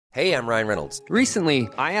Hey, I'm Ryan Reynolds. Recently,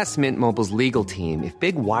 I asked Mint Mobile's legal team if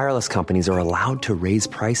big wireless companies are allowed to raise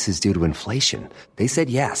prices due to inflation. They said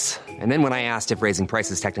yes. And then when I asked if raising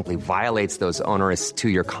prices technically violates those onerous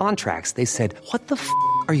two-year contracts, they said, "What the f***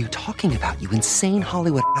 are you talking about, you insane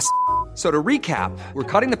Hollywood ass?" So to recap, we're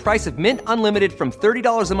cutting the price of Mint Unlimited from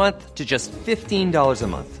 $30 a month to just $15 a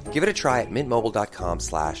month. Give it a try at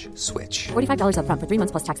mintmobile.com/switch. $45 up front for 3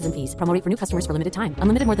 months plus taxes and fees. Promo rate for new customers for limited time.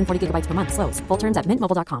 Unlimited more than 40 gigabytes per month. Slows full terms at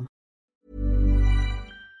mintmobile.com.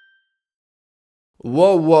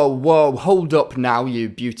 Whoa, hold up now, you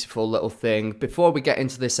beautiful little thing. Before we get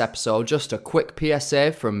into this episode, just a quick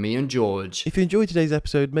PSA from me and George. If you enjoyed today's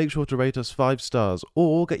episode, make sure to rate us 5 stars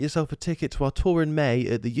or get yourself a ticket to our tour in May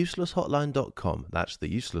at theuselesshotline.com. That's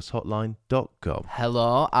theuselesshotline.com.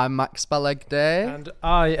 Hello, I'm Max Belegday. And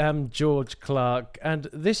I am George Clark, and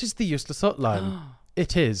this is the Useless Hotline.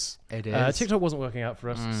 It is. It is. TikTok wasn't working out for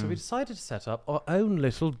us, so we decided to set up our own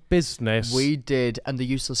little business. We did, and the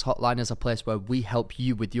Useless Hotline is a place where we help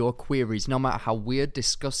you with your queries, no matter how weird,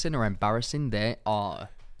 disgusting, or embarrassing they are.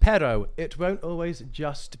 Pero, it won't always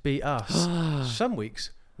just be us. Some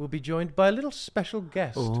weeks we'll be joined by a little special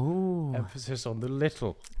guest. Ooh. Emphasis on the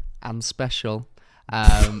little. And special.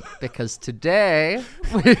 Because today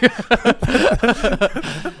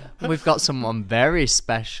we've got someone very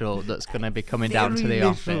special that's going to be coming down to the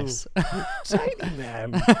office.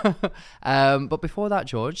 But before that,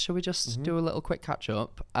 George, shall we just do a little quick catch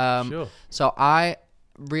up? Sure. So I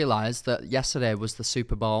realised that yesterday was the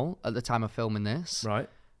Super Bowl at the time of filming this. Right.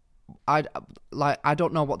 I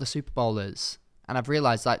don't know what the Super Bowl is. And I've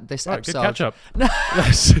realised like this episode. Good catch up.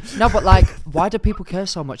 No, but like, why do people care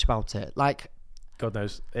so much about it? Like, God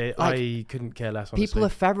knows. I couldn't care less, honestly. people are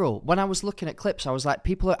feral. When I was looking at clips, I was like,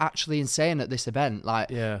 people are actually insane at this event.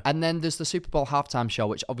 Like, Yeah. And then there's the Super Bowl halftime show,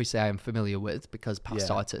 which obviously I am familiar with because past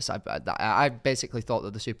Yeah. artists. I basically thought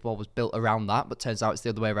that the Super Bowl was built around that, but turns out it's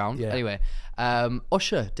the other way around. Yeah. Anyway,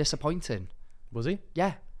 Usher, disappointing. Was he?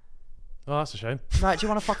 Yeah. Oh, that's a shame. Right, do you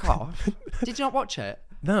want to fuck off? Did you not watch it?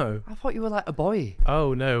 No. I thought you were like a boy.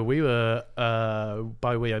 Oh, no. We were,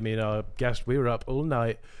 by we, I mean our guest, we were up all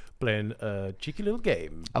night playing a cheeky little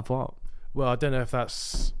game. Of what? Well, I don't know if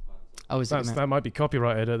that's... Oh, is it? That might be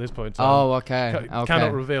copyrighted at this point in time. Oh, okay.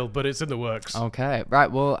 Cannot reveal, but it's in the works. Okay,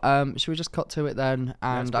 right. Well, should we just cut to it then?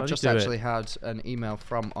 And I've just do it. actually had an email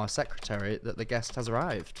from our secretary that the guest has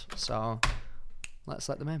arrived. So let's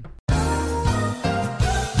let them in.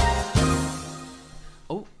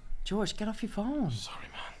 Oh, George, get off your phone. Sorry,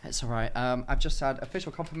 man. It's all right. I've just had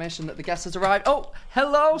official confirmation that the guest has arrived. Oh,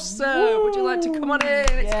 hello, sir. Would you like to come on in?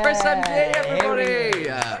 It's Chris MJ, everybody.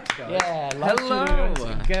 Yeah, hello.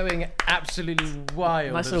 Going absolutely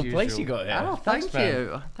wild. Nice little place you got here. Oh, thank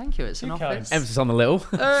you. Thank you. It's an office. Emphasis on the little.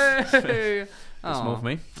 Hey. It's more for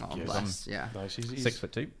me. Oh, bless. Yeah. Nice, he's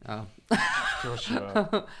 6'2". Oh.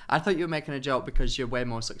 Joshua. I thought you were making a joke because you're way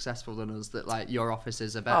more successful than us. That like your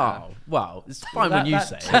offices are better. Oh, well, it's fine when you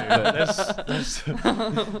say it.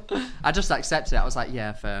 But I just accepted it. I was like,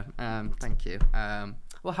 yeah, fair. Thank you.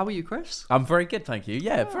 Well, how are you, Chris? I'm very good, thank you.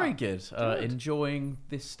 Yeah, very good. Enjoying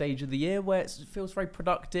this stage of the year where it feels very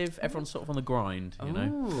productive. Everyone's sort of on the grind, you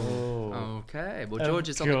know. Oh. Okay. Well, George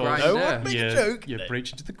is on the God. grind No there. one make a joke. You're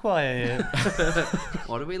preaching to the choir here.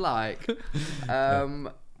 What do we like?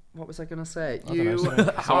 What was I going to say?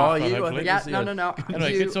 How are you? hopefully. I Yeah, think no.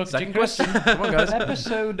 Anyway, good talking to Second you, Chris. question. Come on, guys.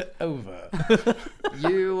 Episode over.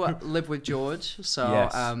 You live with George, so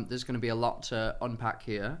Yes. there's going to be a lot to unpack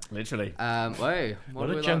here. Literally. Wait, What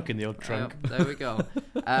a junk in the old trunk. There we go.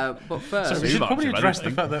 But first, So we should much probably of address the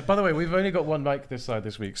anything. fact that, by the way, we've only got one mic this side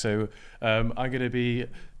this week, so I'm going to be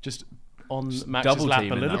just on Max's double lap a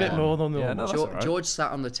teaming little that bit one. more than Yeah, normal. no, that's all right. George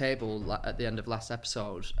sat on the table at the end of last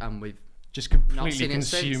episode, and we've Just Not completely seen it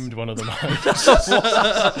since. consumed one of the mics.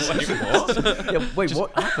 Wait,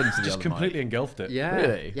 what happened to the Just other completely mic? engulfed it.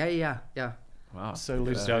 Really? Yeah. Wow. So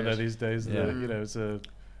loose down there these days that, Yeah. you know, it's a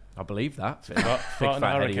I believe that. fart and fat head of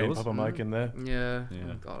hurricane yours. pop a mic in there. Yeah.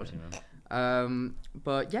 Yeah. Oh God.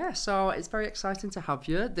 But yeah, so it's very exciting to have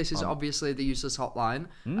you. This is obviously the Useless Hotline,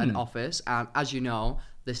 an office, and as you know,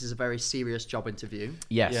 this is a very serious job interview.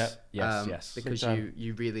 Yes. Yeah. Yes. Because time.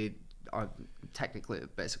 you really are technically,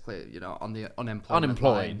 basically, you know, on the unemployment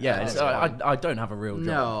Unemployed. line. Yeah. it's- I don't have a real job.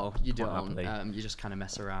 No, you Quite don't. happily. You just kind of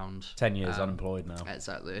mess around. 10 years unemployed now.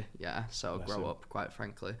 Exactly. Yeah. So grow up, quite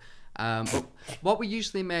frankly. But what we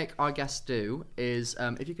usually make our guests do is,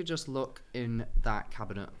 if you could just look in that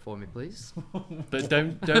cabinet for me, please. But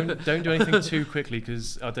don't do anything too quickly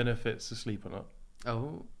because I don't know if it's asleep or not.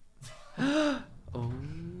 Oh.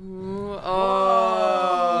 Oh.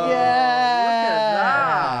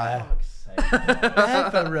 Yeah. Look at that.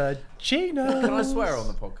 Everagino. Can I swear on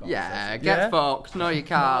the podcast? Yeah, Yeah. get fucked. No, you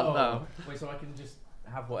can't. Oh. No. Wait, so I can just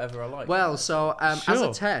have whatever I like? Well, so as a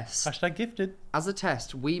Sure. test, #gifted.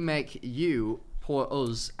 we make you pour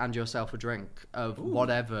us and yourself a drink of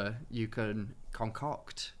whatever you can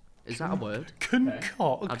concoct. Is that a word?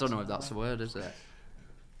 Concoct. I don't know if that's a word, is it?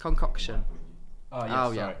 Concoction. Oh,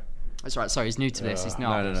 Oh, yeah. That's right. Sorry, he's new to this. He's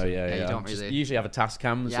not. No, yeah. You don't Just really. usually have a task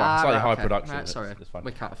cam. It's Yeah, like slightly right, high okay. production. Right, sorry, It's fine.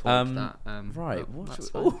 we can't afford that. Right. but that's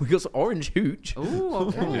Oh, fine. we got some orange hooch. Ooh,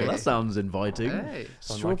 okay. Ooh, that sounds inviting. Hey.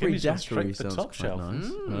 Strawberry Give me some daiquiri straight for sounds top quite shelf.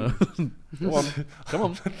 nice. Come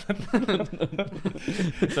on.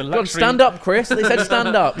 It's a Look, luxury. stand up, Chris. They said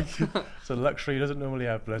stand up. It's a luxury he doesn't normally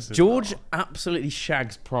have, bless him. George absolutely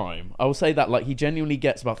shags Prime. I will say that. Like, he genuinely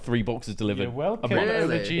gets about 3 boxes delivered. You're welcome. a month.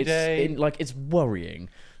 Really? Overgy Day. It's worrying.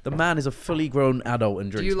 The man is a fully grown adult and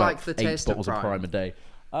drinks you about like the 8 taste of bottles of Prime? Prime a day.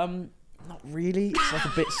 Not really. It's like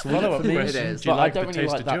a bit sweet Follow-up for me. question. It is. Do you But like I the don't really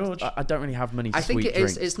taste like of that. George? I don't really have many I think sweet it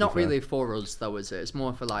is. drinks. It's to be not fair. really for us, though, is it? It's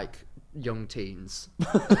more for like young teens.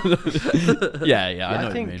 Yeah, I know I what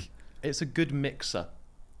you think mean. it's a good mixer.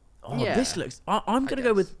 Oh, Yeah. this looks. I'm going to go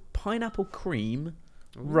guess. with pineapple cream,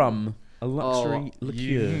 rum, a luxury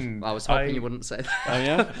liqueur. I was hoping you wouldn't say that. Oh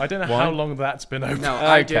yeah. I don't know Why? how long that's been open. No,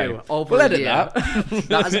 I Okay. do. Over We'll a edit year.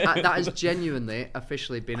 that. that has genuinely,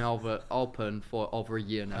 officially been open for over a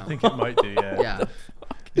year now. I think it might do, yeah. Yeah.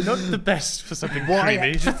 Not the best for something Why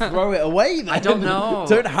creamy. throw it away? Then? I don't know.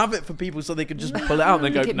 Don't have it for people so they can just pull it out and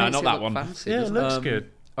then I go, think it no, makes not it that look one. fancy, Yeah, it doesn't looks Um,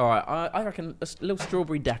 good. All right, I reckon a little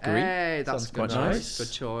strawberry daiquiri. Hey, that's Sounds good quite choice. nice.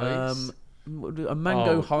 Good choice. A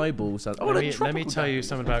mango Oh. highball sounds. Oh, let a me tell you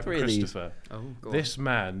something about 3 of these. Christopher. Oh, go on. This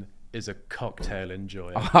man is a cocktail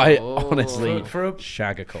enjoyer. I Oh. honestly For a-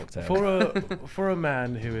 shag a cocktail. For a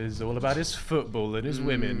man who is all about his football and his Mm.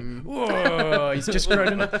 women, whoa, he's just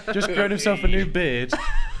grown himself a new beard.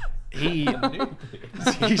 He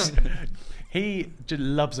just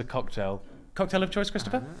loves a cocktail. Cocktail of choice,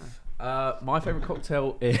 Christopher? My favourite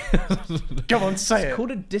cocktail is. Come on, say It's it.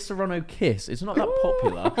 called a Di Serono Kiss. It's not that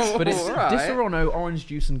popular, but it's alright. Di Serono orange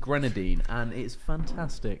juice and grenadine, and it's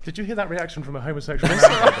fantastic. Did you hear that reaction from a homosexual man,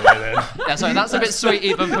 by the way, then? Yeah, sorry, that's a bit sweet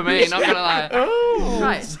even for me, not gonna lie.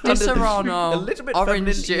 Right, Di a Serrano, little bit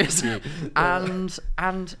orange feminine juice, easy. and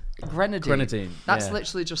grenadine. Grenadine, That's yeah.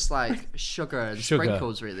 literally just like sugar and Sugar.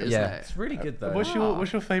 sprinkles, really, isn't Yeah, it? it's really good though. What's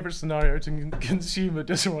your favourite scenario to consume a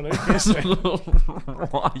Disaronno kiss?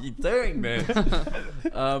 Why are you doing this?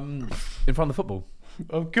 In front of the football.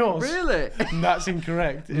 Of course. Really? That's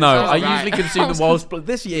incorrect. No, I Right. usually consume them whilst. But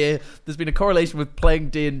this year, there's been a correlation with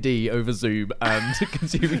playing D&D over Zoom and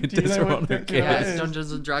consuming a Do you know what Disaronno the- Kiss. Yeah, Yeah, it is. it's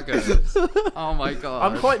Dungeons and Dragons. Oh my god.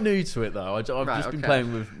 I'm quite new to it though. I've Right, just been okay.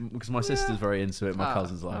 playing with because my sister's very into it. My Ah,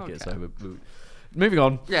 cousins like it. okay. So moving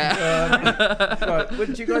on. Yeah. Right, well,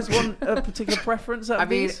 do you guys want a particular preference? Out I of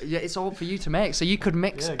mean, these? yeah, it's all for you to make, so you could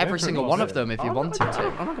mix Yeah, go every for it, single boss. one of them if you wanted to.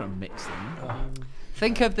 I'm not going to mix them.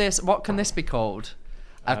 Think of this. What can this be called?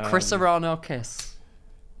 A Chris Serrano kiss.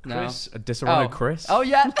 No. Chris, A Disaronno Chris. Oh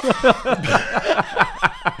yeah.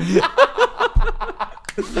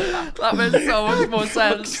 That makes so much more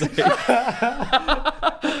sense. A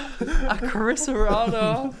Chris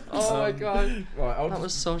Serrano. Oh my god. Right, That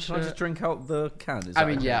was so Can I shit. just drink out the can? Is I that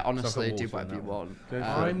mean, okay? yeah. So I've got Honestly, water do whatever in you that one. want.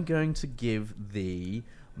 I'm going to give the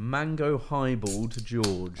mango highball to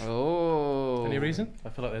George. Oh. any reason? I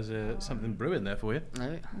feel like there's something brewing there for you.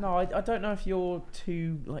 Right. No, I don't know if you're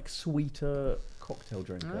too like sweeter cocktail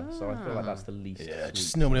drinker, so I feel like that's the least. Yeah, sweet.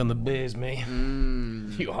 just normally on the beers, me.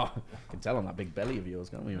 You are. I can tell on that big belly of yours,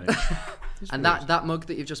 can't we, mate? And that mug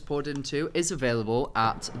that you've just poured into is available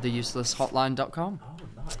at theuselesshotline.com. Oh,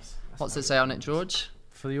 nice. What's it say on it, George?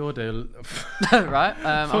 For the audio, Right.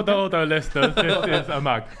 for the audio listeners, this is a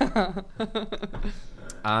mug.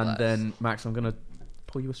 And then Max, I'm gonna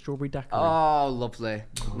pour you a strawberry daiquiri. Oh, lovely.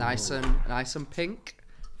 Nice and pink.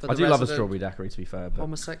 For I the do love a resident strawberry daiquiri, to be fair, but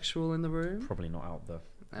homosexual in the room. probably not out the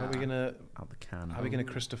How are we gonna can.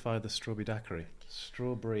 Christopher the strawberry daiquiri?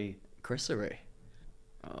 Strawberry Chrisery.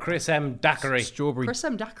 Chris M. Daiquiri. Strawberry. Chris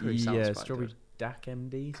M. Daiquiri sounds Yeah, quite strawberry good. Dak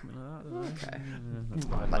MD, something like that. Okay. That's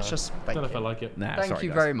fine. Let's just Don't know if I thank like it. Nah, Thank sorry, you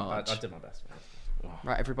guys. very much. I did my best.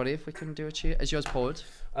 Right, everybody, if we can do a cheer. Is yours poured?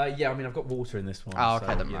 Yeah, I mean, I've got water in this one. Oh, okay,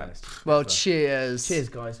 so, then yeah, right. it's- Well, it's, cheers. cheers,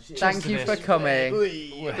 guys. Cheers. Thank you for coming.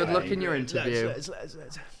 Good luck in your interview. Let's.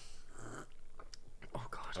 Oh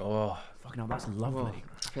God. Oh, Fucking hell, that's lovely. Whoa.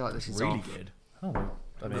 I feel like this is Really off. good.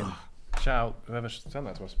 I mean, shout out whoever sent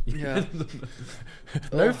that to us. Yeah.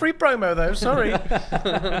 No free promo though. Sorry.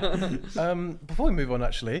 Before we move on,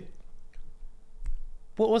 actually,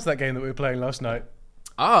 what was that game that we were playing last night?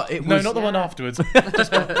 It was No, not the one afterwards. Not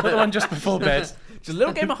the one just before bed. just a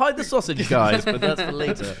little game of hide the sausage, guys, but that's for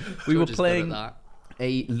later. We were George is good at playing that.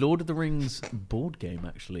 a Lord of the Rings board game,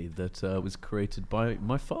 actually, that was created by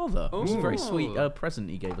my father. It was a very sweet present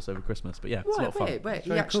he gave us over Christmas. But yeah, it's a lot of fun. Wait,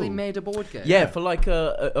 he actually made a board game? Yeah, for like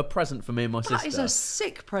a present for me and my sister. That is a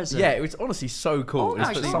sick present. Yeah, it was honestly so cool. Oh It's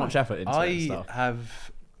my put so God. much effort into it and I stuff.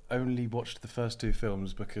 have only watched the first 2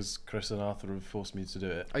 films because Chris and Arthur have forced me to do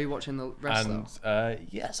it. Are you watching the rest, And though?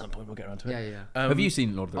 yeah, at some point we'll get around to it. Yeah. Have you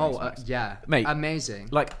seen Lord of the Rings? Oh, Max? yeah. Mate, Amazing.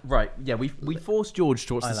 Like, right, yeah, we forced George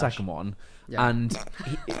to watch the Eyelash. second one, Yeah. and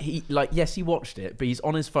he like, yes, he watched it, but he's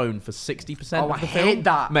on his phone for 60% Oh, of the I film. hate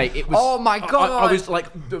that. Mate, it was... Oh, my I God. was, like,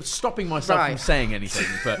 stopping myself from Right. saying anything,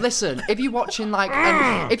 but... Listen, if you're watching like,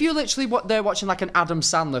 if you're literally they're watching like an Adam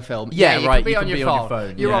Sandler film, Yeah, you right, can be you on can your be phone. on your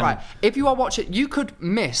phone, You're yeah. all right. If you are watching, you could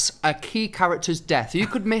miss a key character's death. You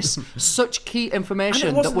could miss such key And information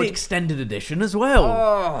it that wasn't would. the extended edition as well.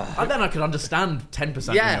 And then I could understand 10%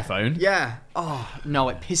 on your phone. Yeah. Oh no,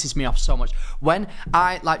 it pisses me off so much when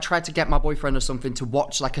I like try to get my boyfriend or something to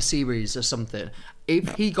watch like a series or something.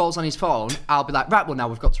 If he goes on his phone, I'll be like, right, well now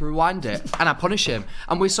we've got to rewind it, and I punish him.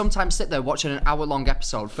 And we sometimes sit there watching an hour-long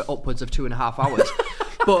episode for upwards of 2.5 hours.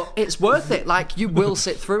 But it's worth it. Like, you will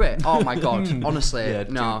sit through it. Oh my God, honestly, Yeah,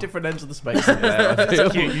 no. 2 different ends of the spectrum there. I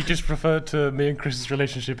feel. You just refer to me and Chris's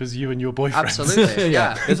relationship as you and your boyfriend. Absolutely,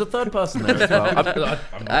 yeah. There's a third person there as well.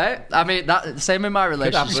 I mean, that same in my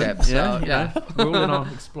relationship. So, yeah. We're all in our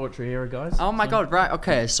exploratory era, guys. Oh my God, right,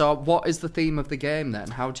 okay. So, what is the theme of the game then?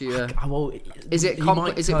 How do you? Well, Is it you compli-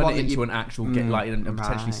 might is it turn one it that into you- an actual game, like, and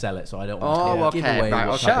potentially Right. sell it? So I don't Oh, want to give okay, away right,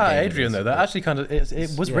 what okay. type Shout of out game it Adrian is, though. That but- actually kind of it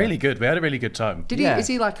was really good. We had a really good time. Did Yeah. he? Is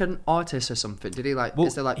he like an artist or something? Did he like? Well,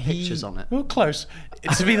 is there like pictures on it? Well, close.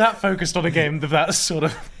 To be that focused on a game of that sort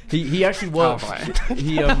of. He actually worked. right.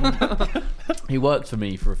 He worked for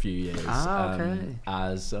me for a few years. Okay.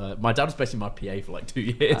 As my dad was basically my PA for like 2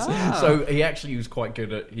 years, so he actually was quite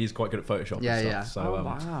good at. He's quite good at Photoshop. Yeah, and yeah. stuff. So,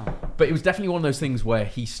 wow. But it was definitely one of those things where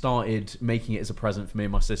he started making it as a present for me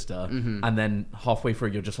and my sister, and then halfway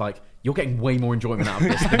through, you're just like, you're getting way more enjoyment out of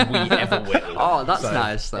this than we ever will. Oh, that's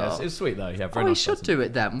nice though. Yeah, it's sweet though. Yeah, very Oh, we nice should present. do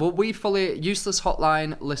it then. Well, we fully useless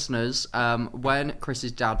hotline listeners. When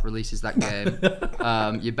Chris's dad releases that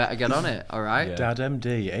game, you better get on it. All right. Yeah. Dad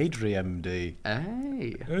MD, Adrian MD.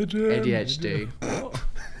 Hey. Adrian. ADHD.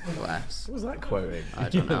 Bless. What was that quoting? I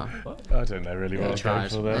don't know. I don't know really what I'm going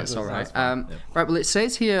for there. It's all right. that's fine. Right, well, it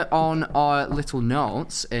says here on our little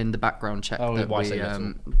notes in the background check Oh, that why we say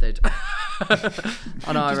little? did.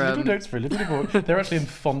 On our Just little notes for a little bit more. They're actually in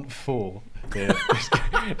font 4. Yeah.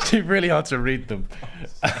 It's really hard to read them.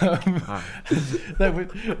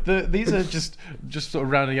 These are just sort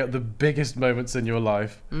of rounding up the biggest moments in your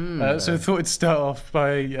life. So I thought I'd start off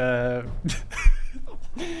by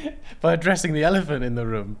by addressing the elephant in the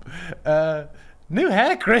room. New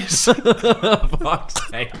hair, Chris. Fuck's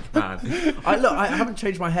sake, man. I haven't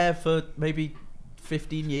changed my hair for maybe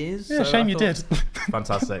 15 years. Yeah, so shame I you thought- did.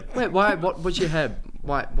 Fantastic. Wait, why? What was your hair?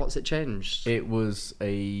 Why? What's it changed? It was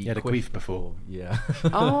a. You had a queef before. Yeah.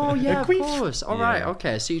 Oh yeah, of queef. course. All right, Yeah.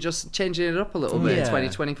 okay. So you're just changing it up a little bit in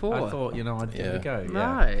 2024. I thought, I'd give it a go.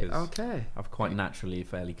 Yeah, Right. 'cause Okay. I've quite naturally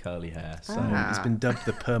fairly curly hair, so. Ah. It's been dubbed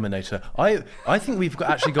the Perminator. I think we've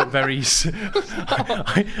actually got very.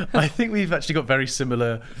 I think we've actually got very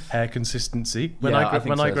similar hair consistency when Yeah, I think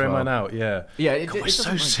when so I as grow well. mine out. Yeah. Yeah, it We're so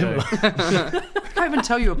doesn't really similar. go. I can't even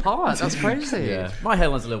tell you apart. That's crazy. Yeah, my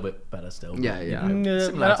hairline's a little bit better still. but, Yeah, you yeah. know, Yeah,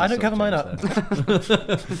 similarities I don't sort cover of mine change up. there.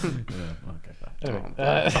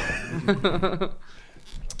 Yeah, okay.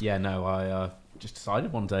 Yeah, no, I just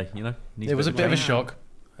decided one day, needs It was a bit of a change. shock.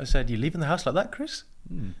 I said, "You leaving the house like that, Chris?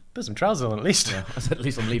 Put some trousers on at least." Yeah, I said, at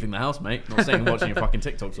least I'm leaving the house, mate. Not saying I'm watching your fucking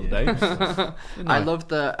TikToks all day. I love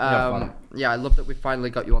that. fun. I love that we finally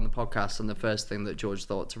got you on the podcast, and the first thing that George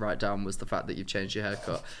thought to write down was the fact that you've changed your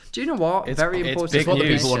haircut. Do you know what? It's- Very it's important. big what the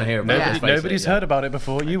news. people want to hear about. Yeah. let's face it, Nobody's yeah. heard about it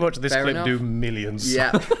before. You watch this Fair clip enough. do millions.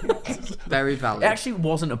 Yeah. Very valid. It actually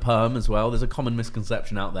wasn't a perm as well. There's a common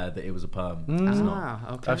misconception out there that it was a perm. It's not.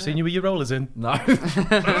 Okay. I've seen you with your rollers in. No. Stop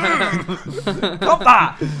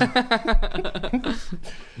that!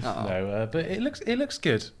 No, but it looks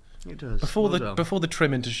good. It does. Before Well the done. before the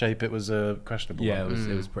trim into shape, it was a questionable. Yeah,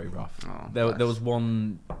 one. it was pretty rough. Oh, there bless. was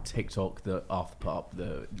one TikTok that Arthur put up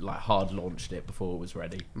that like hard launched it before it was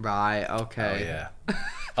ready. Right. Oh Okay. yeah.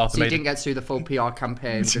 Arthur So you made didn't get to do the full PR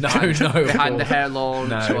campaign No, behind, no, behind the of hair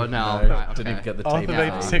launch or no? no, Right, okay. didn't even get the Arthur tape. made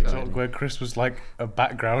a out. TikTok where Chris was like a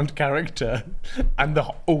background character, and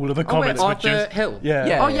all of the Oh wait, comments were Arthur just Hill. yeah.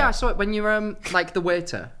 Yeah. Oh yeah, I saw it when you were like the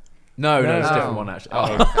waiter. No, it's a Oh. different one actually.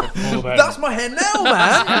 Well, then. That's my hair now,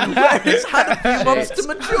 man. It's had a few months to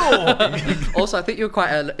mature. Also, I think you're quite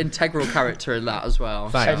an integral character in that as well.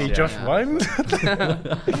 Thanks. Any Yeah. Josh Wine?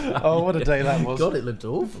 Oh, what a day that was. God, it looked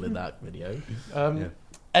awful in that video.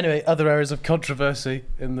 Anyway, other areas of controversy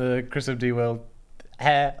in the Chris MD world.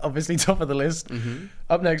 Hair, obviously top of the list.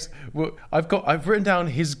 Up next, I've written down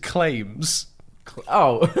his claims.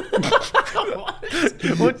 Oh.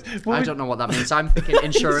 What I don't know what that means. I'm thinking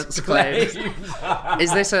insurance claims.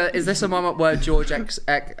 Is this a moment where George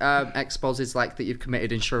exposes like that you've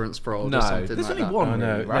committed insurance fraud No, or something there's like only that? one. Oh,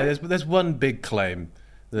 no, really, right? there's one big claim.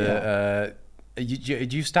 Do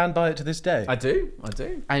you stand by it to this day? I do.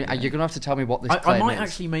 And you're gonna have to tell me what this I claim might is.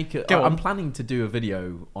 actually make it. Go I'm on. planning to do a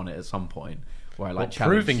video on it at some point where I like What,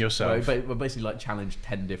 challenge, proving yourself? Where I basically like challenge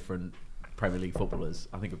 10 different Premier League footballers.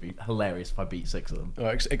 I think it'd be hilarious if I beat 6 of them.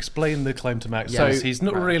 Explain the claim to Max. Yeah. So he's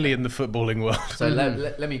not really in the footballing world. So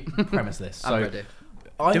let me premise this. So I'm ready.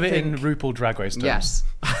 I Do it think in RuPaul Drag Race terms. Yes.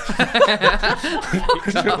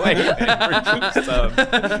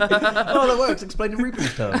 Oh, that works. Explain in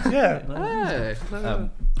RuPaul's terms. Yeah. Hey.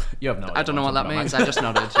 You have no idea I don't know what that I'm means. talking I just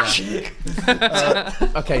nodded. Yeah.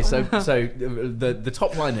 about. Okay, so the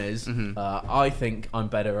top line is Mm-hmm. I think I'm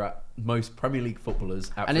better at most Premier League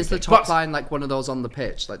footballers at And free is the kick. top But- line like one of those on the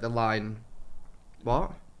pitch, like the line?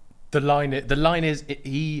 What? The line is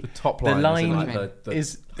he. top The line, line is like the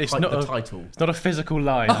is it's ti- not the a title. It's not a physical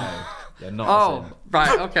line. Yeah, not Oh, as in-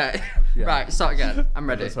 right. Okay. Yeah. Right. Start again. I'm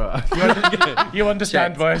ready. That's right. You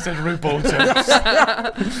understand Checked. why I said RuPaul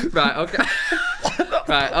terms. Right. Okay.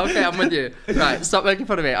 Right. Okay. I'm with you. Right. Stop making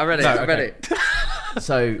fun of me. I'm ready. I'm okay. ready.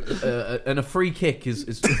 So, and a free kick is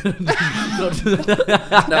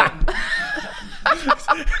No.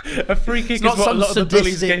 A free kick is not what a some lot of the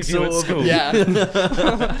bullies sadistic gave you at sort of- school.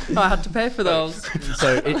 Yeah. I had to pay for those.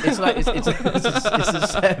 so it's like it's a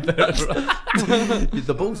set.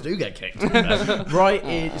 The balls do get kicked,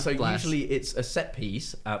 right? So bless. usually it's a set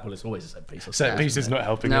piece. Well, it's always a set piece. Set piece is not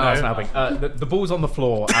helping. No, you know? it's Helping. The ball's on the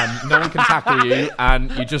floor and no one can tackle you,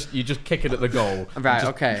 and you just kick it at the goal. Right.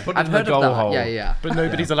 Just Okay. Put it I've in the heard goal of that. hole. Yeah. Yeah. But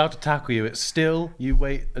nobody's allowed to tackle you. It's still you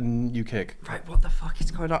wait and you kick. Right. What the fuck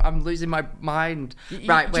is going on? I'm losing my mind.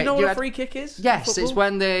 Right. Do Wait. you know what a had- free kick is? Yes, Football? it's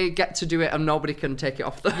when they get to do it and nobody can take it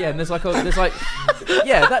off the. Yeah, and there's like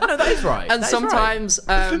that is right. And That is sometimes,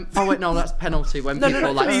 oh wait, no, that's penalty when people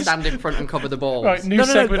no, like please. stand in front and cover the balls. Right, new No,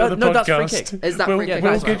 segment of the no, that's free podcast. kick. Is that we'll, free kick?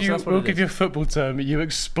 We'll That's give right, you that's what we'll it give is. you a football term. You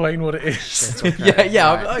explain what it is. right.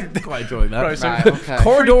 Yeah, Right. I'm quite enjoying that. Right, so Right, okay.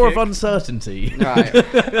 Corridor Free of kick. uncertainty. Right.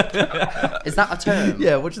 Is that a term?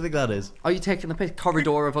 Yeah, what do you think that is? Are you taking the piss?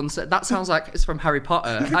 Corridor of uncertainty. That sounds like it's from Harry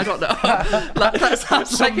Potter. I don't know. Like, that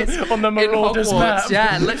sounds like it's on the in Marauders Hogwarts. map.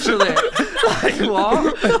 Yeah, literally. Like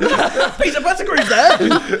what? Peter Pettigrew's there.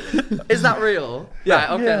 Is that real? Yeah. Right,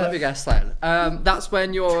 okay, Yeah. let me guess then. That's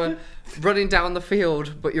when you're running down the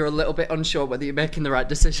field, but you're a little bit unsure whether you're making the right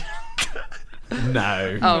decision.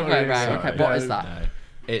 No. Oh, okay, right, Sorry. okay. What is that? No.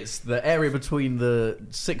 It's the area between the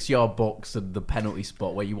 6-yard box and the penalty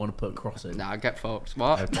spot where you want to put a cross in. Nah, get fucked.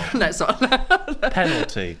 What? Okay. Next one.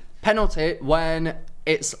 Penalty. Penalty when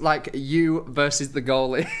it's like you versus the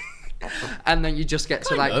goalie. And then you just get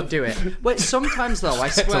to like of. do it. Wait, sometimes though, I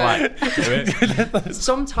swear.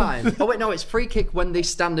 Sometimes. Oh wait, no, it's free kick when they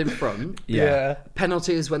stand in front. Yeah.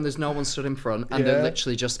 Penalty is when there's no one stood in front, and Yeah. then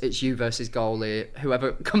literally just it's you versus goalie.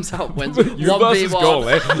 Whoever comes out wins. You versus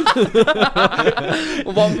 1v1.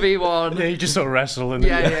 1v1. Yeah, you just sort of wrestle and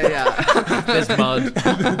Yeah. There's mud.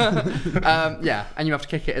 Yeah, and you have to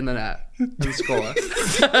kick it in the net and score.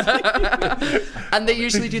 And they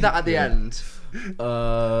usually do that at the end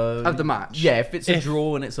of the match. Yeah, if it's a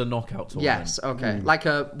draw and it's a knockout tournament. Yes. Okay. Like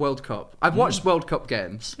a World Cup. I've watched World Cup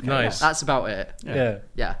games. Nice. That's about it. yeah.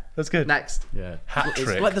 Yeah. That's good. Next. Yeah. Hat It's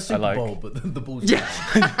trick, like the I Super like. Bowl, but the ball's Yeah.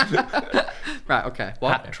 Right. Okay.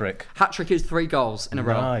 What? Hat trick Hat trick is 3 goals in a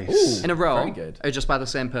row. Nice. In a row. Very good. Or just by the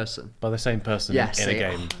same person. by the same person Yeah. in see.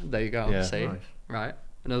 a game. There you go. Yeah. See. Nice. Right.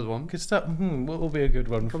 Another one. Good stuff. What will be a good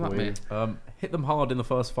one Come for at you? me. Hit them hard in the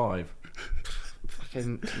first 5.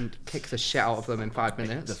 Fucking kick the shit out of them in 5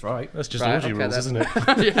 minutes. That's right. That's just Right, orgy okay, rules, that's- isn't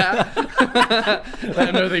it? Yeah. Let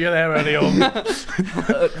them know that you're there early on.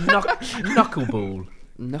 Knuckleball.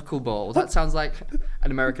 Knuckleball. That sounds like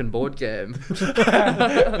an American board game. Not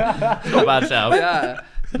a bad shout. Yeah.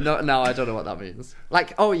 No, I don't know what that means.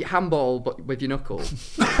 Like, oh, handball, but with your knuckle.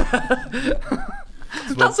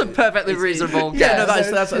 That's a perfectly reasonable guess. Yeah, no,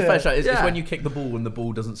 that's a fair shout. It's Yeah. when you kick the ball and the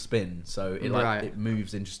ball doesn't spin, so it Right. it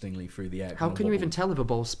moves interestingly through the air. How can you even tell if a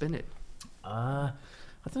ball's spinning? I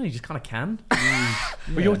don't know. You just kind of can.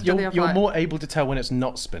 But Do they have, you're like- more able to tell when it's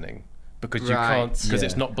not spinning. because you Right. can't, because Yeah.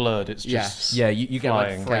 it's not blurred. It's Yes. just Yeah, you get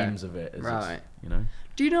flying. like frames of it. As Right. It's, you know.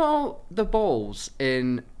 Do you know the balls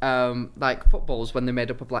in like footballs when they're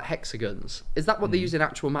made up of like hexagons? Is that what they use in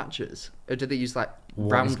actual matches, or do they use like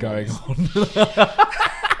round going ones? on?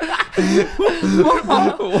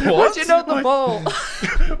 What? Do you know the ball?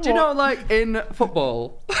 Do you know like in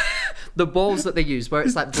football, the balls that they use where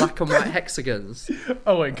it's like black and white hexagons?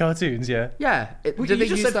 Oh, in cartoons, yeah. Yeah. Well, Do you they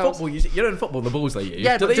just use said those? football. You know, in football, the balls they use.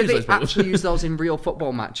 Yeah, do but they do use they those balls? actually use those in real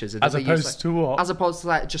football matches? Or do As they use, opposed like- to what? As opposed to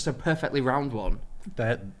like just a perfectly round one.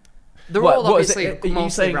 They're- They're What- all what is obviously it? Are you mostly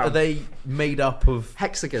saying round. are they made up of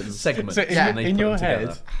Hexagons. segments? So in, Yeah. and they in put your them together?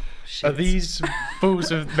 head, are these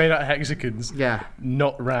balls made out of hexagons? Yeah.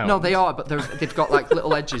 Not round. No, they are, but they've got like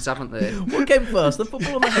little edges, haven't they? What came first, the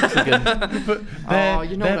football or the hexagon? But Oh,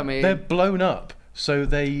 you know what I mean. They're blown up, so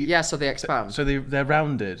they Yeah, so they expand. so they're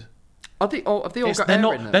rounded. Have they all got They're air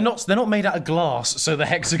not. in them? They're not made out of glass, so the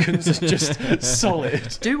hexagons are just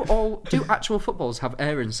solid. Do actual footballs have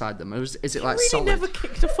air inside them, or is it like really solid? never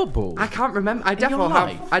kicked a football. I can't remember. I your definitely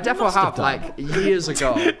life? have. I You definitely must have have. done. Like years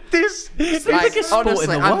ago. This Like biggest sport in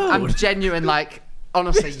honestly, the I'm world. genuine. Like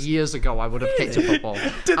honestly, years ago, I would have kicked a football.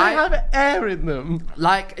 do they have air in them?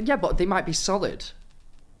 Like yeah, but they might be solid,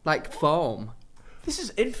 like foam. This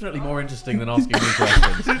is infinitely more interesting than asking me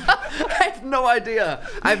questions. I have no idea.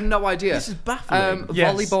 This is baffling.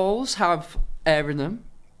 Yes. Volleyballs have air in them.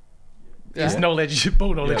 It's knowledge,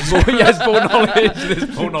 ball knowledge. Yes, ball knowledge.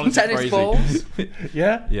 This ball knowledge is Tennis crazy. balls,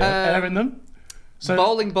 Yeah, air in them. So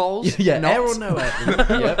bowling balls. Yeah, not. air or no air?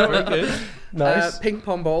 Yeah, very good. nice. Ping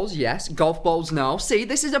pong balls, yes. Golf balls, no. See,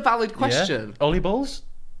 this is a valid question. Yeah. Ollie balls.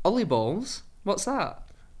 Ollie balls, what's that?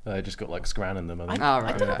 They just got like scran in them. I think. All I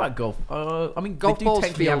right. don't know about golf. I mean, Golf they do balls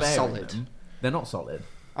technically feel have air in solid. them. They're not solid.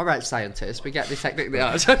 All right, scientists, we get the technique they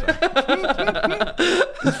are.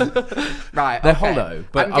 Right, They're okay. hollow,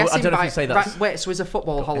 but I'm I don't guessing know if by- you say that's Right, wait, so is a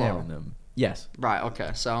football Air hollow? in them. Yes, Right,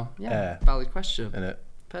 okay, so yeah, Air. valid question. In it.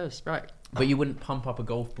 Purse, right. but you wouldn't pump up a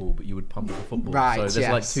golf ball, but you would pump up a football. Right, So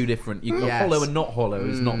there's like yes. two different. You got Yes. hollow and not hollow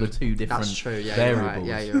is not the two different That's true, yeah, variables.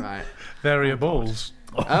 you're right. Yeah, you're right. Variables.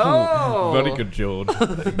 Oh! Very good, George.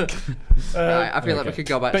 Right, I feel like we could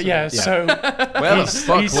go back But to yeah, this. so Where the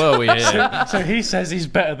fuck were we here? so he says he's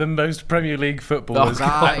better than most Premier League footballers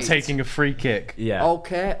Right. at taking a free kick. Yeah.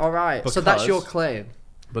 Okay, all right. So that's your Because- claim.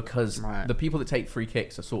 Because Right. the people that take free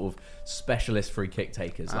kicks are sort of specialist free kick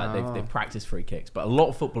takers. Like Oh. they've practiced free kicks, but a lot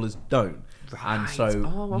of footballers don't. And so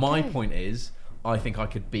Oh, my okay. point is, I think I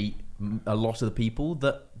could beat a lot of the people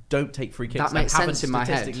that don't take free kicks. That makes and haven't sense in my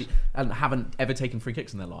head. statistically- and haven't ever taken free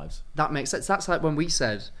kicks in their lives. That makes sense. That's like when we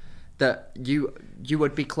said that you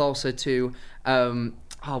would be closer to.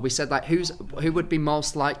 We said like who would be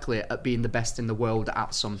most likely at being the best in the world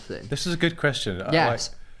at something. This is a good question.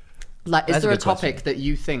 Yes. Like, is That's a there a good topic question. that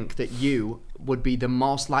you think that you would be the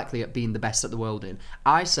most likely at being the best at the world in?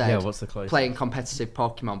 I said Yeah, what's the closest? playing competitive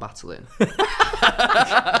Pokemon battling.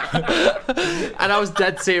 And I was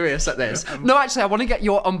dead serious at this. No, actually, I want to get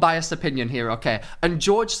your unbiased opinion here, okay? And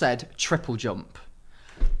George said triple jump.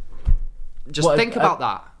 Just What, think about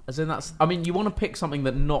that. As in that's. I mean, you want to pick something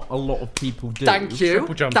that not a lot of people do. Thank you.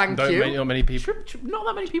 Triple jump. Thank Not you. many people. Not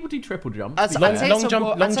that many people do triple jumps. I'd to be say fair. it's Long a jump.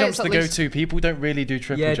 wo- I'd Long say jump's it's the at least- go-to. People don't really do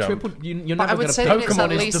triple Yeah, jump. triple. You're But I never would going say to. that it's at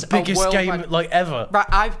Pokemon is least the a biggest game worldwide- like ever.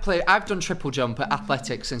 Right, I've done triple jump at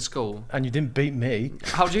athletics in school. And you didn't beat me.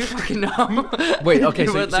 How do you fucking know? Wait, okay, You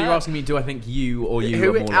so weren't you're there. asking me, do I think you or you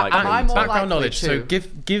Who- are more likely? am I more to- likely Background knowledge. to? So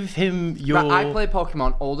give him your. Right, I play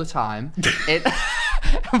Pokemon all the time. It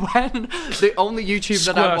when the only YouTube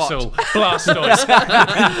that I watch. Squirtle, Blastoise.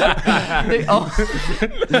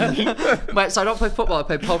 Wait, so I don't play football. I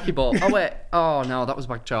play Pokeball. Oh wait. Oh no, that was a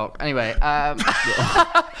bad joke. Anyway,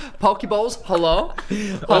 Pokeballs. Hello.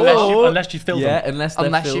 Unless you fill Yeah, them. unless they're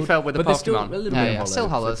Unless you filled, fill with a but they're still Pokemon. a little Yeah, bit yeah, hollow, still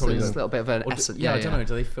hollow. so So probably there's a don't- little bit of an Or do- essence. yeah, I don't know.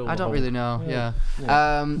 Do they fill? I the don't whole- really know. Yeah.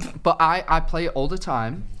 But I play it all the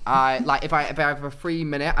time. I like if I have a free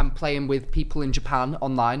minute, I'm playing with people in Japan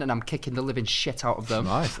online, and I'm kicking the living shit out of them.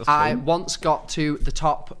 Nice, that's I cool. once got to the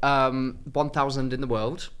top 1,000 in the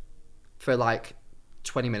world for like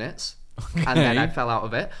 20 minutes, and then I fell out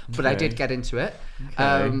of it. But I did get into it.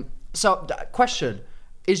 Question: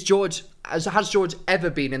 has George ever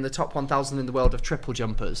been in the top 1,000 in the world of triple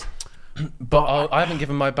jumpers? But I haven't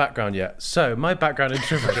given my background yet. So my background in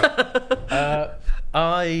triple jump.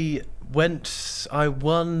 I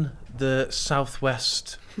won the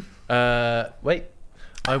Southwest. I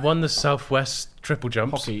won the Southwest triple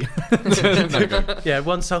jumps. Hockey. Yeah, I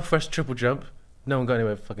won Southwest triple jump. No one got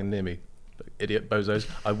anywhere fucking near me. idiot bozos.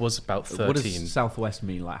 I was about 13. What does Southwest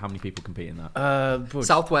mean? Like, how many people compete in that?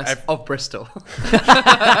 Southwest of Bristol. Of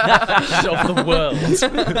the world.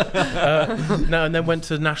 No, and then went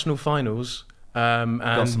to national finals. And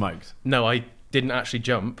Got smoked. No, I didn't actually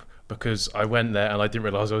jump because I went there and I didn't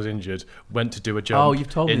realise I was injured. Went to do a jump. Oh, you've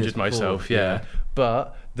told me injured this before. myself. Yeah.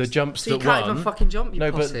 But the jumps So you that can't won. even fucking jump, you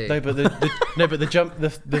no, pussy. but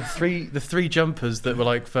the three jumpers that were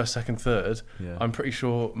like first, second, third. Yeah. I'm pretty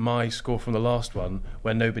sure my score from the last one,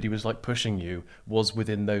 where nobody was like pushing you, was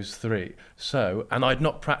within those three. So, and I'd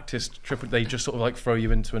not practiced triple. They just sort of like throw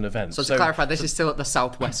you into an event. So to clarify, this is still at the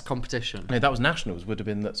Southwest competition. No, that was nationals. Would have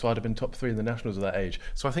been that. So I'd have been top 3 in the nationals at that age.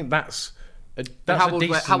 So I think that's. And how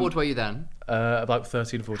old were you then? About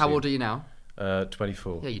 13, 14. How old are you now?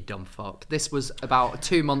 24. Yeah, you dumb fuck. This was about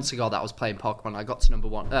 2 months ago that I was playing Pokemon. I got to number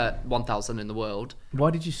 1,000 in the world.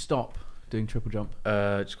 Why did you stop doing triple jump?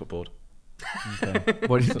 Just got bored. Okay.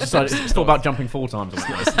 Well, you decided it's all about jumping 4 times. It's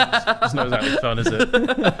not exactly fun, is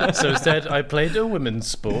it? So instead, I played a women's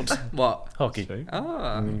sport. What? Hockey. Big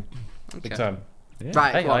time. Yeah.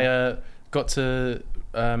 Right, Hey, go on. I got to.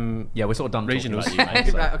 Yeah, we're sort of done talking Regionals. about you,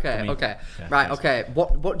 mate, so Right, okay, can we- okay. yeah, Right, thanks. okay.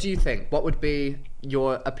 What do you think? What would be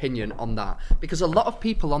your opinion on that? Because a lot of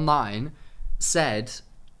people online said,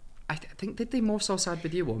 I think, did they more so side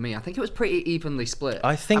with you or me? I think it was pretty evenly split.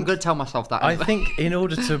 I think- I'm going to tell myself that. I anyway. think in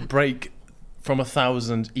order to break from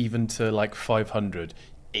 1,000 even to like 500,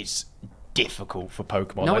 it's difficult for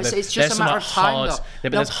Pokemon. No, Like, it's just there's a some matter of time, hard- though. Yeah,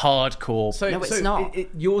 but No. there's hardcore. So, No, it's so not.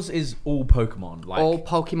 yours is all Pokemon. Like, all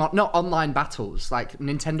Pokemon, not online battles, like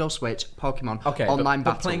Nintendo Switch, Pokemon, okay, online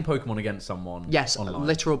but battle. playing Pokemon against someone. Yes, online.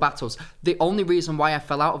 literal battles. The only reason why I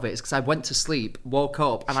fell out of it is because I went to sleep, woke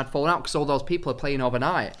up, and I'd fallen out because all those people are playing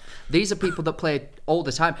overnight. These are people that play all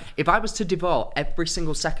the time. If I was to devote every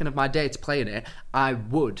single second of my day to playing it, I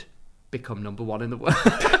would become number 1 in the world.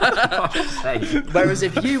 Whereas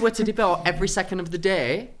if you were to devote every second of the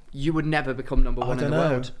day, you would never become number 1 in the dunno.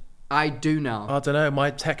 world. I do know. I don't know.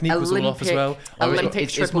 My technique was all off as well. Olympic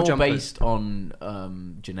It's triple more jumpers. based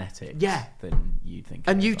on genetics. Yeah. Than you'd think.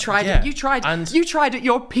 And you tried Yeah. it. You tried. And- You tried at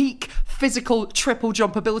your peak physical triple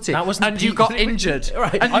jump ability. That wasn't and you peak. got injured.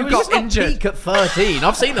 Right. And I you was got not injured. peak at 13.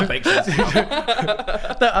 I've seen the pictures.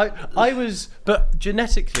 I was, but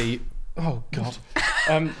genetically. Oh God.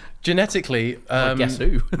 Genetically, guess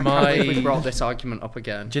who? We my brought this argument up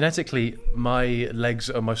again. genetically, my legs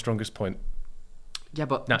are my strongest point. Yeah,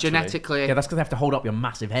 but Naturally. genetically, Yeah, that's because they have to hold up your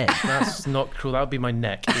massive head. That's not cool. That would be my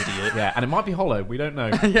neck, idiot. Yeah, and it might be hollow. We don't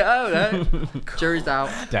know. yeah, no. Jury's out.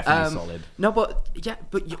 Definitely solid. No, but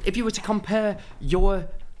if you were to compare your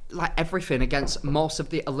like everything against most of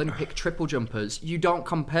the Olympic triple jumpers, you don't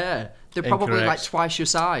compare. They're probably like Incorrect. twice your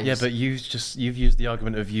size. Yeah, but you've used the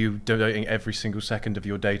argument of you donating every single second of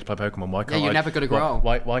your day to play Pokemon. Why can't you're I? never gonna grow.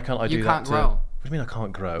 Why can't I do You that? can't grow. What do you mean I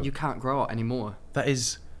can't grow? you can't grow anymore. That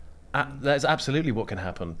is absolutely what can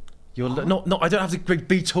happen. You're not. I don't have to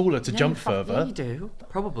be taller to jump further. Yeah, you do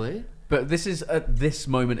probably. But this is at this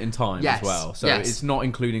moment in time Yes, as well. So yes. it's not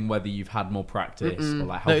including whether you've had more practice or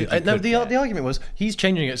like how No, good you no. could The get. argument was he's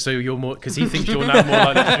changing it so you're more because he thinks you're now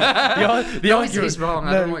more likely. The argument he's wrong.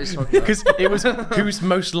 I don't know what he's talking about. because it was who's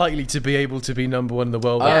most likely to be able to be number 1 in the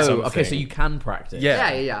world. at Oh, something. okay, so you can practice.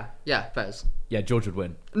 Yeah. Yeah, Fez. Yeah, George would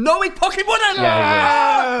win. No, he fucking wouldn't!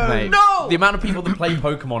 Yeah, he would. Mate, No! The amount of people that play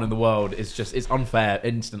Pokemon in the world is just, it's unfair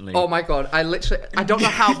instantly. Oh my god, I don't know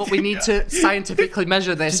how, but we need to scientifically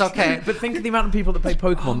measure this, okay? But think of the amount of people that play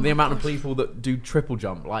Pokemon, the amount of people that do triple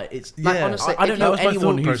jump. Like, it's... Like, Yeah. honestly, I don't if know That was my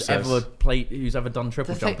anyone thought who's process. who's ever done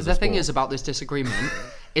triple jump as a The thing sport. is about this disagreement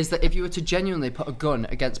is that if you were to genuinely put a gun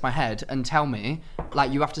against my head and tell me,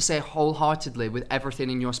 like, you have to say wholeheartedly with everything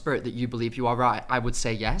in your spirit that you believe you are right, I would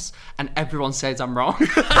say yes, and everyone says I'm wrong.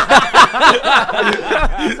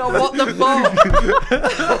 So what the fuck?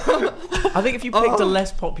 I think if you picked a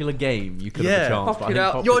less popular game, you could have Yeah. a chance. but I Fucking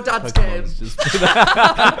think hell. Your dad's Pokemon's just-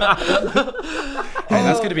 Hey,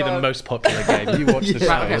 that's going to be the most popular game. You watch the show.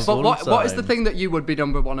 Right, okay, It's but all what is the time. thing that you would be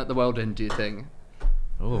number 1 at the world in, do you think?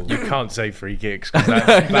 Oh. You can't say free kicks because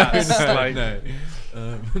that's like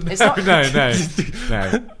It's not,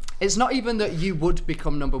 No. It's not even that you would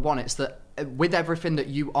become number 1, it's that with everything that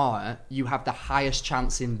you are, you have the highest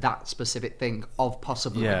chance in that specific thing of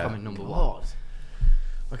possibly Yeah. becoming number 1. What?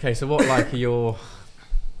 Okay, so what like are your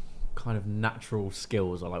kind of natural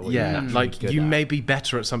skills or like what you're yeah, naturally like good you at? may be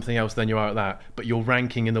better at something else than you are at that, but your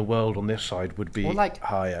ranking in the world on this side would be Or like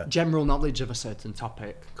higher. general knowledge of a certain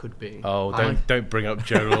topic could be. Oh, I- don't bring up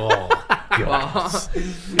general. Oh, God.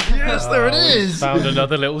 Yes, there it is. Found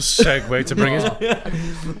another little segue to bring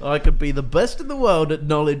us. I could be the best in the world at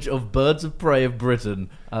knowledge of birds of prey of Britain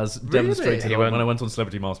as demonstrated Really? when I went on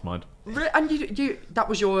Celebrity Mastermind. And you that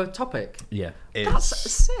was your topic? Yeah. That's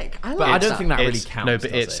sick. I like But I don't that. think that really It's- counts. No,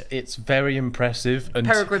 but does it's very impressive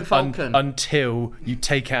Peregrine Falcon. until you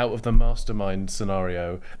take it out of the mastermind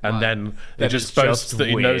scenario, and then Then it just it's just boasts that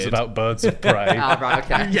he knows weird. about birds of prey. Ah, right,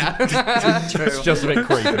 okay. Yeah. True. It's just a bit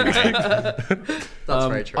creepy. mate. That's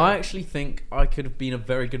very true. I actually think I could have been a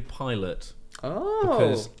very good pilot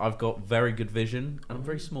because I've got very good vision and I'm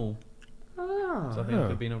very small. So I think I could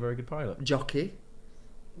have been a very good pilot. Jockey.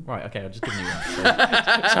 Right, okay, I'll just give you one.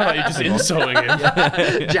 It's not like you're just insulting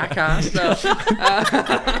him. Jackass. No.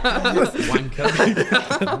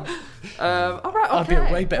 Wanker. All right, okay. I'd be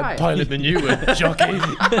a way better right. pilot than you would, jockey.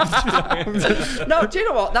 No, do you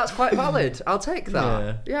know what? That's quite valid. I'll take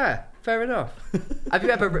that. Yeah, fair enough. Have you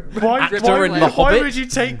ever Actor in The why Hobbit? would you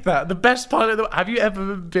take that? The best pilot. Have you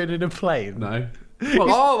ever been in a plane? No.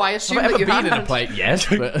 Oh, I assume Have I that ever you been in a haven't. plane? Yes,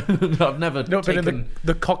 but I've never Not been taken, in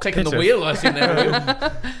the cockpit. taken the of- wheel. I assume they're a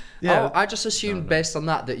wheel. Yeah. Oh, I just assumed based on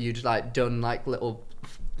that you'd like done like little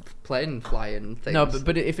plane flying things. No,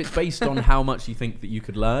 but if it's based on how much you think that you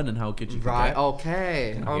could learn and how good you could right. get, Okay.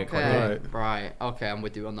 you get quite Okay. good. Right. Okay. I'm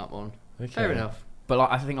with you on that one. Okay. Fair enough. But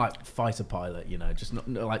like, I think like fighter pilot, just not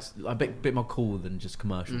like a bit more cool than just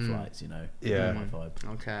commercial flights, Yeah. My vibe.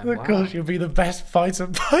 Okay. Oh wow. gosh, you'll be the best fighter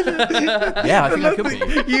pilot. Yeah, I think I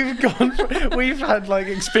could be. You've gone. We've had like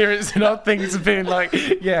experience in our things of being like,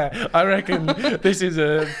 yeah, I reckon this is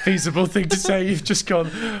a feasible thing to say. You've just gone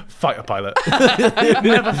fighter pilot.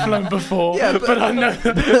 Never flown before, but I know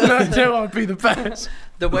I'd be the best.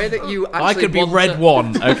 The way that you actually I could be want Red to-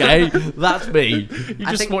 One, okay? That's me. You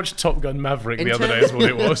I just think- watched Top Gun Maverick the other day, is what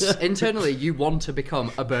it was. Internally, you want to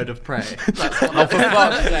become a bird of prey. That's what Oh, for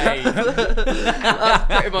fuck's sake. that's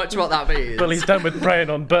pretty much what that means. Well, he's done with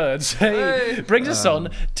preying on birds. Hey, brings us on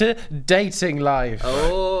to dating life.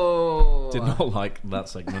 Oh. Did not like that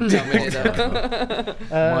segment. Me either.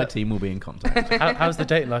 My team will be in contact. How's the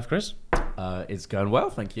dating life, Chris? It's going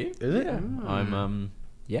well, thank you. Is it? I'm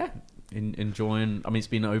enjoying. I mean, it's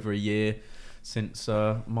been over a year since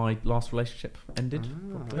my last relationship ended.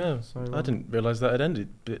 Yeah, I didn't realise that had ended.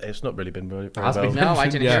 It's not really been very Has well. been No, I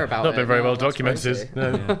didn't Yeah. hear about it. Not been very No, well that's documented. crazy.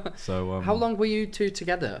 No. Yeah. So How long were you two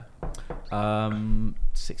together?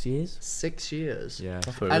 6 years. 6 years. Yeah.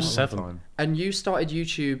 I thought it And- was 7. Time. And you started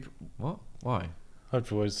YouTube What? Why? I'd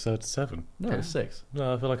always said 7. No, it's 6.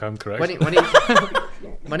 No, I feel like I'm correct.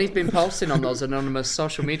 when he's been posting on those anonymous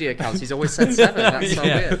social media accounts, he's always said 7. That's so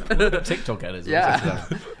weird. TikTok editors. Yeah.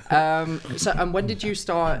 So, and when did you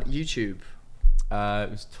start YouTube? It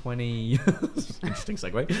was 20. Interesting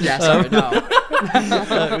segue. Yeah, sorry, no.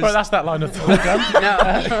 Well, that's that line of thought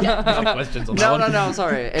done. No, No questions on that one. no,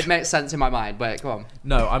 sorry. It makes sense in my mind. Wait, go on.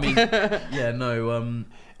 No, I mean,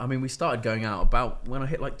 I mean, we started going out about when I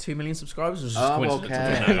hit like 2 million subscribers. It was just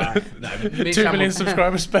coincidence. okay. No, me and 2 Sham million were-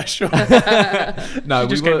 subscriber special. No,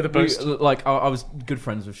 just gave me the boost. I was good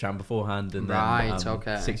friends with Sham beforehand, and then Right,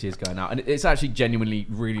 okay. 6 years going out, and it's actually genuinely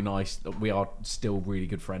really nice that we are still really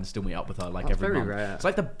good friends. Still meet up with her like That's every very month. rare. It's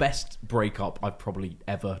like the best breakup I've probably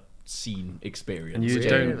ever seen, experienced. And you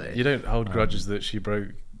Really? don't hold grudges that she broke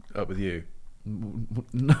up with you.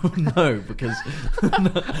 No, because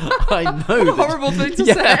I know. What a horrible thing to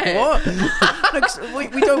say. What? No, 'cause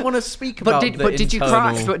we don't want to speak about. Did you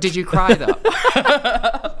cry? But did you cry though?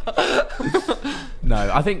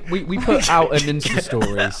 No, I think we put out an Insta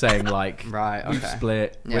story saying like, Right, we've okay.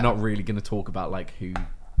 split. Yeah. We're not really going to talk about like who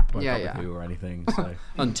broke Yeah, up yeah. with who or anything. So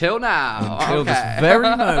Until now. until okay. this very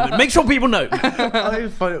moment, make sure people know. I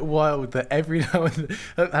find it wild that every now and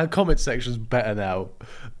then our comment section's better now,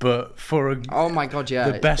 but for Oh my god, yeah.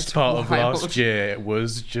 the best it's part of wild. last year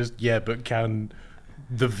was just but can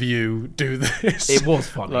The View do this? It was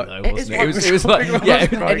funny Like, though, it wasn't is it? It was funny. like, It yeah, was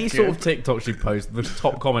quite any sort good. of TikTok she posted, the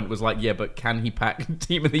top comment was like, yeah, but can he pack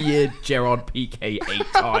Team of the Year Gerard PK 8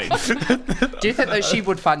 times? Do you think that she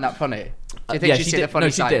would find that funny? Do you think Yeah, she'd she see did. the funny No,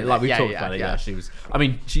 she side did. of it? Like we Yeah, talked yeah, about it. yeah. Yeah, she was. I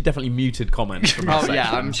mean, she definitely muted comments from that Oh yeah,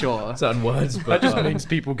 section. I'm sure. Certain words, That but just means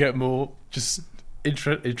people get more just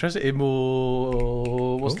interested in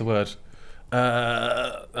more. What's the word?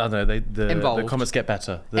 I don't know. The Involved. comments get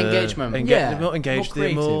better. Engagement. Yeah, they're not engaged. more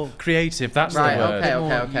They're more creative. That's Right, the word. okay,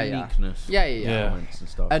 more okay, yeah. uniqueness. Yeah, yeah, yeah. Comments and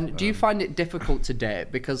stuff. And do you find it difficult to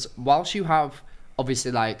date? Because whilst you have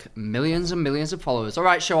obviously like millions and millions of followers, all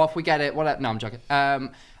right, show off, we get it. Whatever. No, I'm joking.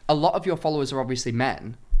 A lot of your followers are obviously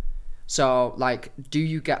men. So, like, do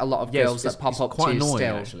you get a lot of Yes, girls that pop it's up quite to you annoying,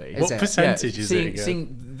 still? actually. Is What it? percentage is seeing, it? Again?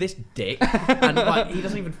 seeing this dick, and like he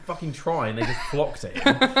doesn't even fucking try, and they just flocked it.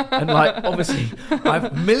 And like, obviously, I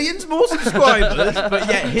have millions more subscribers, but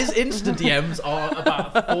yet his Insta DMs are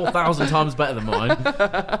about 4,000 times better than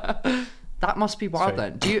mine. That must be wild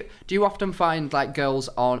Straight. then. Do you often find like girls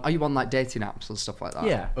on? Are you on like dating apps and stuff like that?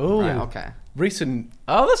 Yeah. Oh, Right, okay. recent.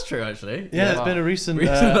 Oh, that's true, actually. Yeah, there's been a recent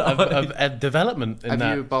of development in Have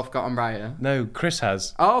that. you both got on Raya? No, Chris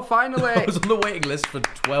has. Oh, finally. I was on the waiting list for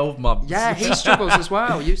 12 months. Yeah, he struggles as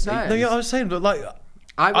well. You said. No, yeah, I was saying, but like,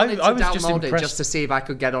 I wanted to I was just download it impressed. just to see if I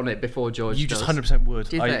could get on it before George. you does. just 100% would.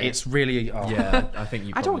 Do you think? It's really. Oh. Yeah, I think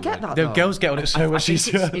you I don't probably get would. that. No, though. girls get on it so much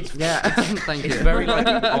easier. Yeah, thank you. It's very like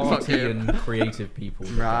Fuck arty you. and creative people.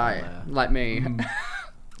 that get on Right, there. like me.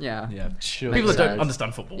 Yeah. Yeah. Sure. People that don't sense.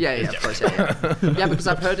 understand football. Yeah, of course, yeah. Yeah, because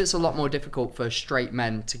I've heard it's a lot more difficult for straight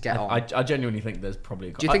men to get on. I genuinely think there's probably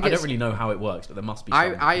a Do you think I don't it's- really know how it works, but there must be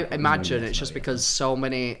I some imagine it's just because so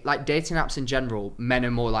many, like dating apps in general, men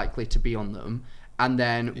are more likely to be on them. And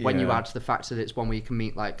then when you Yeah. add to the fact that it's one where you can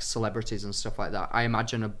meet like celebrities and stuff like that, I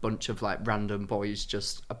imagine a bunch of like random boys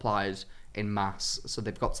just applied in mass. So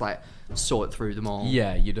they've got to like sort through them all.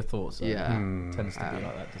 Yeah, you'd have thought so. Yeah. Tends to be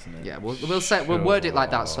like that, doesn't it? Yeah, we'll word it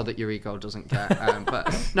like that so that your ego doesn't get.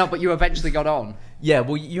 But you eventually got on. Yeah,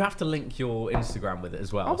 well, you have to link your Instagram with it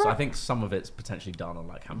as well. Oh, So I right. think some of it's potentially done on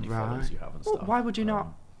like how many Right. followers you have and Well, stuff. why would you not?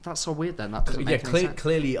 That's so weird then. That doesn't Yeah, make any sense.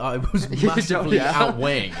 clearly I was You don't, massively yeah.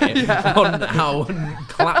 outweighing it on how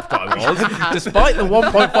clapped I was, despite the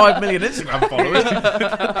 1.5 million Instagram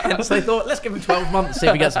followers. Hence, they thought, let's give him 12 months, see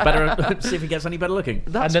if he gets better, see if he gets any better looking.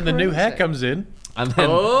 That's and then the new hair crazy. comes in. And then,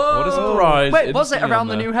 what a surprise! Wait, was it instantly around on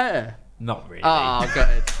the there. new hair? Not really. Oh,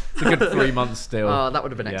 good. It's a good 3 months still. Oh, that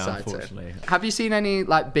would have been Yeah, exciting. unfortunately. Have you seen any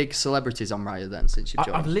like big celebrities on Raya then since you've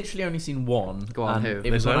joined? I've literally only seen one. Go on, and who?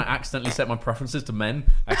 It was when I Lizzo? accidentally set my preferences to men.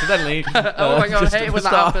 Accidentally. Oh my God, I just hate at when the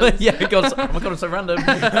that start. happens. Yeah, God, oh my God, it's so random.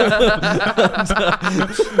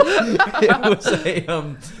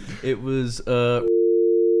 It was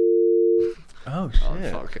Oh shit!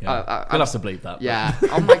 Oh, fuck. yeah. You'll have to bleep that. Yeah.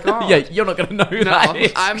 Oh my God. Yeah, you're not gonna know who No, that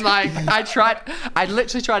is. I'm like, I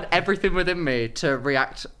literally tried everything within me to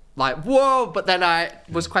react like, whoa, but then I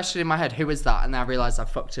was questioning in my head, who is that? And then I realised I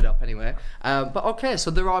fucked it up anyway. But okay,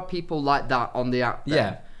 so there are people like that on the app then.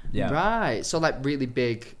 Yeah, yeah. Right, so like really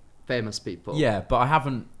big, famous people. Yeah, but I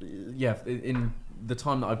haven't. Yeah, in the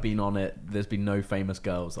time that I've been on it, there's been no famous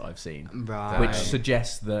girls that I've seen. Right. Which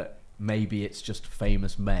suggests that maybe it's just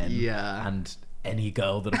famous men. Yeah. And any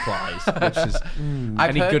girl that applies, which is I've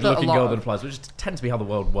any heard good-looking that a lot girl of- that applies, which tends to be how the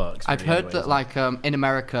world works. I've really, heard anyway, that isn't like in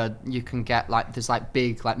America you can get like there's like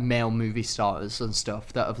big like male movie stars and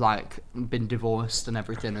stuff that have like been divorced and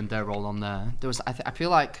everything and they're all on there. There was I feel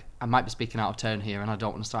like I might be speaking out of turn here and I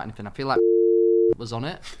don't want to start anything. I feel like was on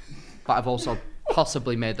it, but I've also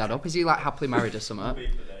possibly made that up. Is he like happily married or something?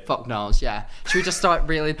 Fuck knows, yeah. Should we just start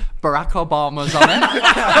reeling Barack Obama's on it?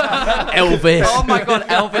 Elvis. Oh my God,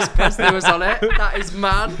 Elvis Presley was on it. That is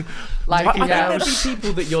mad. Like, I think yeah. there'd be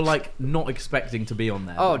people that you're like not expecting to be on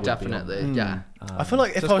there. Oh, that would be on definitely, there. yeah. I feel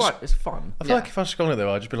like if So I was, it's fun. I feel like Yeah. if I was scrolling it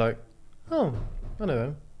though, I'd just be like, oh, I know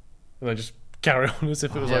them, and I just carry on as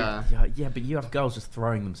if it was like. Yeah. Yeah, but you have girls just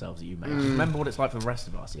throwing themselves at you, mate. Just remember what it's like for the rest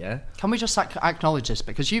of us, yeah? Can we just like acknowledge this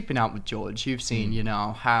because you've been out with George, you've seen, you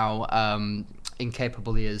know, how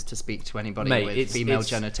incapable he is to speak to anybody with female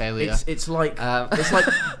genitalia. It's like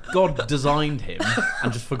God designed him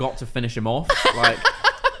and just forgot to finish him off, like,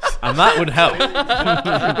 and that would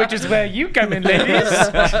help. Which is where you come in, ladies.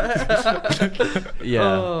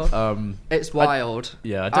 Yeah, It's wild.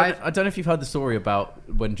 yeah. I don't know if you've heard the story about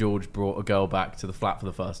when George brought a girl back to the flat for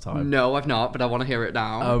the first time. No, I've not, but I want to hear it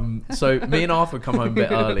now. So me and Arthur come home a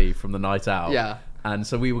bit early from the night out. Yeah. And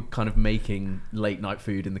so we were kind of making late night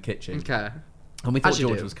food in the kitchen. Okay. And we thought As you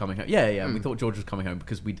George do. was coming home. Yeah. We thought George was coming home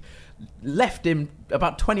because we'd left him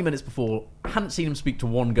about 20 minutes before, hadn't seen him speak to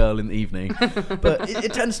one girl in the evening. But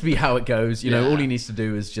it tends to be how it goes. You know, Yeah. all he needs to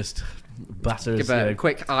do is just batter Give us. a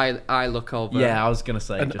quick eye look over. Yeah, I was going to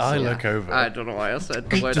say. And just, I yeah. look over. I don't know why I said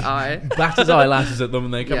the word eye. Bat his eyelashes at them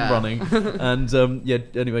and they come Yeah. running. And yeah,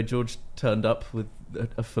 anyway, George turned up with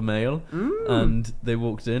a female and they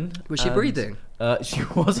walked in. Was she and, breathing? She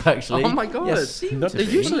was actually. Oh my God. Yes, seemed Not to the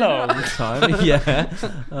be usual at the time. Yeah.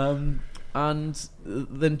 And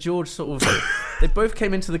then George sort of, they both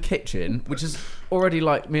came into the kitchen, which is already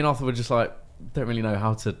like, me and Arthur were just like, don't really know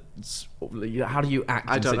how to, how do you act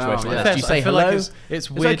I in don't know, situations like yeah. this? Do you say I feel hello? like it's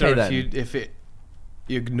weirder okay if then.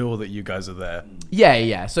 you ignore that you guys are there.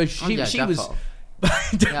 Yeah. So she yeah, was. defo.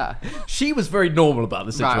 Yeah. She was very normal about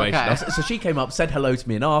the situation. Right, okay. So she came up, said hello to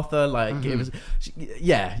me and Arthur. Like it was,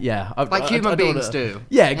 yeah. Like human don't beings wanna- do.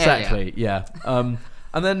 Yeah, exactly. Yeah. And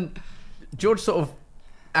then George sort of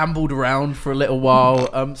ambled around for a little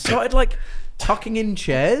while. Started like tucking in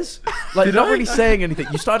chairs, like not really saying anything.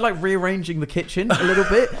 You started like rearranging the kitchen a little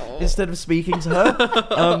bit instead of speaking to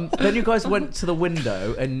her. Then you guys went to the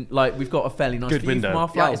window, and like we've got a fairly nice Good view window. from our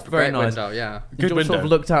flat. Yeah, It's very nice. Window, yeah. And Good George sort of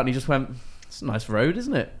window. looked out and he just went, "It's a nice road,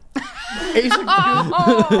 isn't it?"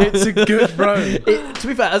 It's a good road. To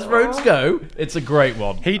be fair, as roads go, it's a great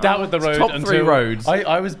one. He doubted the road top until 3 roads.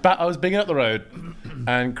 I was bigging up the road,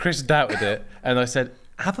 and Chris doubted it, and I said,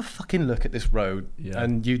 "Have a fucking look at this road,"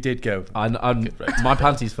 and you did go. And my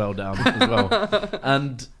panties fell down as well,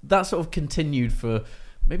 and that sort of continued for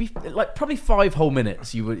maybe like probably 5 whole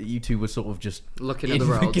minutes. You two were sort of just Looking at in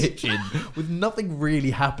the roads. kitchen with nothing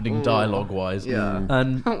really happening dialogue wise. Yeah.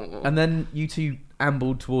 And then you two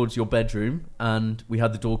ambled towards your bedroom, and we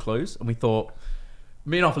had the door closed, and we thought,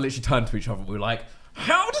 me and Arthur literally turned to each other. We were like,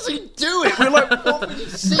 "How does he do it?" We were like, "What have you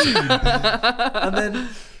seen?" And then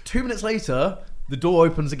 2 minutes later, the door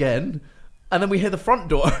opens again, and then we hear the front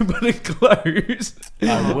door open and close.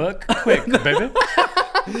 I work quick, baby.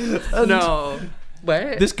 No.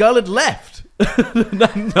 Wait. This girl had left.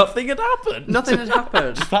 Nothing had happened. Nothing had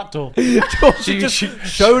happened. Flat door. George had just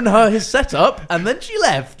shown her his setup, and then she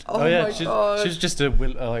left. Oh yeah, my she God. was just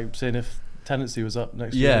like seeing if tenancy was up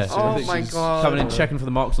next Yeah. year. So I Oh think my she's- God. Coming in, checking for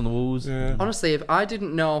the marks on the walls. Yeah. Honestly, if I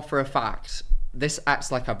didn't know for a fact, this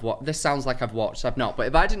sounds like I've watched. I've not. But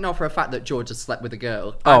if I didn't know for a fact that George had slept with a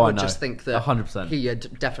girl, I Oh, I would know. just think that 100%. he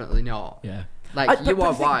had definitely not. Yeah. Like, you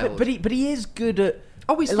are the thing- wild. But he is good at.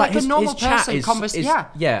 Oh, he's like a normal chat person.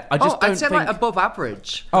 Yeah. I just don't I'd say think. like above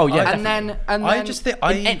average. Oh, yeah, and then I just think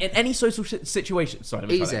in any social situation. Sorry, let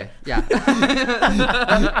me try easy. that.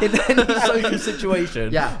 Yeah. In any social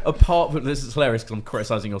situation, Yeah. apart from this is hilarious because I'm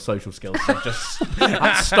criticising your social skills.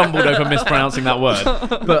 I stumbled over mispronouncing that word.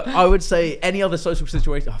 But I would say any other social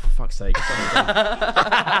situation. Oh, for fuck's sake!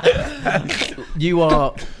 You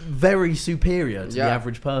are very superior to the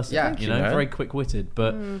average person. Yeah. You know, You know? very quick-witted,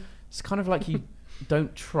 but it's kind of like you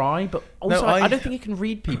don't try. But also, I I don't think you can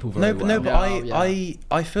read people very well. No, but No,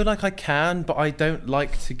 I feel like I can, but I don't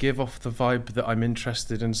like to give off the vibe that I'm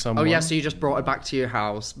interested in someone. Oh yeah, so you just brought her back to your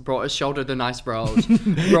house, brought her, showed her the nice road,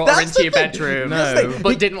 brought her into your bedroom, No.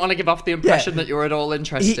 but didn't want to give off the impression that you were at all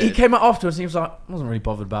interested. He came out afterwards and he was like, I wasn't really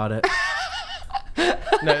bothered about it.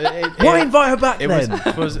 No, Why invite her back it then?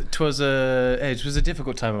 was a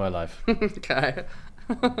difficult time in my life. Okay.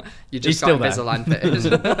 You He's just still got there. Invisalign fitted.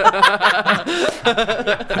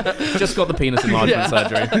 Just got the penis enlargement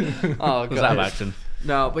surgery. Oh Was out of god. action.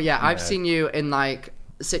 No, but yeah, I've seen you in like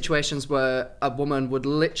situations where a woman would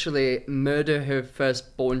literally murder her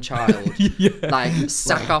firstborn child, like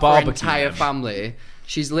sack off her barbecue entire them. family.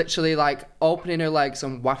 She's literally like opening her legs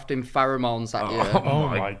and wafting pheromones at you. Oh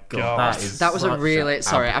my god. That was a really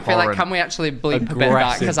sorry. I feel like can we actually bleep a bit of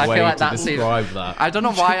that because I feel like that scene. that. I don't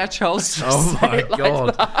know why I chose. To Oh say my it like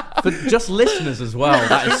god! that. For just listeners as well,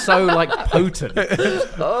 that is so like potent.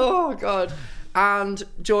 Oh god. And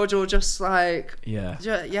George will just like Yeah.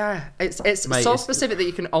 yeah. It's Mate, so it's- specific that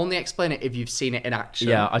you can only explain it if you've seen it in action.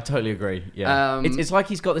 Yeah, I totally agree. Yeah, Um, it's like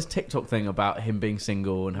he's got this TikTok thing about him being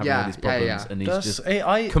single and having Yeah, all these yeah, problems, yeah. and he's just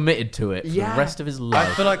I committed to it for Yeah. the rest of his I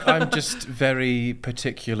life. feel like I'm just very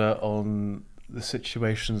particular on the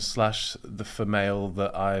situation / the female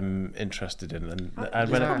that I'm interested in, and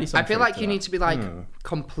when probably some I feel truth like to you that. need to be like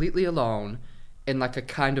completely alone in like a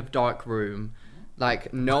kind of dark room,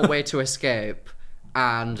 like no way to escape,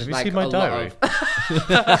 and Have you like seen my a diary?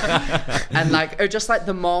 lot of and like or just like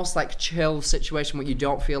the most like chill situation where you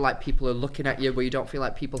don't feel like people are looking at you, where you don't feel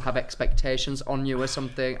like people have expectations on you or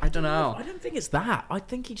something. I don't know. I don't think it's that. I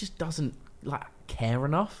think he just doesn't like care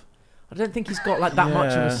enough. I don't think he's got like that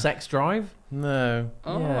much of Yeah. a sex drive. no.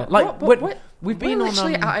 Yeah, like we've been we're on.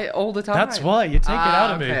 literally at it all the time. That's why you take it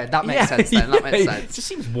out of me. Okay, that makes sense then. That makes It sense. just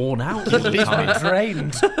seems worn out. all the Leaves me time.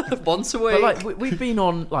 drained. Once a But week. like we've been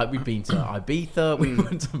on, like we've been to Ibiza, we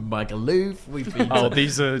went to Magaluf, we've been. Oh, to,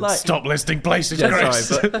 these are like- stop listing places, Yeah, Chris.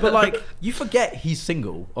 sorry, but like you forget he's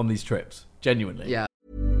single on these trips. Genuinely. yeah.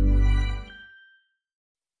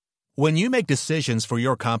 When you make decisions for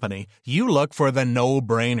your company, you look for the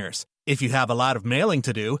no-brainers. If you have a lot of mailing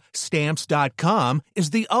to do, Stamps.com is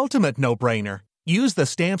the ultimate no-brainer. Use the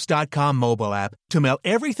Stamps.com mobile app to mail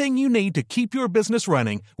everything you need to keep your business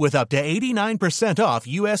running with up to 89% off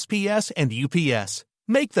USPS and UPS.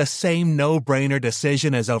 Make the same no-brainer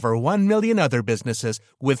decision as over 1 million other businesses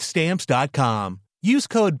with Stamps.com. Use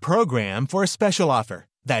code PROGRAM for a special offer.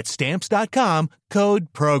 That's Stamps.com,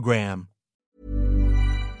 code PROGRAM.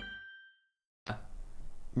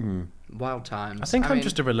 Wild times. I think I'm mean,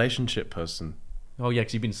 just a relationship person. Oh yeah,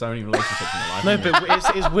 because you've been in so many relationships in your life. No, haven't you?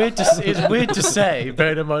 but it's weird to say.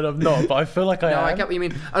 Bearing in mind I'm not, but I feel like I am. I get what you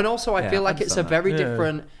mean. And also, I feel like it's a understand very that.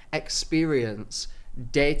 different experience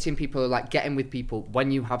dating people, like getting with people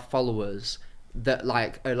when you have followers that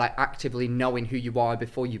like are like actively knowing who you are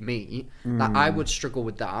before you meet. Like I would struggle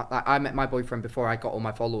with that. Like I met my boyfriend before I got all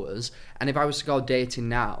my followers, and if I was to go dating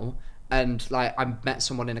now and like I met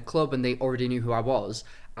someone in a club and they already knew who I was,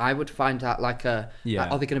 I would find out like are they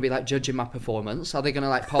going to be like judging my performance? Are they going to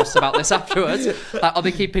like post about this afterwards? Like, are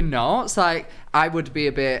they keeping notes? Like I would be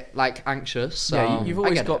a bit like anxious. So Yeah, you've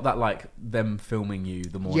always got it. that like them filming you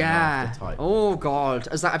the morning after type. Oh God,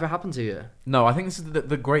 has that ever happened to you? No, I think this is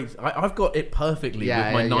the great. I've got it perfectly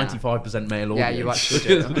with my 95% male audience. Yeah, you actually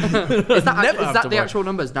do. Is that the actual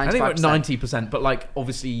numbers? 95%? I think we're at 90%, but like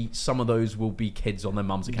obviously some of those will be kids on their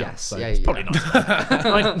mum's account. Yes, so yeah, it's yeah.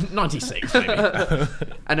 probably not 96 maybe.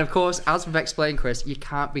 And of course, as we've explained, Chris, you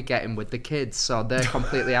can't be getting with the kids, so they're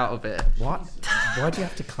completely out of it. What? Why do you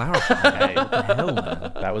have to clarify? What the hell,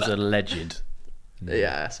 man? That was alleged.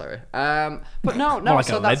 Yeah, sorry. But no. More like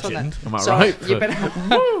so a that's legend, what am I so right? You've been.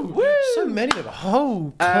 So many of a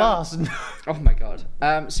whole class. Oh my God.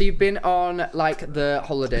 So you've been on like the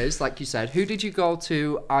holidays, like you said. Who did you go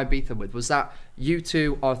to Ibiza with? Was that you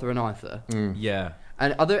two, Arthur and Arthur? Yeah.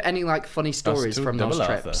 And are there any like funny stories two, from those double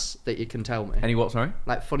trips that you can tell me? Any what? Sorry.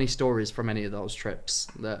 Like funny stories from any of those trips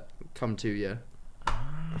that come to you?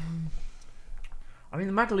 I mean,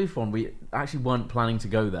 the Magaluf one, we actually weren't planning to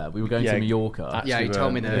go there. We were going to Mallorca. Yeah, you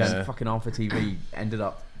told me this. And fucking Alpha TV ended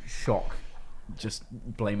up just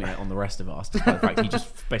blaming it on the rest of us, despite the fact he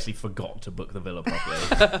just basically forgot to book the villa properly.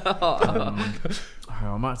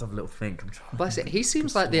 I might have to have a little think. Bless it. He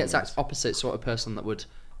seems like the exact opposite sort of person that would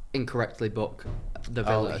incorrectly book the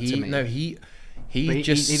villa to me. He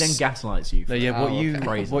just he then gaslights you. No, yeah.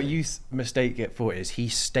 okay. What you mistake it for is he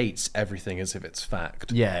states everything as if it's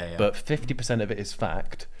fact. Yeah. But 50% of it is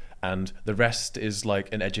fact, and the rest is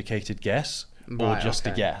like an educated guess or Right, just a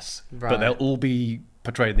okay. guess. Right. But they'll all be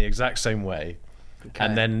portrayed in the exact same way,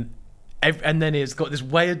 and then it's got this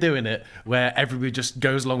way of doing it where everybody just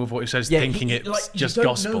goes along with what he says, thinking it's like, just you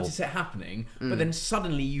don't gospel. notice it happening, but then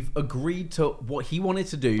suddenly you've agreed to what he wanted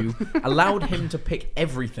to do, allowed him to pick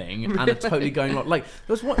everything, and are totally going like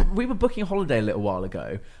there was what we were booking a holiday a little while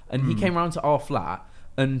ago, and he came round to our flat.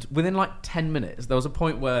 And within like 10 minutes, there was a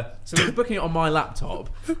point where we were booking it on my laptop,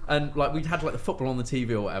 and like we'd had like the football on the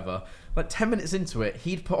TV or whatever. Like 10 minutes into it,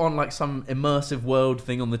 he'd put on like some immersive world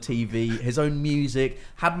thing on the TV, his own music,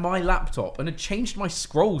 had my laptop, and had changed my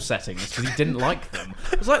scroll settings because he didn't like them.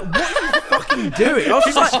 I was like, what are you fucking doing? I was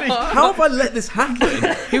just like, how have I let this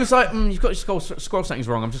happen? He was like, you've got your scroll settings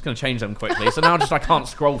wrong. I'm just going to change them quickly. So now I can't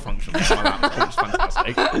scroll function on my laptop, which is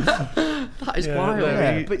fantastic. That is wild.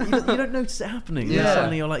 Yeah, but you don't notice it happening. Yeah. And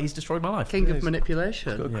suddenly you're like, he's destroyed my life. King of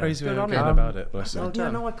manipulation. Got a crazy way Good of on getting him. about it. Bless him. Yeah,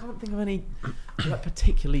 no, I can't think of any like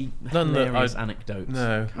particularly None that hilarious I- anecdotes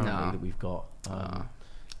no. currently No. that we've got.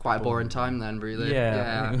 Quite a boring time then, really.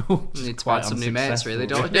 Yeah. You Just need to quite find some new mates, really,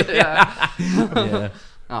 unsuccessful. don't you? Yeah. Yeah.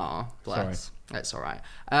 Oh, bless. It's all right.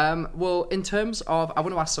 Well, in terms of, I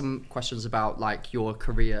want to ask some questions about like your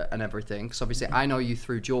career and everything. Because obviously, I know you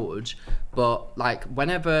through George, but like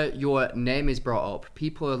whenever your name is brought up,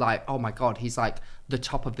 people are like, "Oh my God, he's like the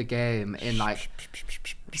top of the game in like."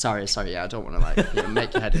 Sorry. Yeah, I don't want to like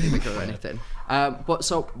make your head any bigger or anything. But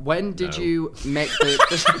so, when did you make the?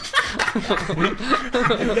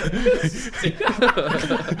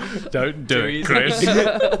 Don't do it, Chris.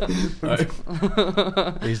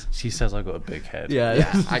 She says I got a big head.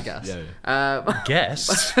 Yeah, I guess.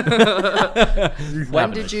 Guess.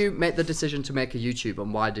 When did you make the decision to make a YouTube,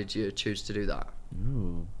 and why did you choose to do that?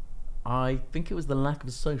 I think it was the lack of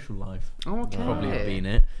a social life. Okay. Probably have been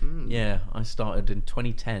it. Yeah, I started in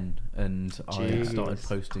 2010, and I started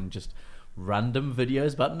posting just random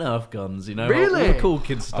videos about Nerf guns. You know, Really? all the cool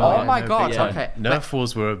kids stuff. Oh my God! Yeah. Okay. Nerf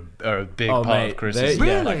wars are a big Oh, part mate, of Chris's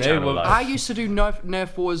they- like, yeah, channel they were- life. I used to do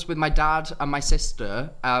Nerf wars with my dad and my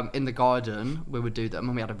sister in the garden. We would do them,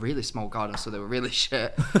 and we had a really small garden, so they were really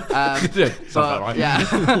shit. Sounds about right.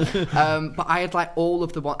 Yeah. But I had like all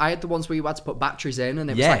of the ones. I had the ones where you had to put batteries in, and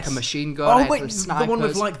it was like a machine gun. I Oh had wait, the one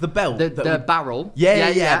with snipers. like the belt. The barrel.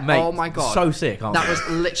 Yeah, mate. Oh my God. So sick. That was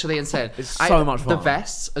literally insane. It's I so had much The fun.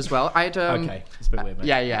 vests as well. I had Okay, it's a bit weird, mate.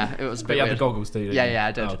 Yeah, it was a But bit you had weird. the goggles too, didn't Yeah, you? yeah,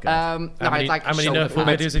 I did. Oh, good. No, How many shoulder Nerf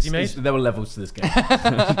pads. videos have you made? There were levels to this game.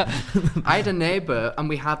 I had a neighbour and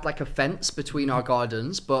we had like a fence between our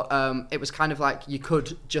gardens, but it was kind of like you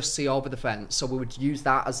could just see over the fence, so we would use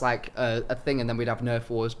that as like a thing, and then we'd have Nerf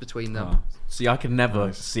wars between them. Oh. See, I could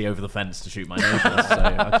never see over the fence to shoot my neighbours, so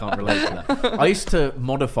I can't relate to that. I used to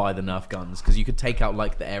modify the Nerf guns because you could take out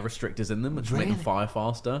like the air restrictors in them, which would make them fire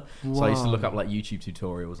faster. Whoa. So I used to look up like YouTube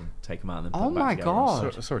tutorials and take them out and then put them back together.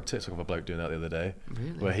 God. I saw a TikTok of a bloke doing that the other day, Really?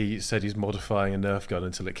 where he said he's modifying a Nerf gun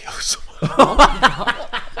until it kills someone. Oh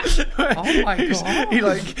my god. He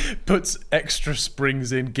like puts extra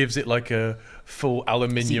springs in, gives it like a full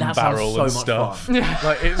aluminium that sounds barrel so and much stuff. fun.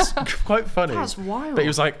 Like it's quite funny. That's wild. But he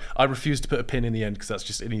was like, I refuse to put a pin in the end because that's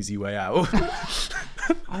just an easy way out.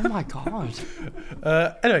 Oh my god.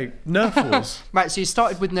 Anyway, Nerf Wars. Right, so you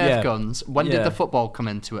started with Nerf Yeah. guns. When did Yeah. the football come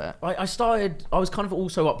into it? I was kind of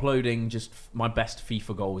also uploading just my best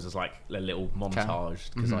FIFA goals as like a little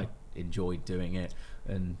montage because I enjoyed doing it.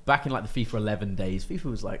 And back in like the FIFA 11 days, FIFA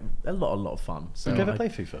was like a lot of fun. So Have you ever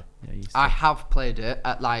played FIFA? Yeah, I used to. I have played it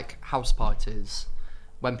at like house parties.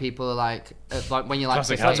 When people are like when you're like,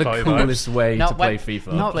 Classic it's house like- party the coolest way No, to play when-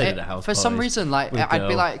 FIFA. No, I played it- it at house for some parties reason, like with a I'd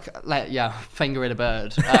be girl. like, yeah, fingering a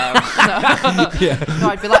bird. No,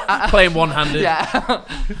 I'd be like, playing one-handed. yeah,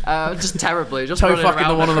 just terribly, just Toe running fucking the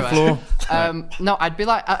around one on the everywhere. floor. No, I'd be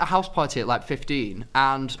like at a house party at like 15,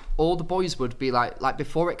 and all the boys would be like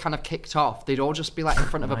before it kind of kicked off, they'd all just be like in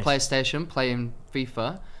front of a PlayStation playing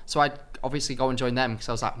FIFA. So I'd obviously go and join them because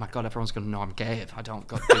I was like, my god, everyone's gonna know I'm gay if I don't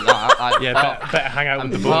go do that. Like, Yeah, better hang out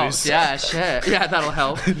with the well, boys. yeah, shit. Yeah, that'll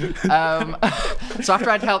help. So after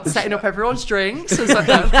I'd helped setting up everyone's drinks, and so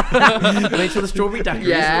Made sure the strawberry daiquiris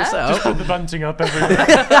Yeah. were set Just up. put the bunting up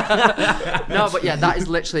everywhere. no, but yeah, that is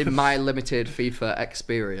literally my limited FIFA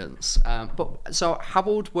experience. But so, how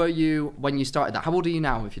old were you when you started that? How old are you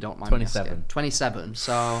now, if you don't mind? 27. Me asking? 27.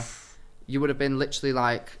 So you would have been literally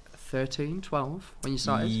like 13, 12 when you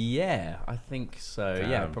started. Yeah, I think so. Damn.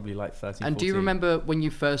 Yeah, probably like 13, And do you 14. remember when you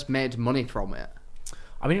first made money from it?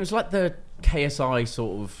 I mean, it was like the KSI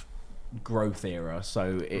sort of growth era.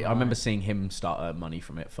 So I remember seeing him start earn money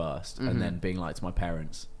from it first, and then being like to my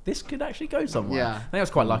parents, "This could actually go somewhere." Yeah. I think I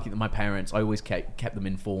was quite lucky that my parents, I always kept them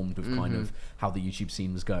informed of kind of how the YouTube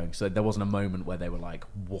scene was going. So there wasn't a moment where they were like,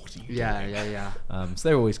 "What are you Yeah, doing?" yeah. So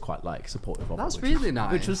they were always quite like supportive of That's it, really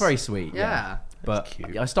nice. which was very sweet. Yeah. But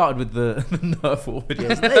cute. I started with the Nerf War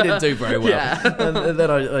videos. They didn't do very well. Yeah. And then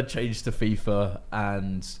I changed to FIFA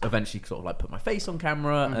and eventually sort of like put my face on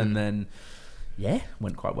camera and then, yeah,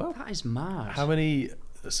 went quite well. That is mad. How many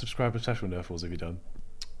subscriber special Nerf Wars have you done?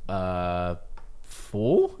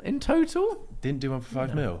 4 in total? Didn't do one for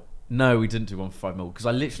 5 mil. No, we didn't do one for 5 mil because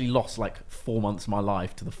I literally lost like 4 months of my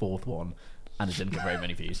life to the 4th one. And it didn't get very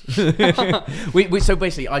many views. So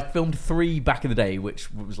basically, I filmed 3 back in the day,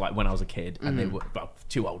 which was like when I was a kid, and they were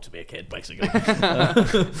too old to be a kid, basically.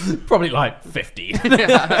 Probably like 15.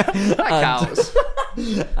 That counts.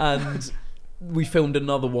 And we filmed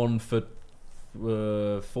another one for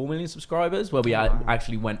 4 million subscribers, where we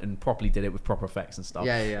actually went and properly did it with proper effects and stuff.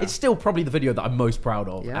 Yeah, yeah. It's still probably the video that I'm most proud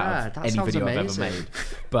of Yeah, out of that any sounds video amazing. I've ever made.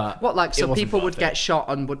 But What, like, it so wasn't people would worth get it. shot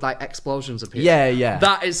and would like explosions appear? Yeah.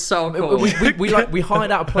 That is so cool. We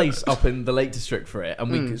hired out a place up in the Lake District for it,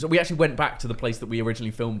 and so we actually went back to the place that we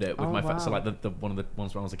originally filmed it with so like the one of the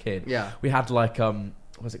ones when I was a kid. Yeah. We had like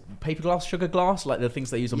what was it, paper glass, sugar glass, like the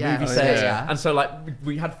things they use on Yeah. movie Oh, sets. yeah. And so like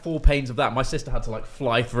we had 4 panes of that. My sister had to like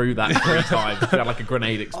fly through that 3 times. We had like a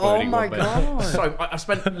grenade exploding. Oh my one bit. God. So I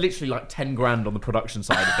spent literally like 10 grand on the production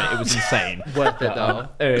side of it. It was insane. Worth it though.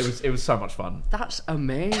 It was so much fun. That's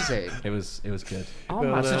amazing. It was good. Oh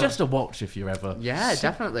my So God. just a watch if you're ever. Yeah,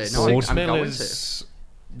 definitely. No, 6 I'm mil going is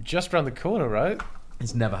just around the corner, right?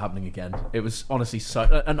 It's never happening again. It was honestly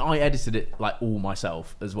so, and I edited it like all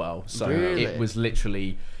myself as well. So Really? it was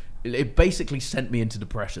literally, it basically sent me into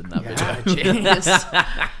depression. That video. to. Genius.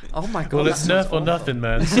 Oh my god. Well, it's that sounds Nerf or awful. nothing,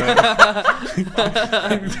 man. So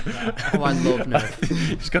Oh, I love Nerf.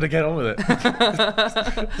 you just got to get on with it.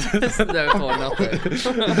 It's Nerf or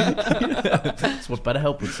nothing. That's what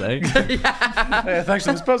BetterHelp would say. Yeah, thanks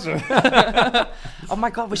for the sponsor. Oh my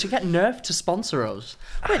god, we should get Nerf to sponsor us.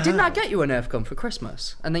 Wait, didn't I get you a Nerf gun for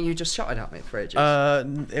Christmas? And then you just shot it at me for ages.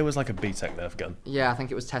 It was like a BTEC Nerf gun. Yeah, I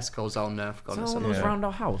think it was Tesco's own Nerf gun or Someone something. was Yeah. around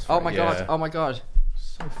our house. Oh my Yeah. god, oh my god.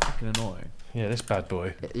 So fucking annoying. Yeah, this bad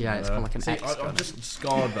boy. Yeah, it's kind of like an X. I'm just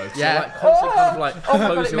scarred though. Yeah. Like constantly kind of like Oh my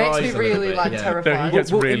god, close it your makes eyes me a little really bit. like Yeah. terrified. No, he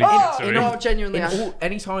gets really you know, genuinely.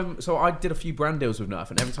 Anytime, so I did a few brand deals with Nerf,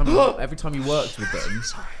 and every time you worked with them,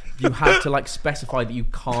 you had to like specify that you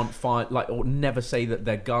can't fire, like, or never say that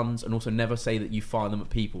they're guns, and also never say that you fire them at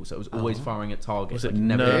people. So it was always firing at targets. Was it like,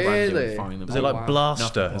 never Nerf? Really? firing them? Was it like wow.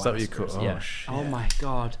 Blaster? Nothing Is that what you quite call it? yeah. Oh, shit. Oh my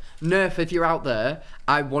god. Nerf, if you're out there,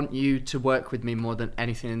 I want you to work with me more than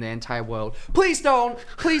anything in the entire world. Please don't.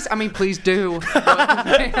 Please do.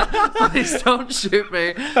 Please don't shoot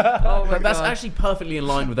me. Oh my That's god. actually perfectly in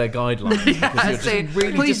line with their guidelines. Because you're see, just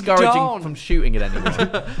really please discouraging don't. from shooting at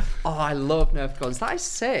anyone. Oh, I love Nerf guns. That is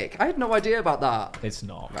sick. I had no idea about that. It's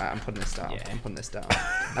not. Right, I'm putting this down. Yeah. I'm putting this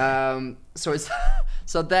down.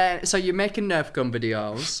 So you're making Nerf gun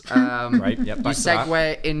videos. Right, yep, You back to that.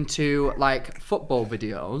 segue into like football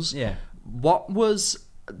videos. Yeah. What was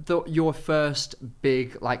your first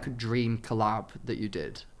big like dream collab that you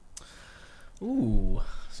did? Ooh,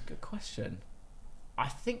 that's a good question. I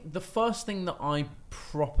think the first thing that I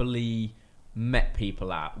properly met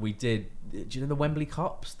people at, we did. Do you know the Wembley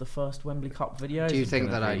Cups? The first Wembley Cup video. Do you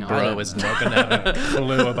think that I know? Bro is not going to have a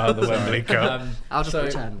clue about the Wembley Cup. I'll just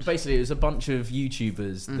pretend. Basically, it was a bunch of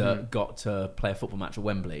YouTubers that got to play a football match at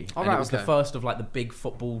Wembley. Oh, and right, it was okay. the first of like the big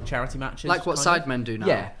football charity matches. Like what kind of. Sidemen do now?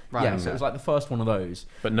 Yeah, Right, yeah. okay. So it was like the first one of those.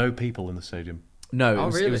 But no people in the stadium. No, Oh,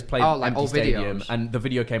 it really? was played Oh, like empty all stadium, videos? and the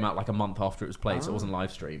video came out like a month after it was played, so it wasn't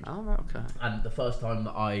live streamed. Oh, right, okay. And the first time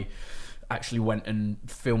that I actually went and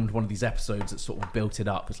filmed one of these episodes that sort of built it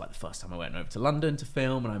up was like the first time I went over to London to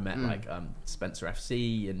film, and I met like Spencer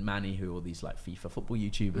FC and Manny, who are all these like FIFA football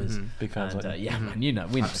YouTubers. Big fans, And, aren't you? yeah, man, you know,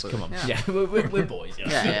 we know. Absolutely. Come on, Yeah. yeah, we're boys.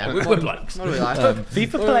 Yeah. We're blokes. What do we like?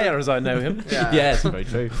 FIFA player, as I know him. Yeah, it's very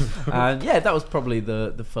true. And yeah, that was probably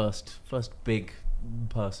the first big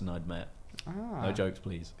person I'd met. No jokes,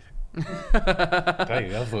 please. Hey,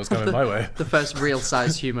 I thought it was coming my way. The first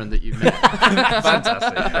real-sized human that you met.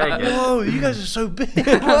 Fantastic. Very good. Whoa, you guys are so big.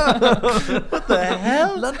 What the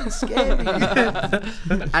hell? London's scary.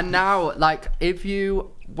 And now, like, if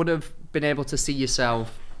you would have been able to see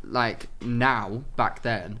yourself, like, now, back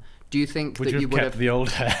then, do you think Would that you you have would kept have... the old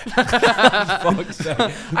hair? Fuck's sake.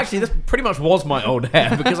 Actually, this pretty much was my old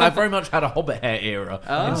hair because I very much had a hobbit hair era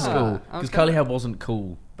in school. Because okay. curly hair wasn't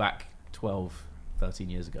cool back 12, 13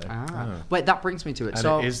 years ago. Wait, that brings me to it. And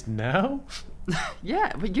So, it is now?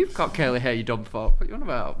 yeah, but you've got curly hair, you dumb fuck. What are you on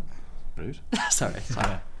about? Rude. Sorry.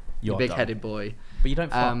 You're Big-headed boy. But you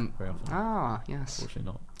don't fuck very often. Ah, yes.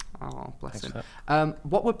 Unfortunately not. Oh, bless him. for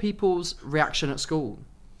What were people's reaction at school?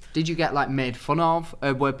 Did you get like made fun of?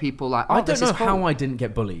 Or were people like, oh, I don't this know is cool? how I didn't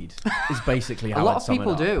get bullied. Is basically how A lot I'd of sum it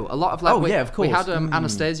people up. do. A lot of like, Oh, yeah, of we had course.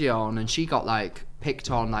 Anastasia on, and she got like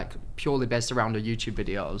picked on like purely based around her YouTube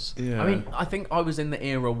videos. Yeah. I mean, I think I was in the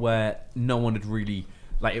era where no one had really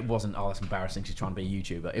like. It wasn't. Oh, that's embarrassing. She's trying to be a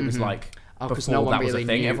YouTuber. It was like Oh, 'cause before no one that was really a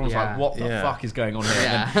thing. knew, Everyone was yeah. like, "What the Yeah. fuck is going on here?"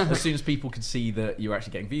 Yeah. And then as soon as people could see that you were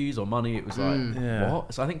actually getting views or money, it was like, Yeah.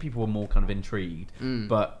 "What?" So I think people were more kind of intrigued.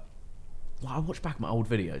 But like, I watch back my old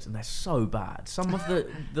videos and they're so bad. Some of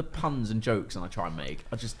the puns and jokes that I try and make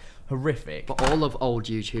are just horrific. But all of old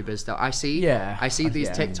YouTubers though, I see these Yeah.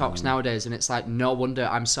 TikToks nowadays, and it's like, no wonder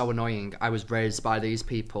I'm so annoying. I was raised by these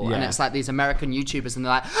people, and Yeah. it's like these American YouTubers, and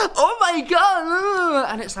they're like, oh my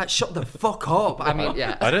god, and it's like, shut the fuck up. I mean,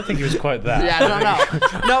 yeah. I don't think he was quite that.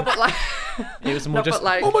 Yeah, no, but like, It was more no, just, but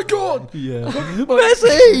like, oh my god! Yeah.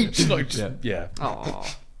 Message! Like, just, yeah. oh,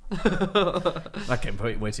 That came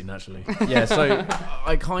way too naturally. Yeah, so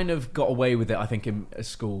I kind of got away with it, I think, in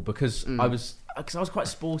school because I was quite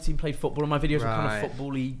sporty and played football, and my videos were kind Right. of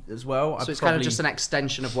football-y as well. so it's kind of just an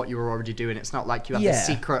extension of what you were already doing. It's not like you have this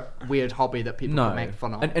secret weird hobby that people can make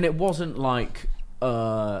fun of. and it wasn't like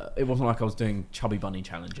I was doing chubby bunny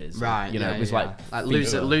challenges. Right, You know, yeah, it was yeah. like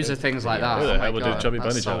loser things like that. Who the Oh my hell would do God, chubby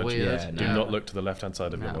that's bunny so challenge? weird. Yeah, Do no. not look to the left-hand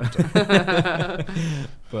side of your monitor.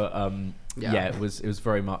 But Yeah. yeah, it was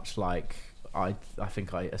very much like I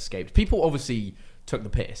think I escaped. People obviously took the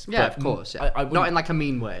piss. Yeah, but of course. Yeah. I Not wouldn't- in like a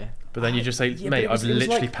mean way. But then you just say, Yeah, but mate, it was- I've it was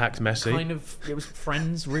literally like packed Messi. Kind of, it was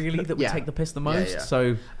friends really that would Yeah. take the piss the Yeah, most. yeah.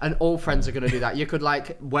 So And all friends are going to do that. You could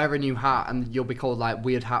like wear a new hat and you'll be called like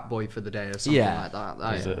Weird Hat Boy for the day or something Yeah. like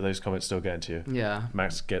that. Those comments still getting to you. Yeah.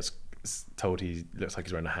 Max gets told he looks like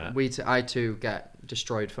he's wearing a hat. I too get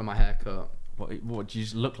destroyed for my haircut. what do you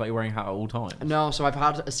just look like you're wearing a hat at all times? No, so I've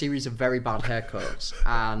had a series of very bad haircuts,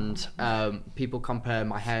 and people compare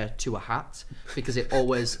my hair to a hat because it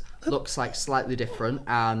always looks like slightly different,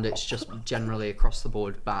 and it's just generally across the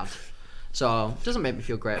board bad. So it doesn't make me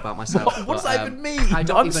feel great about myself. What does that even mean? I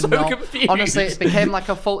don't I'm even so know. confused. Honestly, it became like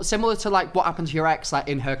a full, similar to like what happened to your ex, like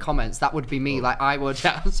in her comments. That would be me. Like I would.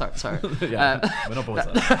 Yeah, sorry. Yeah, we're not boys.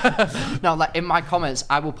 Like No, like in my comments,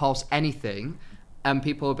 I will post anything, and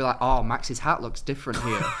people will be like, "Oh, Max's hat looks different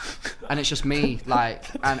here," and it's just me, like,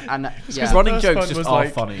 and yeah. running First jokes one just was are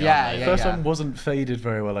like- funny. Yeah, aren't they? yeah. First one wasn't faded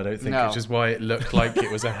very well, I don't think, No. which is why it looked like it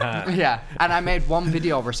was a hat. Yeah, and I made one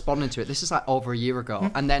video responding to it. This is like over a year ago,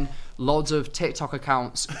 and then loads of TikTok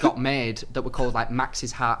accounts got made that were called like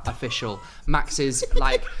Max's hat official, Max's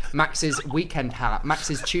weekend hat,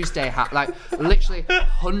 Max's Tuesday hat, like literally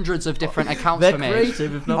hundreds of different accounts They're were made.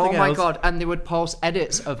 creative, if nothing Oh my else. god! And they would post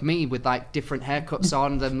edits of me with like different haircuts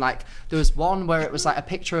on them. Like there was one where it was like a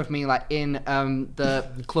picture of me like in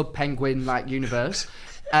the Club Penguin like universe.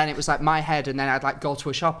 And it was like my head, and then I'd like go to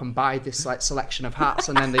a shop and buy this like selection of hats,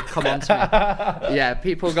 and then they'd come on to me. Yeah,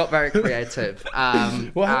 people got very creative.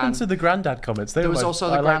 What happened to the granddad comments? There was also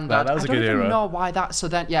the I liked granddad. That was a I don't good even era. know why that. So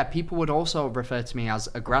then, yeah, people would also refer to me as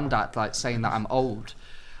a granddad, like saying that I'm old.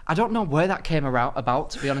 I don't know where that came about,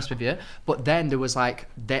 to be honest with you. But then there was like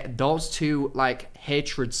those two like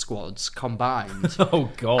hatred squads combined. Oh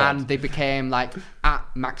god. And they became like at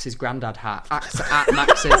Max's granddad hat, at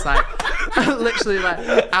Max's like literally like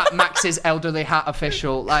at Max's elderly hat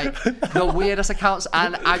official, like the weirdest accounts.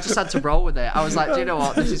 And I just had to roll with it. I was like, do you know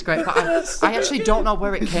what? This is great. But I actually don't know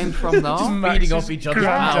where it came from though. feeding off each other's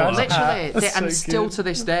Yeah, power. literally. That's And so still good. to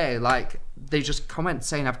this day, like they just comment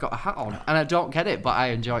saying I've got a hat on, and I don't get it, but I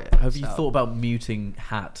enjoy it. Have you so. thought about muting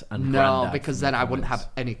hat and No, granddad because from then the I wouldn't comments?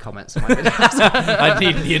 have any comments on my videos. I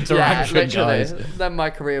need the Yeah, interaction, literally. guys. Then my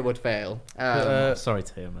career would fail. Sorry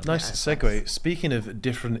to hear, man. Nice segue. Speaking of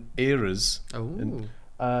different eras, Ooh.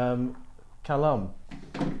 Callum,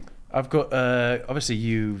 I've got. Obviously,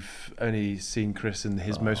 you've only seen Chris in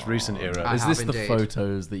his most recent era. I Is this have the indeed.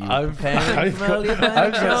 photos that you were I've preparing from earlier, by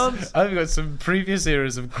any chance? I've got some previous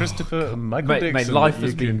eras of Christopher and Michael Mate, Dixon. life that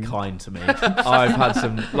has you been can- kind to me. I've had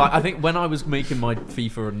some, like, I think when I was making my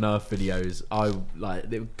FIFA and Nerf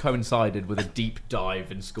videos, it coincided with a deep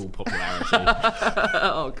dive in school popularity.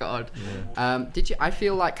 Oh god. Did you? I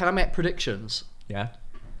feel like. Can I make predictions? Yeah.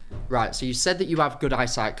 Right. So you said that you have good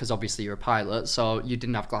eyesight because obviously you're a pilot. So you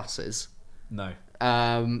didn't have glasses. No.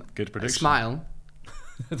 Good prediction. Smile.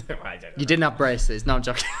 I don't know. You didn't have braces. No, I'm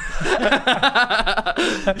joking.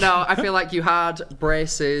 No, I feel like you had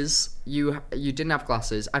braces. You didn't have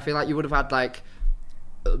glasses. I feel like you would have had like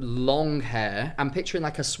long hair. I'm picturing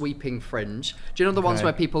like a sweeping fringe. Do you know the ones Okay.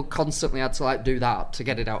 where people constantly had to like do that to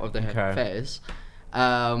get it out of their Okay. face?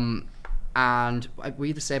 And were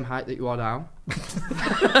you the same height that you are now?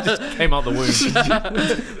 Came out the womb.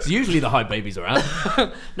 It's usually the height babies are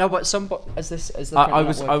at. No, but is the I camera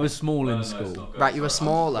was not I working? was small in school. Right, you were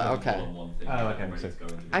smaller. Okay. Oh, okay. So,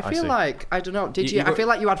 I feel see. like I don't know. Did You you? I were- feel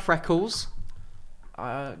like you had freckles.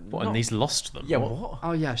 what, and he's lost them. Yeah, what?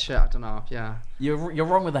 Oh yeah, shit. I don't know. Yeah. You're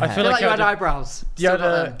wrong with the hair. I I feel feel like like you you had had a- eyebrows. You had, Still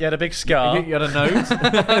got them. you had a big scar. You had a nose.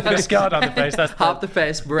 a big scar down the face. That's Half the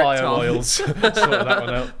face ripped bio off. oils. Sorted that one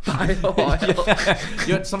out. Bio oil.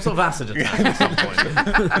 You had some sort of acid attack at some point.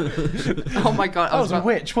 Oh my god. That was a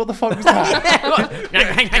witch. What the fuck was that?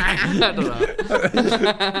 I don't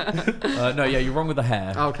know. No, yeah, you're wrong with the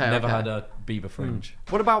hair. Okay, Never okay. had a Bieber fringe.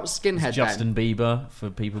 What about skinhead Justin then? Bieber for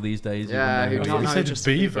people these days. you Yeah, wouldn't who know don't You know said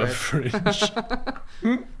Justin beaver Bieber. fringe.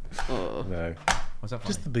 No, Was that funny?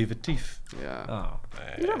 just the beaver teeth. Yeah. Oh,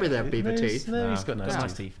 You don't really have beaver teeth. No, he's got nice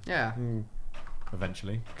nice teeth. teeth. Yeah.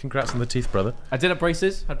 Eventually. Congrats on the teeth, brother. I did have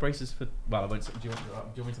braces. Had braces for. Well, I won't. Do you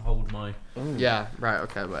want me to hold my? Yeah. Right.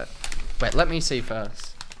 Okay. Wait. Let me see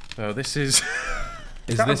first. So this is.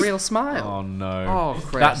 Is that a real smile? Oh no. Oh,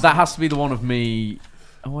 Chris. That has to be the one of me.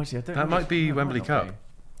 Oh, actually, I don't. That know. might be That Wembley not Cup. be.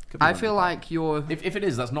 Could be I Wembley feel Cup. like you're. If it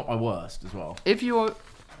is, that's not my worst as well. If you're.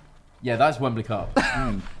 Yeah, that's Wembley Cup.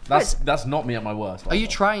 That's not me at my worst. Are you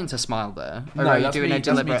trying to smile there? Or No, are you that's doing me, a that's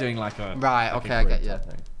me deliberate? doing like a. Right, like a okay, I get grid you. type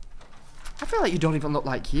thing. I feel like you don't even look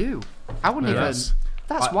like you. I wouldn't No, even. that's-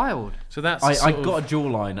 That's wild. So that's. I sort got of- a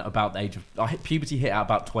jawline at about the age of puberty hit at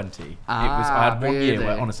about 20. Ah, it was I had one year where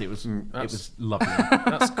really? honestly it was that's- lovely.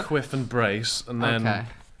 That's quiff and brace, and then Okay.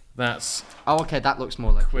 that's Oh, okay, that looks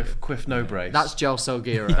more like you. quiff no brace. That's Joe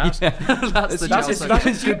Sogira. That's, That's the That's Joe a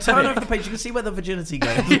Sogira. good turn over the page. You can see where the virginity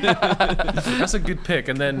goes. that's a good pick.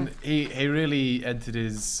 And then he really entered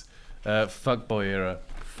his fuckboy era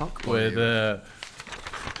Fuck with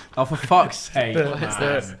Oh, for fuck's sake!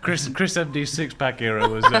 the Chris MD six pack era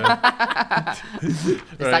was Is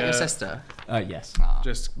that your sister? Yes.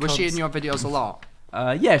 just Was she in your videos a lot?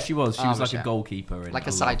 Yeah, she was. She was like was a goalkeeper in like a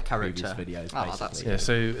lot side of previous character. videos. Oh, Basically. that's Yeah,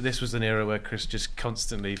 so this was an era where Chris just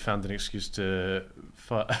constantly found an excuse to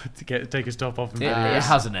take his top off. And It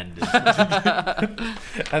hasn't ended.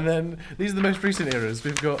 And then these are the most recent eras.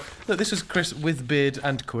 We've got this was Chris with beard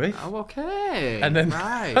and quiff. Oh, okay. And then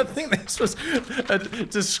right. I think this was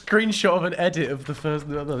it's a screenshot of an edit of the first.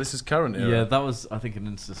 No, this is current era. Yeah, that was, I think, an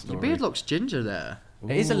Insta story. Your beard looks ginger there.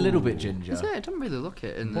 It is a little bit ginger. Is it? It doesn't really look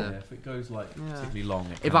it in Yeah, the. if it goes like particularly long.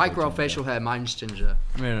 It If can I go grow ginger. facial hair, mine's ginger.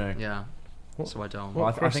 Really? Yeah. So I don't. What Well,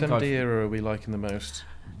 I Chris think MD I've- era are we liking the most?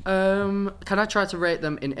 Can I try to rate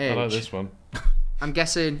them in age? I like this one. I'm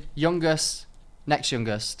guessing youngest, next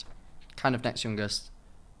youngest, kind of next youngest,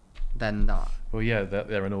 then that. Well, yeah,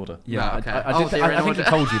 they're in order. Yeah, Right, okay. I, Oh, did, they're in I think he order.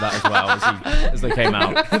 told you that as well as they came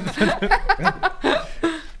out.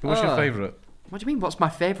 But what's your favourite? What do you mean? What's my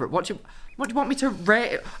favourite? What do you want me to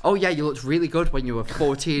rate? Oh yeah, you looked really good when you were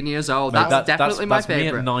 14 years old. That's definitely my that's me at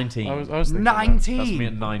favourite. 19. I was thinking 19. That's me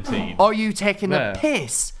at 19. Are you taking There. the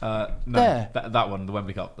piss? No, There. that one, the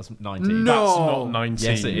Wembley Cup, that's 19. No. That's not 19.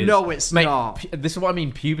 Yes, it is. No, it's Mate, not. This is what I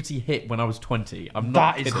mean. Puberty hit when I was 20. I'm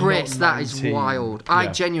not. That is kidding. Chris, not that is 19. wild. I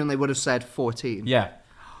Yeah. genuinely would have said 14. Yeah,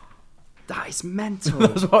 That is mental.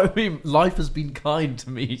 that's what I mean. Life has been kind to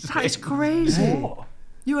me. That is crazy.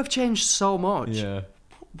 You have changed so much. Yeah.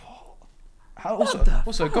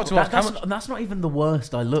 Also, got to ask how much. That's not even the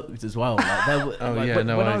worst I looked as well. Like, there were, Oh, like, yeah, when,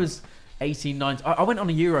 no, when I- I was 18, 19, I went on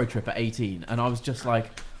a Euro trip at 18, and I was just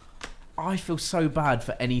like, I feel so bad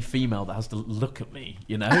for any female that has to look at me,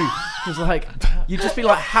 you know? Because, like, you'd just be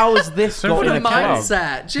like, how has this got What in a a club?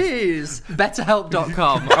 mindset. Jeez.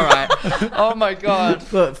 BetterHelp.com. All right. Oh my God.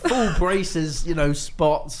 But full braces, you know,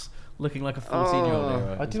 spots, looking like a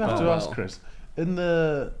 14-year-old. I do have to ask, Chris, in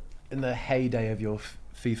the heyday of your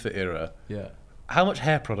FIFA era, Yeah. how much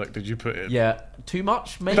hair product did you put in? Yeah, too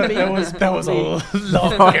much, maybe. There was a lot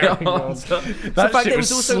going on. The That fact shit it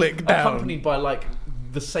was also slicked down. accompanied by, like,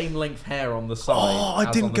 the same length hair on the side. Oh, I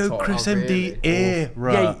as didn't on the go top. Chris Oh, MD really? era.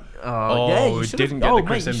 Yeah, yeah, you we should've- didn't get oh, the mate,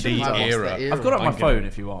 Chris you MD should've. What's the era. era? I've got it on my I'm phone gonna-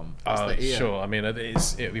 if you want. Oh, the ear? sure. I mean,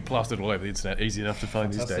 it'll be plastered all over the internet. Easy enough to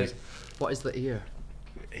find these days. What is the ear?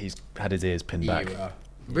 He's had his ears pinned back.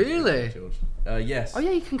 Really? Yes. Oh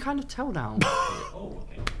yeah, you can kind of tell now.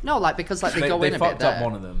 No, like because like they go they in a bit fucked up there.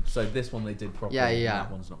 one of them. So this one they did properly. Yeah, and yeah.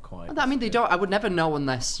 That one's not quite. I mean, they don't. I would never know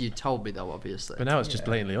unless you told me, though. Obviously. But now it's just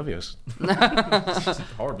blatantly obvious.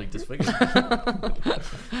 Horribly disfigured.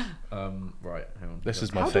 Right, hang on. This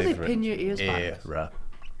is my How do they favourite pin your ears back? era.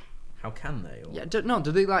 How can they? Or... Yeah.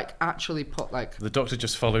 Do they like actually put like The doctor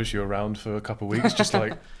just follows you around for a couple of weeks, just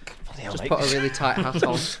like just put a really tight hat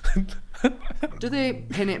on? Do they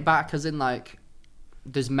pin it back as in like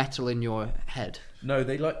there's metal in your head? No,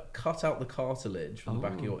 they like cut out the cartilage from the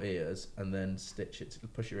back of your ears and then stitch it,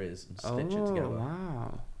 push your ears and stitch it together.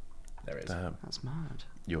 Wow, There it is. Damn, that's mad.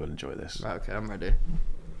 you will enjoy this. Right, okay, I'm ready.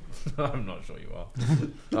 I'm not sure you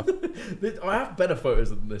are. I have better photos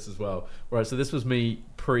than this as well. Right, so this was me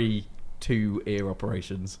pre 2 ear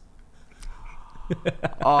operations.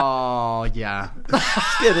 Oh yeah,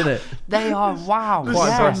 It's good, isn't it? they are. Wow. Quite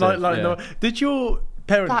yeah. impressive. No. Did your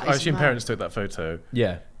parents? That I is assume mad. parents took that photo.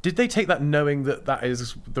 Yeah. Did they take that knowing that that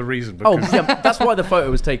is the reason? Oh, Because yeah, that's why the photo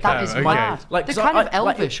was taken. That is okay. mad. Like, They're 'cause kind I- of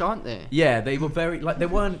like, elvish, aren't they? Yeah, they were very like they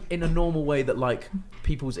weren't in a normal way that like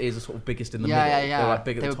people's ears are sort of biggest in the Yeah, middle. yeah, yeah. They're like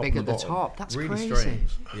big at They the were top big and at the bottom. top. That's really crazy. strange.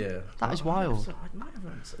 Yeah, That is wild. I might have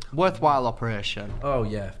answered. Worthwhile operation. Oh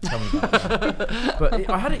yeah, tell me about that. But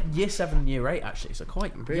I had it year 7 and year 8 actually, so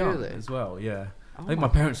quite young Really? as well. Yeah, I think my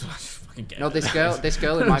parents were like, "Just fucking get No, it." this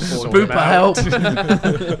girl in my Sort corner. them out.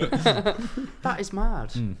 That is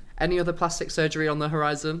mad. Any other plastic surgery on the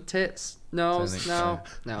horizon? Tits? No, Don't think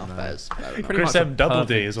no, fairs. Fair enough. Pretty Chris much M double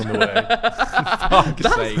D is on the way.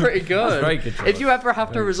 That's pretty good. That's very good. If you ever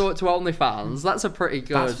have to resort to OnlyFans, that's a pretty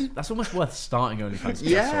good. That's almost worth starting OnlyFans.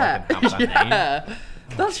 Yeah, so I can have that name. yeah.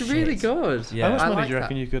 That's really good. Yeah. How much I money like do you that.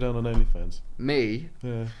 reckon you could earn on OnlyFans? Me?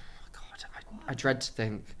 Yeah. God, I dread to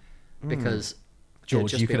think because George, it'd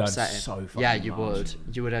just you be could earn upsetting. so fucking Yeah, you much. would.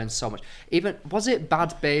 You would earn so much. Even was it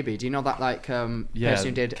Bad Baby? Do you know that like person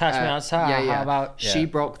who did Catch Me Outside, Yeah, yeah. how about- She Yeah.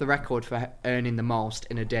 broke the record for earning the most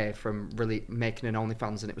in a day from really making an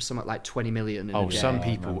OnlyFans, and it was something like 20 million. In a day. Some I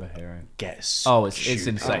people remember hearing. get. Oh, it's stupid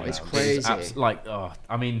insane. Oh, it's amounts. crazy.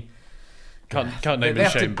 I mean, Can't name they and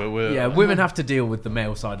have shame, to, but we're yeah, women have to deal with the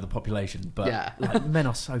male side of the population, but Yeah. like, men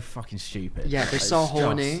are so fucking stupid. Yeah, they're It's so just-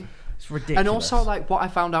 horny. It's ridiculous. And also, like, what I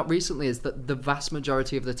found out recently is that the vast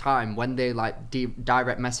majority of the time when they, like,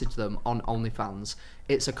 direct message them on OnlyFans,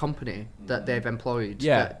 it's a company that they've employed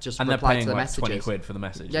yeah, that just and they're reply paying to the like messages. 20 quid for the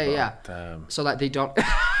message. Yeah, as well. yeah. Damn. So, like, they don't...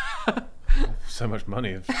 so much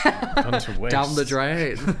money have gone to waste. Down the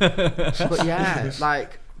drain. But yeah,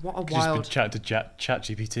 like, what a Just wild... been chatting to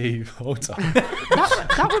ChatGPT the whole time.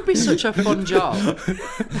 That would be such a fun job.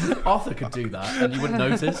 Arthur could do that, and you wouldn't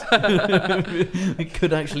notice. It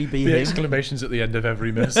could actually be The him. exclamations at the end of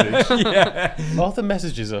every message. Arthur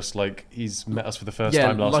messages us like he's met us for the first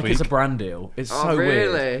time last like week. it's a brand deal. It's Oh, so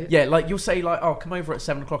really? weird. Yeah, like you'll say like, "Oh, come over at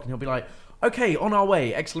 7 o'clock," and he'll be like, "Okay, on our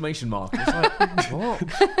way!" Exclamation mark. It's like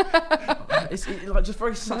what? It's like just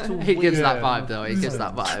very subtle. He gives weird- that vibe, though. He gives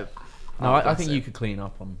that vibe. No, I think you could clean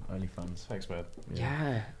up on OnlyFans. Thanks, man.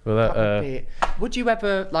 Yeah. Well, Would you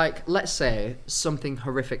ever, like, let's say something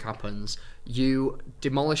horrific happens, you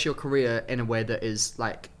demolish your career in a way that is,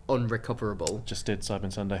 like, unrecoverable? just did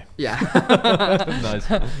Cyber Sunday. Yeah.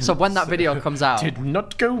 Nice. So when that video comes out, Did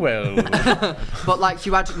not go well. but, like,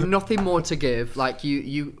 you had nothing more to give, like,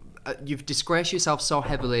 you've disgraced yourself so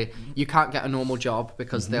heavily, you can't get a normal job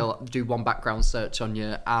because they'll do one background search on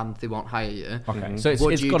you and they won't hire you. Okay, so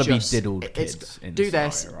Would it's you got to be just- diddled kids. In do the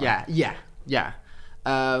this, scenario, right? yeah.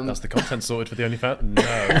 That's the content sorted for the OnlyFans?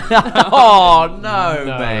 No. Oh no,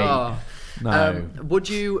 No. mate. Oh. No. Would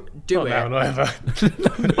you do Not it? now, not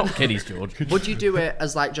ever. Not kiddies, George. Would you do it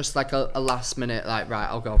as like just like a last minute, like, right,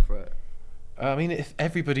 I'll go for it? I mean, if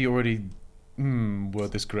everybody already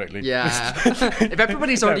word this correctly. Yeah. If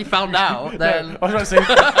everybody's already found out, then I was going to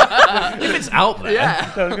say. If it's out there.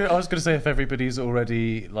 yeah. No, I was going to say if everybody's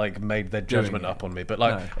already like made their judgment up on me, but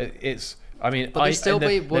like it's. I mean, But there still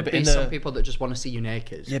would be some people that just want to see you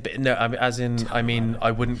naked. Yeah, but no, I mean, as in, I mean, I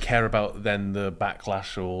wouldn't care about then the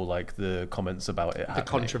backlash or like the comments about it. The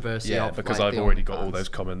controversy yeah, of, because like, I've the already got OnlyFans. all those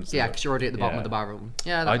comments. Yeah, because you're already at the bottom of the barrel.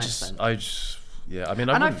 Yeah, that makes sense. Yeah, I mean,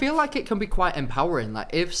 And I wouldn't- feel like it can be quite empowering. Like,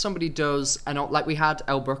 if somebody does, and like we had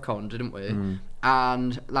Elle Brooke on, didn't we?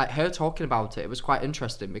 And like her talking about it was quite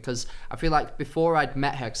interesting because I feel like before I'd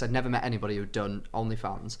met her, because I'd never met anybody who'd done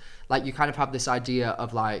OnlyFans, like you kind of have this idea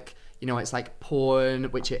of like, you know, it's like porn,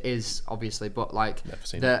 which it is obviously, but like Never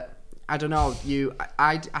seen that. I don't know.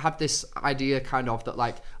 I have this idea kind of that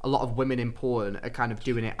like a lot of women in porn are kind of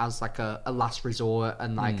doing it as like a last resort,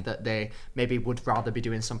 and like that they maybe would rather be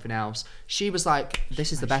doing something else. She was like,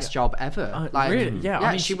 "This is the best job ever." Like, really? Yeah, I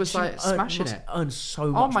mean, she was like smashing must it. Earn so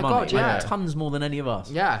Oh much my money. God, yeah. Like, tons more than any of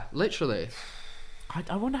us. Yeah, literally.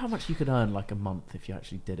 I wonder how much you could earn like a month if you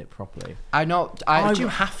actually did it properly. I know. Did you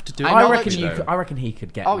have to do it? I know I reckon that- you. Could, I reckon he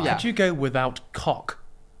could get. Oh, like- yeah. Could you go without cock?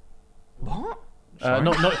 What?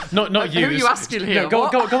 Not you. Who are you asking here? Yeah, go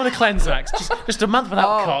What? on a cleanse, Max. Just a month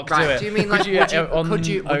without Oh, cock. right. Do it. Do you mean, like, would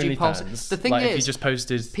you post? OnlyFans, The thing like, if you is, just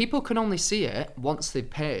posted people can only see it once they've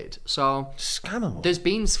paid. So scam them all. there's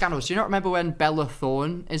been scandals. Do you not remember when Bella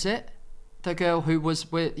Thorne, is it? The girl who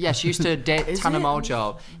was with... Yeah, she used to date Tana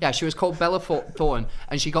Mojo. Yeah, she was called Bella Thorne,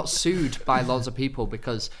 and she got sued by loads of people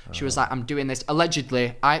because she was like, I'm doing this...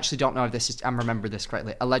 Allegedly, I actually don't know if this is... I remember this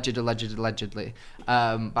correctly. Allegedly.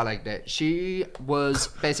 Balagged it. She was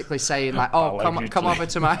basically saying like, oh, come over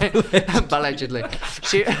to my... Allegedly.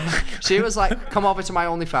 She was like, come over to my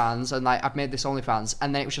OnlyFans, and like, I've made this OnlyFans,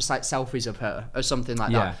 and then it was just like selfies of her or something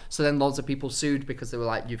like that. So then loads of people sued because they were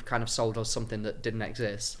like, you've kind of sold us something that didn't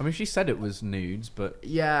exist. I mean, she said it was nudes, but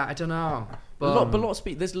Yeah, I don't know. But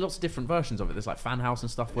there's lots of different versions of it. There's like fan house and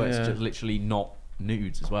stuff where it's just literally not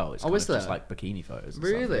nudes as well. It's kind is of just there? like bikini photos. And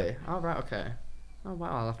really? Stuff, Oh, right, okay. Oh,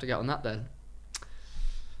 wow, I'll have to get on that then.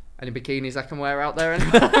 Any bikinis I can wear out there?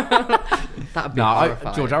 That'd be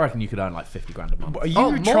horrifying. George, I reckon you could earn like 50 grand a month. Are you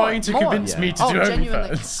Oh, more, trying to more. convince me to do genuinely.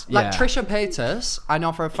 OnlyFans? Like Yeah. Trisha Paytas, I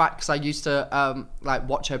know for a fact because I used to like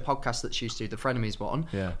watch her podcast that she used to do, the Frenemies one.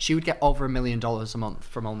 Yeah. She would get over $1 million a month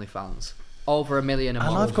from OnlyFans. Over $1 million a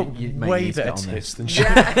month. And I've got You may way need to get better on tits this. than she.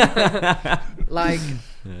 Like,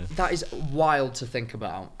 that is wild to think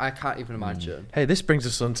about. I can't even imagine. Hey, this brings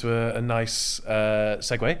us on to a nice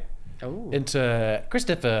segue into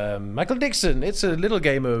Christopher Michael Dixon. It's a little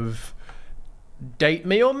game of date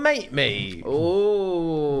me or mate me.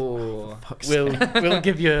 Oh. We'll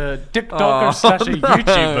give you a TikToker slash a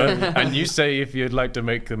YouTuber, and you say if you'd like to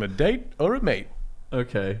make them a date or a mate.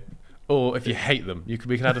 Okay. Or if you hate them,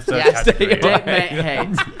 we can add a third Yes, category. date, mate,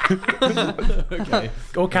 hate. Okay.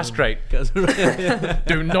 Or castrate.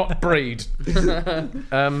 Do not breed.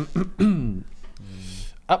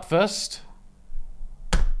 Up first,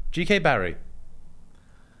 GK Barry.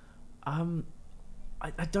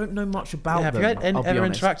 I don't know much about Have them. you had I'll be ever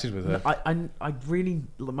honest. interacted with her? I really,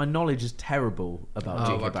 my knowledge is terrible about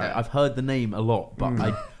Oh, GK okay. Barrett. I've heard the name a lot,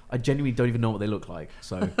 but I genuinely don't even know what they look like.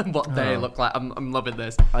 So What they look like. I'm loving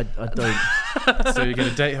this. I don't. So you're going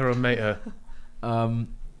to date her or mate her?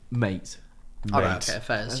 Mate. All right, okay,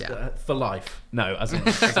 first, yeah. For life. No, as in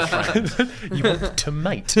as a friend. You want to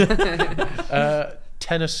mate.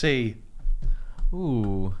 Tennessee.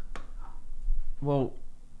 Ooh. Well,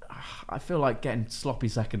 I feel like getting sloppy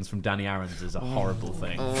seconds from Danny Aarons is a horrible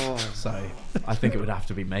thing. So I think it would have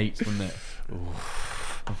to be mates, wouldn't it?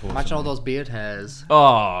 Imagine all those beard hairs.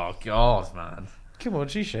 Oh, God, man. Come on,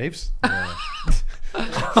 she shaves.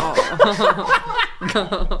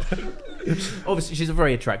 Obviously, she's a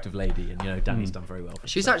very attractive lady, and, you know, Danny's done very well.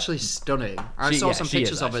 She's actually stunning. I saw some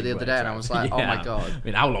pictures of her the other day, and I was like, oh my God. I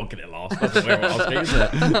mean, how long can it last? That's what we're asking,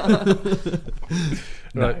 isn't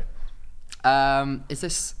it? Right. Is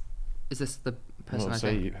this the person Well, I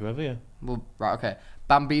say think? whoever, yeah. Well, right, okay.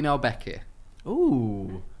 Bambino Becky.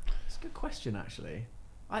 Ooh. That's a good question, actually.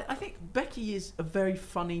 I think Becky is a very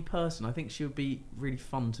funny person. I think she would be really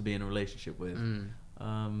fun to be in a relationship with.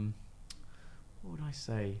 What would I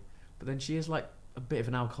say? But then she is like a bit of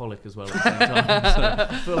an alcoholic as well at the same time. So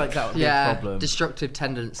I feel like that would be a problem. Destructive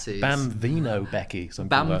tendencies. Bambino Becky. Some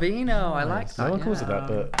call that. Bambino, I like that. No one calls it that,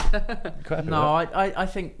 but quite happy No, with I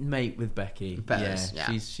think mate with Becky. Best, yeah.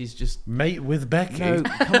 She's just... that. Mate with Becky. No,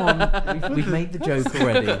 come on. We've made the joke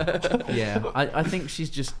already. Yeah, I think she's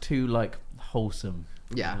just too, like, wholesome.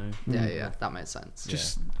 Yeah, you know? yeah, that makes sense.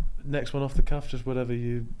 Just next one off the cuff, just whatever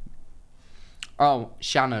you... Oh,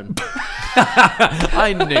 Shannon.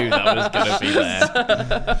 I knew that was going to be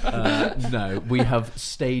there. No, we have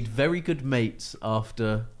stayed very good mates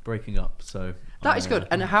after breaking up. So That is good.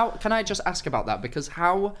 And how can I just ask about that? Because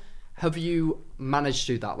how have you managed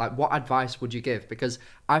to do that? Like, what advice would you give? Because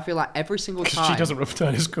I feel like every single time... She doesn't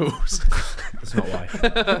return his calls. That's not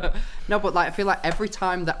why. No, but like I feel like every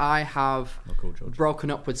time that I have cool, George. broken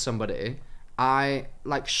up with somebody, I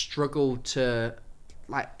like struggle to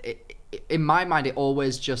like in my mind it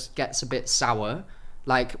always just gets a bit sour.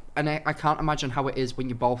 Like, and I can't imagine how it is when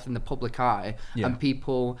you're both in the public eye and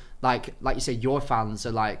people like you say your fans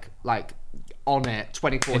are like on it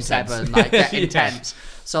 24/7, like get intense.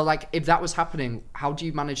 So like if that was happening, how do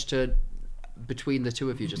you manage to between the two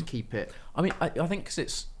of you just keep it? I mean, I think because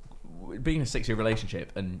it's being a 6-year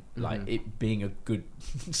relationship and like it being a good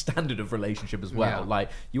standard of relationship as well. Yeah. Like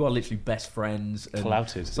you are literally best friends. And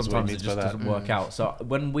Clouted is what he sometimes it means just by that. doesn't work out. So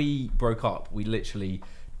when we broke up, we literally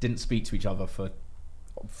didn't speak to each other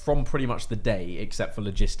from pretty much the day, except for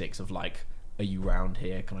logistics of like, are you round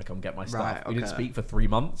here? Can I come get my stuff? Right, We didn't okay. speak for 3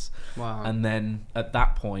 months. Wow. And then at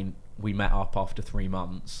that point, we met up after 3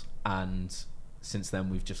 months, and since then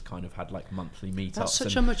we've just kind of had like monthly meetups. That's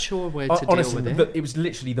such and a mature way to honestly, deal with it. it was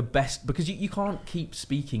literally the best, because you can't keep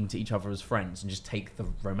speaking to each other as friends and just take the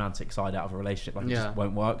romantic side out of a relationship. Like it just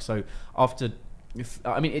won't work. So after...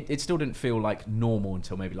 it still didn't feel like normal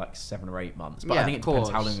until maybe like 7 or 8 months. But I think it depends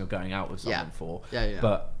how long you're going out with someone for. Yeah.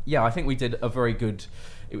 But yeah, I think we did a very good...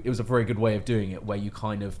 It was a very good way of doing it, where you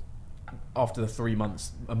kind of, after the 3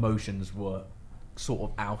 months, emotions were sort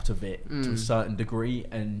of out of it to a certain degree,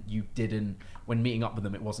 and you didn't... When meeting up with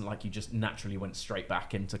them, it wasn't like you just naturally went straight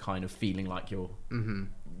back into kind of feeling like you're in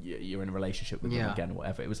a relationship with them again or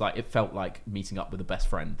whatever. It was like, it felt like meeting up with a best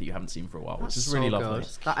friend that you haven't seen for a while, which is really lovely.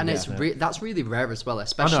 That's really rare as well,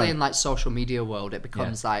 especially in like social media world. It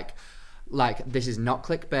becomes like this is not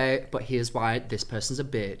clickbait, but here's why this person's a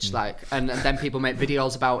bitch. Like, and then people make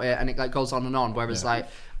videos about it, and it like goes on and on. Whereas like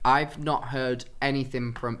I've not heard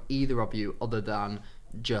anything from either of you other than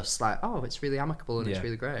just like, oh, it's really amicable and it's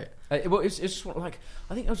really great. Well, it's just like,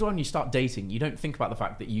 I think that's when you start dating, you don't think about the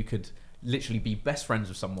fact that you could literally be best friends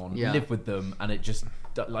with someone, live with them, and it just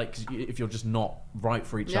like, if you're just not right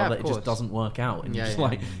for each other, it just doesn't work out, and you're just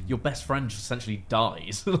like, your best friend just essentially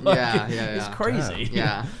dies. Like, it's crazy.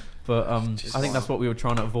 Yeah. But I think that's what we were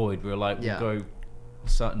trying to avoid. We were like, we'll go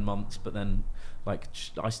certain months, but then like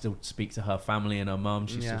I still speak to her family and her mum.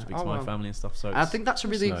 She still speaks to my family and stuff. So I think that's a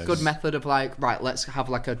really good method of like, right, let's have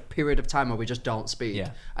like a period of time where we just don't speak,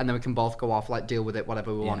 and then we can both go off, like deal with it,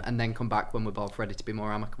 whatever we want, and then come back when we're both ready to be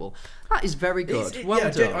more amicable. That is very good. Well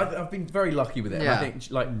done. I've been very lucky with it. Yeah. And I think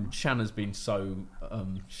like Shanna's been so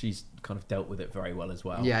she's kind of dealt with it very well as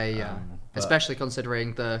well. Especially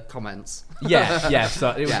considering the comments. So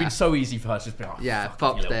it would have been so easy for her to just be like,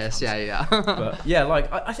 fuck this. But yeah,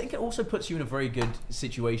 like I think it also puts you in a very good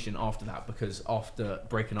situation after that, because after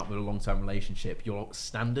breaking up with a long-term relationship, your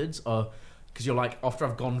standards are, because you're like, after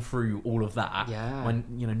I've gone through all of that, when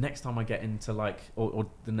next time I get into like, or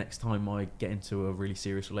the next time I get into a really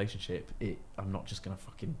serious relationship, I'm not just gonna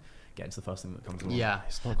fucking get into the first thing that comes along.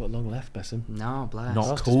 It's not got long left, Bessim. No, bless.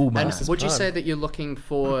 Not cool, man. And would you say that you're looking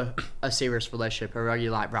for a serious relationship, or are you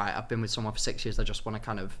like, right, I've been with someone for 6 years, I just want to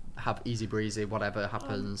kind of have easy breezy, whatever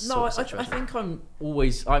happens? No, I think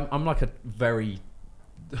I'm like a very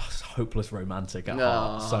hopeless romantic at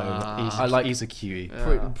heart. So he's a cutie.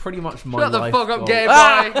 pretty much my Shut the life fuck up, goal- gay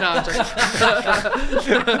boy. No, I'm joking.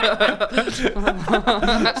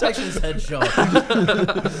 Section's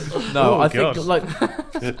headshot. No, I God. think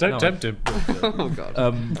like Don't tempt him. Oh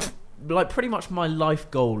god. like pretty much my life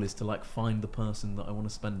goal is to like find the person that I want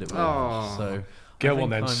to spend it with. Oh. So Go I on think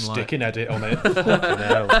then, I'm stick like- an edit on it. Fucking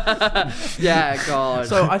hell. Yeah, god.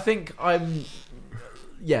 So I think I'm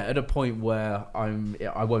at a point where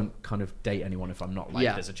I won't kind of date anyone if I'm not like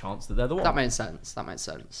there's a chance that they're the one. that makes sense.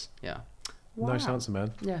 Yeah. Nice answer,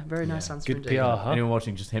 man. Yeah, very nice answer. Good indeed. PR, huh? Anyone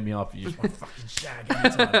watching, just hit me up. You just want to fucking shag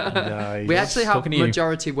anytime. Nice. We actually have Talking to you.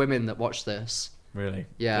 majority women that watch this. Really?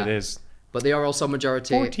 Yeah. It is. But they are also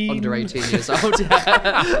majority 14. under 18 years old.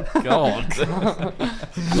 Yeah. God.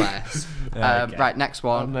 Bless. Okay. Right, next Up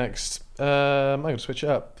one. next, I'm going to switch it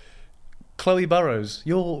up. Chloe Burrows,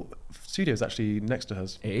 your studio is actually next to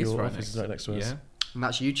hers. It is your right office next is right next to us. Yeah. And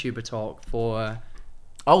that's YouTuber talk for...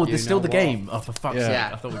 Oh, You there's still know the what? game. Oh, for fuck's Yeah. sake! Yeah.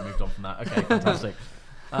 I thought we moved on from that. Okay, fantastic.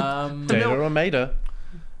 Data or Maida?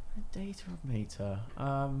 Data of Meter.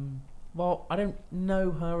 Well, I don't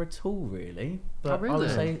know her at all, really. But Oh, really? I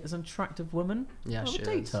would say as an attractive woman. Yeah, I she would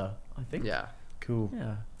date is. her, I think. Yeah. Cool.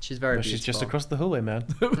 Yeah. She's very No, beautiful. she's just across the hallway, man.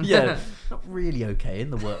 Yeah. Not really okay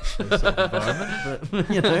in the workspace sort of environment, but,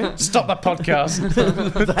 you know. Stop that podcast.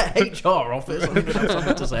 The HR office, I think they have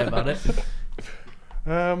something to say about it.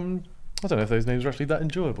 I don't know if those names are actually that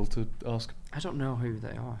enjoyable to ask. I don't know who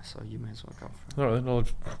they are, so you may as well go for it. All right,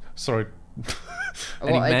 then, sorry.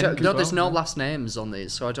 Any men as no, there's well? no last names on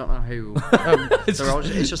these, so I don't know who. It's They're all,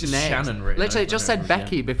 it's just names. Shannon written Literally, it over just and said over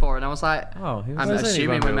Becky before, and I was like, Oh, who's I'm There's only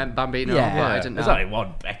assuming one we who- meant Bambino. Yeah, but I didn't know. there's only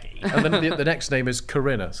one Becky. And then the next name is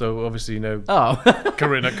Corinna, so obviously you know Oh.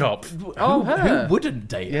 Corinna Kopp. Oh, her. Who wouldn't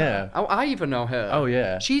date her? Yeah. Oh, I even know her. Oh,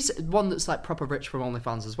 yeah. She's one that's like proper rich from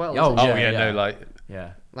OnlyFans as well. Oh, isn't she? Oh, yeah, yeah. no, like...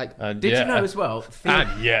 Yeah. Like, And Did yeah. you know as well? Theo,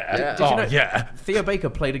 And yeah. Did you Oh, know yeah. Theo Baker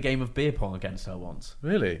played a game of beer pong against her once.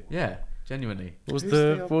 Really? Yeah, genuinely. What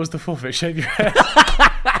was the forfeit? Shave your head.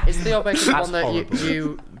 is Theo Baker the one that horrible.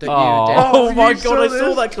 you did? Oh my you god, saw I saw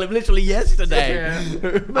this? that clip literally yesterday.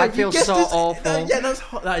 I feel so awful. Yeah,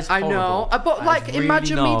 that is I horrible. know, but That like, is really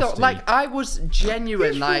imagine me though. nasty. Like, I was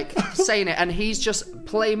genuine, like saying it, and he's just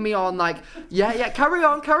playing me on, like, yeah, carry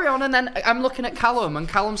on, and then I'm looking at Callum, and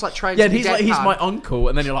Callum's like trying Yeah, to be he's like, he's deadpan. my uncle,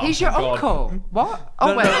 and then you're like, He's oh your my God. uncle. What? Oh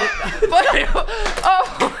No, wait, no. wait.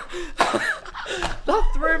 Oh,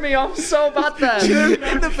 that threw me off so bad then.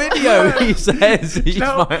 In the video, he says he's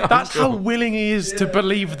No, my that's uncle. how willing he is to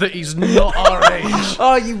believe that he's not our age.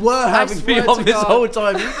 Oh, you were having me swear on to this God. whole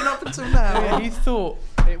time, even up until now. Yeah, he thought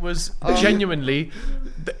it was genuinely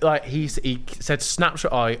like he said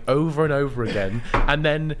snapshot eye over and over again, and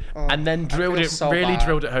then drilled feel it so really bad.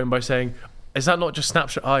 drilled it home by saying, "Is that not just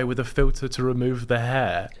snapshot eye with a filter to remove the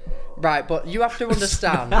hair?" Right, but you have to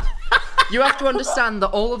understand. You have to understand that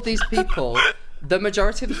all of these people, the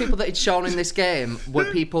majority of the people that he'd shown in this game were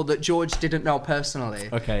people that George didn't know personally.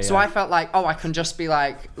 Okay, So yeah. I felt like, oh, I can just be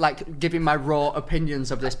like giving my raw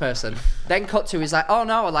opinions of this person. Then cut to, he's like, oh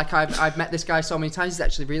no, like I've met this guy so many times. He's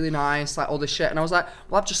actually really nice, like all this shit. And I was like,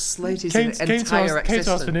 well, I've just slayed his entire Came to us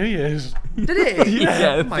existence. for New Year's. Did he?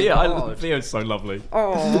 Yeah, Oh my Theo, God. Theo's so lovely.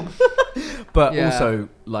 Oh. But Yeah. also,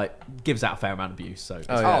 like, gives out a fair amount of abuse, so...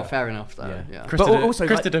 Oh, yeah. Oh, fair enough though. Yeah. Yeah. Chris, But did, also,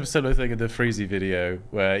 Chris like- did a similar thing in the Freezy video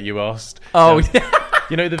where you asked. Oh, um, yeah.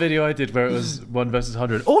 You know the video I did where it was 1 versus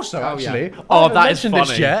 100. Also, Oh, actually, yeah. I haven't that is mentioned this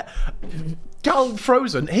funny. yet. Gal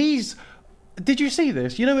Frozen, he's. Did you see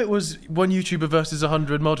this? You know it was 1 YouTuber versus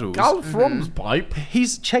 100 models. Gal From's pipe.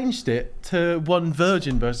 He's changed it to 1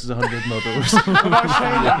 virgin versus 100 models.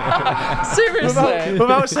 Seriously,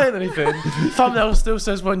 without saying anything. Thumbnail still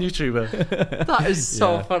says 1 YouTuber. that is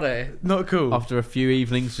so Yeah. funny. Not cool. After a few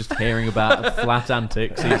evenings just hearing about flat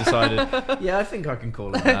antics, he decided, yeah, I think I can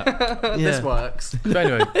call it that. This works. But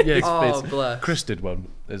anyway, yeah, Oh, bless. Chris did one,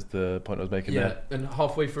 is the point I was making Yeah, there. and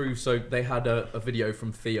halfway through, so they had a video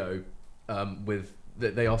from Theo with...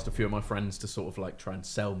 They asked a few of my friends to sort of like try and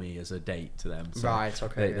sell me as a date to them. So Right,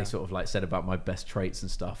 okay, They yeah. sort of like said about my best traits and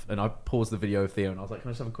stuff. And I paused the video of Theo and I was like, can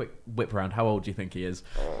I just have a quick whip around? How old do you think he is?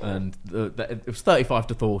 And it was 35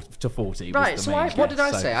 to 40. Right, was so the main what did I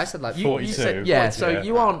guess. say? I said like You- 42. you said, yeah, 42, so yeah.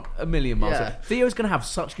 you aren't a million miles Yeah. away. Theo's going to have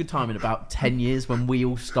such good time in about 10 years when we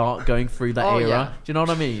all start going through that Oh, era. yeah. Do you know what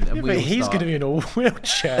I mean? And But he's going to be in a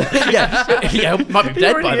wheelchair. yeah, might be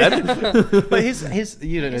dead by then. But his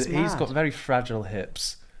you know, He's he's mad. got very fragile hips.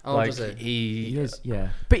 Oh, like does he He is, yeah.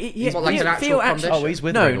 But he, What, like an actual condition? Oh, he's no,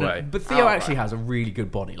 withering away. but Theo Oh, actually right. has a really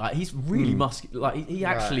good body. Like he's really muscular. Like he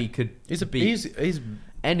actually could He's beat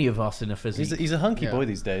any of us in a physique he's a hunky Yeah. boy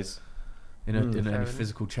these days. in any enough.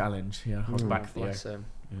 physical challenge. Yeah, I was back Theo. Bless him.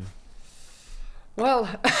 Well,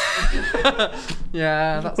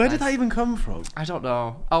 yeah. That's Where nice. did that even come from? I don't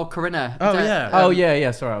know. Oh, Corinna. Oh, Is it, yeah. Oh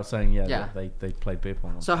yeah. Sorry, I was saying Yeah. they played beer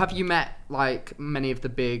pong. So have you met like many of the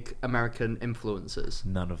big American influencers?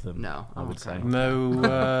 None of them. No. I would say.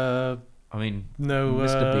 No, I mean, no,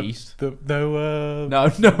 Mr. Beast. No,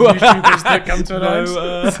 YouTubers that come to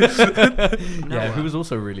yeah, who was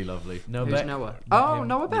also really lovely. Noah Who's Beck. Noah? Oh,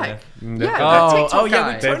 Noah Beck. Yeah. Yeah, Oh, that TikTok yeah,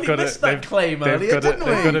 guy. we totally missed that claim earlier, got didn't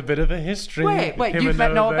we? They've got a bit of a history. Wait, him you've and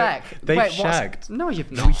met Noah Beck? They Wait, shagged. No, you've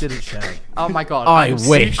not. No, we didn't shag. Oh my god. I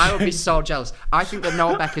wish. I would be so jealous. I think that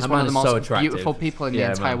Noah Beck is That one of man the is so most attractive. beautiful people in the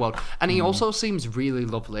Yeah, entire man. world. And he also seems really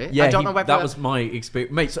lovely. Yeah, I don't know whether that was my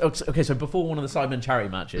experience. Mate, so before one of the Sidemen charity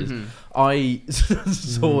matches, Mm-hmm. I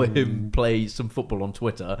saw him play some football on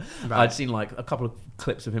Twitter. Right. I'd seen like a couple of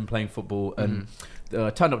clips of him playing football and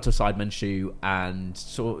turned up to a Sidemen shoe and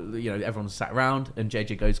saw, everyone sat around and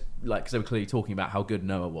JJ goes, like, because they were clearly talking about how good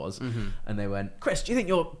Noah was. And they went, Chris, do you think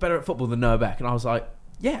you're better at football than Noah Beck? And I was like,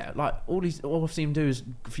 yeah, like all I've seen him do is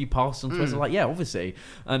a few passes on Twitter. Like, yeah, obviously.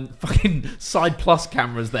 And fucking Side Plus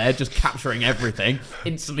cameras there just capturing everything.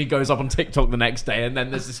 Instantly goes up on TikTok the next day, and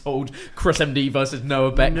then there's this whole Chris MD versus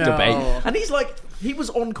Noah Beck debate. And he's like, he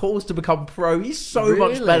was on course to become pro. He's so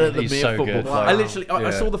much Really? better than He's me so at football. good. Wow.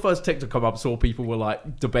 I saw the first TikTok come up, saw people were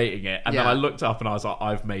like debating it, and then Yeah. I looked up and I was like,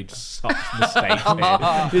 I've made such mistakes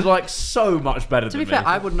here. He's like so much better To than be me. fair,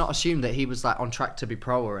 I would not assume that he was like on track to be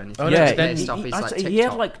pro or anything. Oh, no, Yeah, then based off his, I'd like, say TikTok. he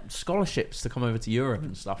had like scholarships to come over to Europe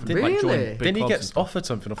and stuff. And like, join Really? big Didn't he clubs get and stuff. offered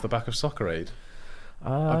something off the back of Soccer Aid?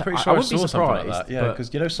 I'm pretty sure I wouldn't be saw something like surprised, that. Yeah, but-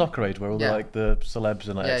 because Soccer Aid, where all Yeah. the celebs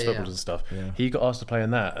and like Yeah, ex-footballers yeah. and stuff. Yeah. He got asked to play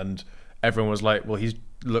in that, and everyone was like, "Well, he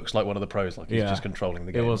looks like one of the pros. Like he's Yeah. just controlling the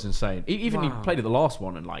It game." was insane. Even he Wow. played at the last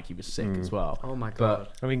one and like he was sick as well. Oh my But God.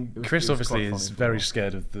 I mean, was- Chris it was obviously quite is funny. very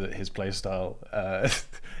scared of his play style.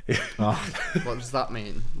 What does that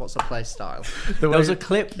mean? What's a play style? there was a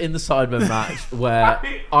clip in the Sidemen match where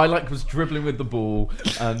I like was dribbling with the ball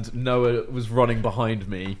and Noah was running behind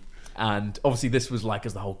me. And obviously, this was like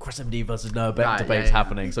as the whole Chris MD versus Noah Beck Right, debate's yeah, yeah.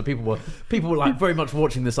 happening. So people were like very much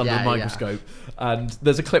watching this under Yeah, the microscope. And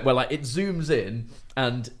there's a clip where like it zooms in,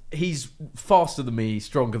 and he's faster than me,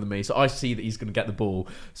 stronger than me. So I see that he's going to get the ball.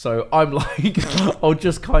 So I'm like, I'll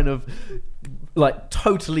just kind of like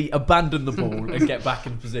totally abandon the ball and get back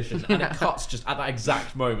in position, and it cuts just at that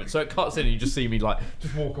exact moment. So it cuts in and you just see me like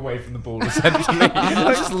just walk away from the ball essentially.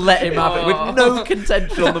 Just let him have it with no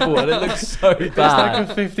contention on the ball, and it looks so It's bad.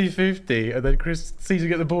 like a 50-50, and then Chris sees him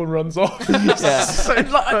get the ball and runs off. Yeah. And,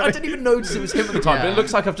 like, I didn't even notice it was him at the time, but Yeah. it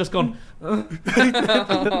looks like I've just gone. Oh,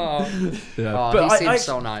 But he seems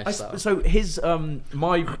so nice, though. So his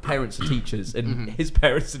my parents are teachers and his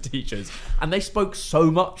parents are teachers, and they spoke so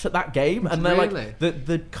much at that game, and they're Really? like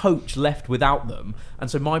the coach left without them, and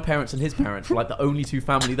so my parents and his parents were like the only two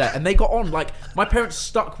family there, and they got on like my parents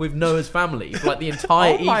stuck with Noah's family for like the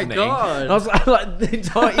entire Oh my evening. God. And I was like the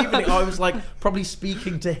entire evening I was like probably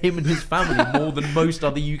speaking to him and his family more than most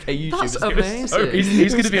other UK YouTubers. That's It was so amazing.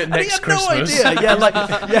 He's going to be at and he next had Christmas. no idea. Yeah, like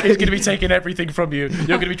yeah, He's going to be taking everything from you. You're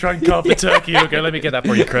going to be trying to carve the turkey. You'll go, let me get that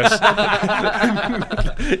for you, Chris.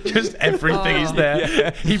 Just everything is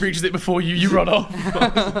there. He reaches it before you. You run off.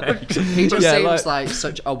 He just Yeah, seems like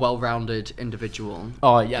such a well-rounded individual.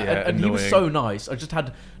 Oh yeah, Yeah, and he was annoying. so nice. I just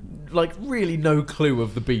had like really no clue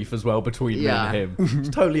of the beef as well between me Yeah. and him. It's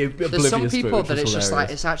totally oblivious. There's some to it, people which that was it's just like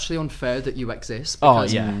hilarious. it's actually unfair that you exist. Oh,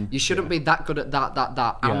 Because yeah. you shouldn't be that good at that,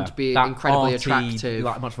 Yeah. and be That incredibly arty, attractive.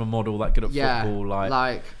 like much of a model, that good at yeah, football.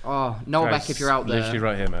 Like Noah Beck, if you're out there, Literally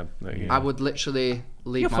right here, man. There you go. I would literally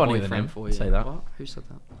leave You're my funnier than boyfriend him. for you. Say that. What? Who said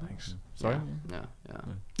that? Thanks. sorry. Yeah.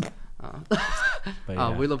 But Oh,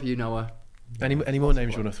 yeah. we love you, Noah. Any more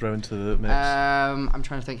names you want to throw into the mix? I'm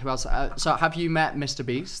trying to think who else. So, have you met Mr.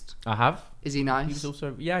 Beast? I have. Is he nice? He was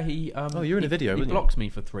also he. Oh, you were in a video, He weren't you? blocked me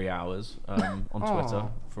for 3 hours on Twitter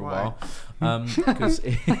for a why? while because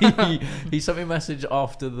he sent me a message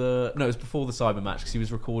after it was before the Cyber match because he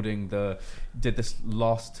was recording did this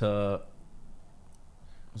last to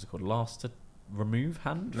what's it called last to remove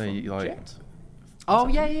hand No, from you, like- jet. Oh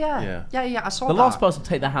yeah. I saw The that. last person to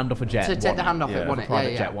take their hand off a jet To take won the it. hand off it, Off won a it.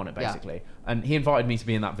 private Yeah, jet yeah. won it Yeah. basically. And he invited me to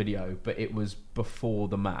be in that video, but it was before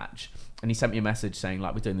the match. And he sent me a message saying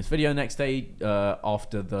like, we're doing this video next day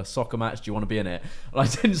after the soccer match. Do you want to be in it? And I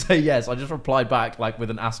didn't say yes. I just replied back like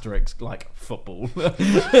with an asterisk like football.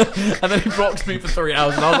 And then he blocked me for 3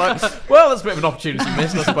 hours, and I was like, well, that's a bit of an opportunity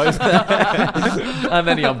missed, I suppose. And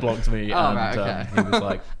then he unblocked me, and right, okay. he was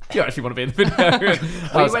like, do you actually want to be in the video?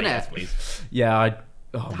 I you was in like, yes, it? please. Yeah,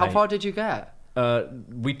 How far did you get?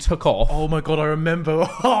 we took off. Oh my god, I remember.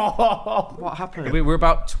 What happened? We were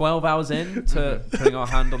about 12 hours in to putting our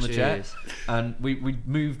hand on the jet, Jeez. and we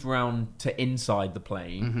moved round to inside the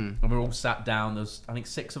plane, and we were all sat down. There was, I think,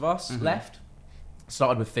 6 of us left.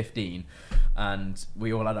 Started with 15, and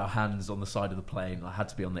we all had our hands on the side of the plane. I had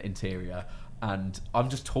to be on the interior, and I'm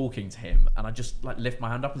just talking to him, and I just like lift my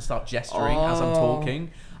hand up and start gesturing as I'm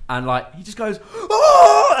talking, and like he just goes,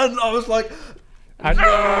 "Oh!" and I was like,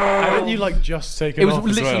 Hadn't you like just taken off? it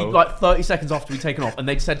was as literally well? like 30 seconds after we'd taken off, and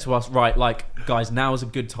they'd said to us, right, like, guys, now is a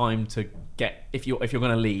good time to get, if you're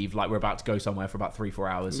going to leave, like, we're about to go somewhere for about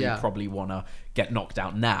 3-4 hours, so you probably want to get knocked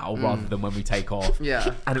out now rather than when we take off.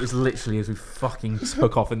 Yeah. And it was literally as we fucking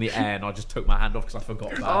took off in the air, and I just took my hand off because I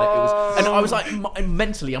forgot about it. And I was like,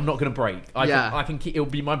 mentally, I'm not going to break. I can keep, it'll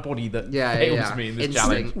be my body that fails me in this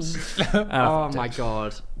challenge. Oh my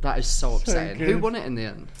god, that is so upsetting. Who won it in the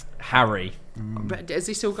end? Harry. But has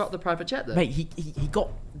he still got the private jet then? Mate, he got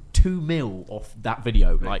 2 mil off that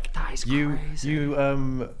video. Like, that is You crazy.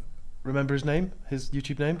 remember his name? His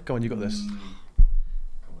YouTube name? Go on, you got this.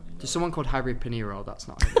 There's someone called Harry Pinero. That's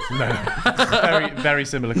not him. No, very very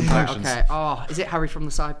similar complexions. Okay. Oh, is it Harry from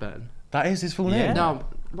the Sideburn? That is his full name. No.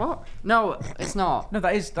 What? No, it's not. no,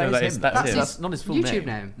 that is No, that is- him. that's him. That's not his full YouTube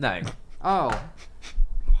name. No. Oh.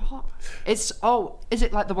 What? It's is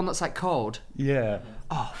it like the one that's like code? Yeah.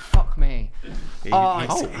 Oh, fuck me. He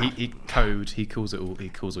calls it all. He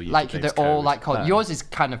calls all YouTube Like names they're all code. like code. Yours is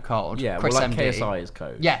kind of code. Yeah, Chris well, like MD. KSI is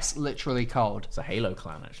code. Yes, literally code. It's a Halo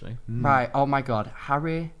clan, actually. Right. Oh my god,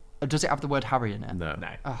 Harry. Does it have the word Harry in it? No. No.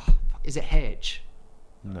 Oh, is it H?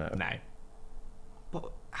 No. No.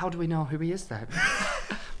 But how do we know who he is then?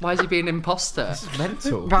 Why is he being an imposter?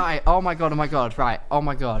 Mental. Right. Oh my god. Oh my god. Right. Oh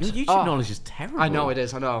my god. Your YouTube Oh, knowledge is terrible. I know it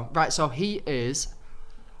is. I know. Right. So he is.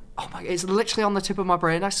 Oh my! It's literally on the tip of my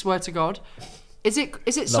brain. I swear to God. Is it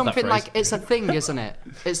something phrase. like it's a thing, isn't it?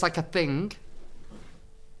 It's like a thing.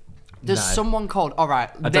 There's No. someone called. All right.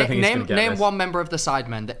 I don't think he's gonna get name this. one member of the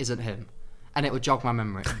Sidemen that isn't him, and it would jog my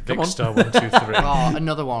memory. Vicstar 1 2 3. Oh,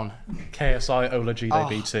 another one. KSI Ola G Oh,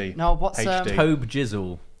 BT. no, what's, HD. Tobe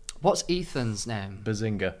Jizzle. What's Ethan's name?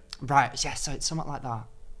 Bazinga. Right. Yeah. So it's something like that.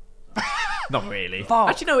 Not really. Fuck.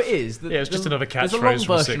 Actually, no, it is. Yeah, it's just another There's a catchphrase long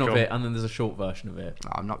from a version of sitcom. it, and then there's a short version of it. Oh,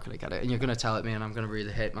 I'm not gonna get it, and you're gonna tell it me, and I'm gonna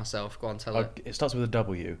really hate myself. Go on, tell it. It starts with a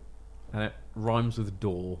W. And it rhymes with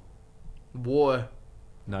door. War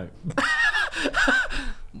No.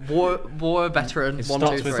 veteran. It 1,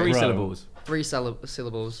 starts 2, with 3. 3 row. syllables. 3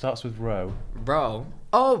 syllables. Starts with row. Row.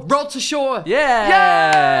 Oh, road to shore.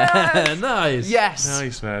 Yeah! Nice. Yes.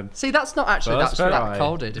 Nice, man. See, that's not actually First that's try. that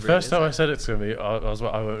coded. The first time I said it to me, I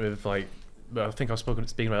went with like, I think I was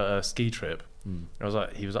speaking about a ski trip. I was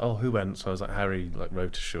like, he was like, oh, who went? So I was like, Harry, like,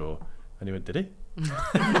 rowed to shore, and he went, did he?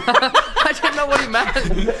 I didn't know what he meant.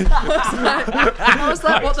 I was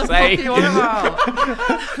like, what the fuck are you on about?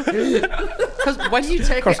 Because when you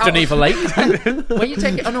take Across it out Geneva Lake. when you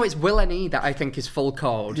take it, oh no, it's Will N.E. that I think is full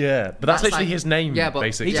code. Yeah, but that's literally like- his name, yeah, but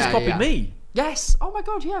basically. He just Yeah, copied yeah. me. Yes. Oh my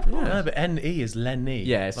god. Yeah. Of course. No, but N-E is Lenny.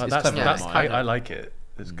 Yeah, it's that's, clever, that's, that mine. I like it.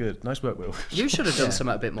 It's good. Nice work, Will. You should have done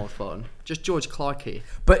something a bit more fun. Just George Clarkey.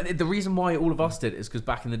 But the reason why all of us did it is because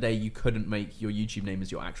back in the day you couldn't make your YouTube name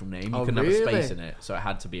as your actual name. You Oh, couldn't have a really? space in it, so it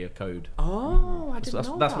had to be a code. Oh, I didn't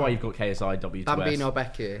So know that's that. why you've got KSI W2S. Bambino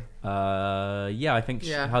Becky. Yeah, I think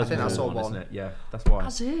Yeah, hers I think was that's all all one, one. isn't it? Yeah, that's why.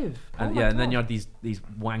 As if. And Oh yeah, my and then you God. had these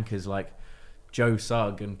wankers like Joe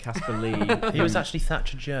Sugg and Casper Lee. He was actually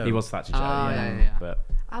Thatcher Joe. He was Thatcher Joe. Oh, yeah. yeah. But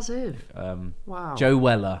As if. Wow. Joe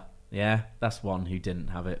Weller. Yeah, that's one who didn't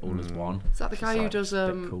have it all as one. Is that the guy who does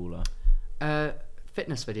a bit cooler.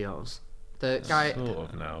 fitness videos? The guy. Sort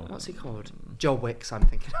of now. What's he called? Joe Wicks, I'm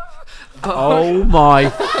thinking of. Oh my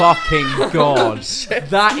fucking god.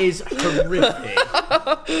 That is horrific.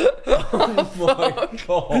 Oh my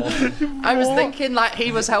god. I was thinking like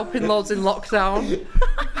he was helping loads in lockdown.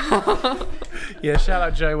 Yeah, shout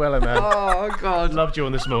out Joe Weller, man. Oh god. Loved you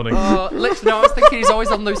on this morning. Literally, no, I was thinking he's always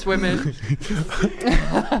on Loose Women.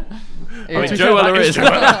 I mean, Joe Weller is Joe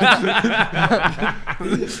Weller.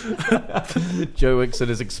 Joe Wixon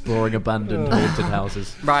is exploring abandoned haunted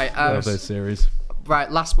houses. Right, Love those series.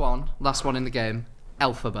 right. Last one in the game.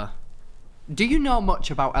 Elphaba. Do you know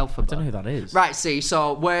much about Elphaba? I don't know who that is. Right, see,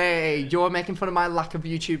 so you're making fun of my lack of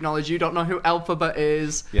YouTube knowledge. You don't know who Elphaba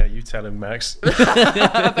is. Yeah, you tell him, Max.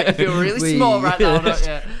 I bet you feel really small right now, don't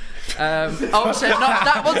you? Oh shit, no,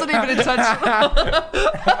 that wasn't even intentional.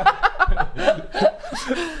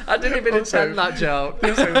 I didn't even intend that joke.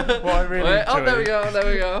 What I really enjoy, there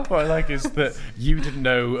we go. What I like is that you didn't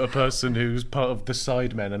know a person who's part of the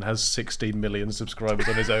Sidemen and has 16 million subscribers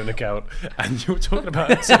on his own account, and you were talking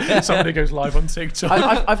about someone who goes live on TikTok.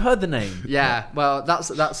 I've heard the name. Yeah, well, that's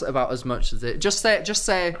about as much as it. Just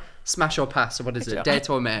say smash or pass, or what is it? Date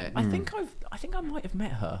or mate? I think I might have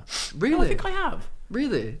met her. Really? No, I think I have.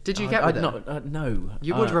 Really? Did you get with her? No.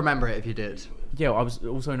 You would remember it if you did. Yeah, well, I was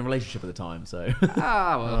also in a relationship at the time, so.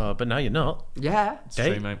 But now you're not. Yeah. It's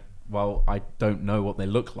true, mate. Well, I don't know what they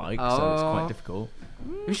look like, so it's quite difficult.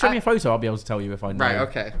 If you show me a photo, I'll be able to tell you if I know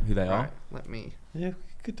who they are. Let me. Yeah,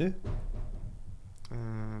 could do.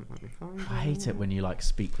 Let me find. I hate it when you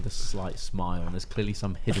speak with a slight smile and there's clearly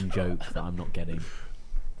some hidden joke that I'm not getting.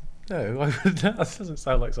 No, that doesn't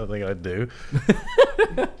sound like something I'd do.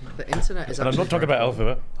 The internet is. And I'm not talking about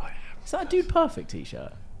Alpha. Is that a Dude Perfect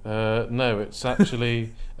t-shirt? No, it's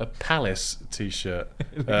actually a Palace t-shirt.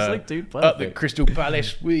 It looks like Dude Perfect. At the Crystal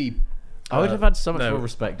Palace, I would have had so much more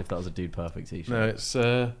respect if that was a Dude Perfect t-shirt. No, it's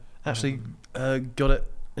actually got it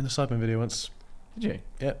in a Sidemen video once. Did you?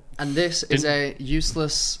 Yeah. And this is a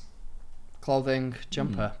useless clothing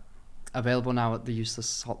jumper, available now at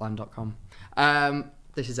theuselesshotline.com.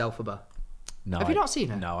 This is Elphaba. No, have you not seen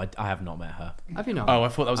her? No, I have not met her. Have you not? Oh, I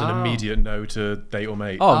thought that was an immediate no to date or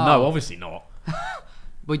mate. Oh, no, obviously not.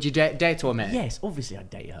 Would you date or mate? Yes, obviously I'd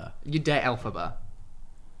date her. You date Elphaba.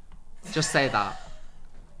 Just say that.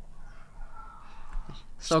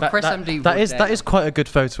 So Chris MD. That is quite a good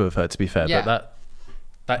photo of her, to be fair. Yeah. But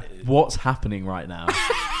that What's happening right now?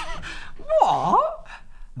 What?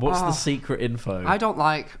 What's the secret info? I don't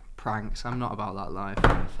like pranks. I'm not about that life.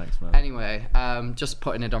 Thanks, man. Anyway, just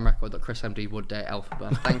putting it on record that Chris MD would date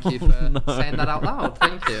Elphaba. Thank you for saying that out loud.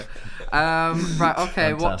 Thank you. Right,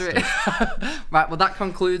 okay. What do we... Right, well, that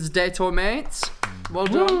concludes Date or Mate. Well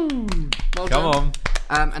done. Well Come done. on.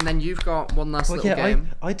 And then you've got one last little game.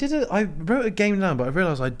 I wrote a game down, but I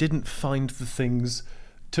realised I didn't find the things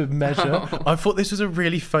to measure. I thought this was a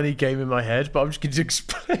really funny game in my head, but I'm just going to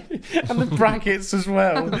explain. And the brackets as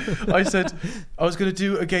well. I said I was going to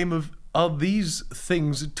do a game of, are these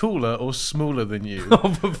things taller or smaller than you?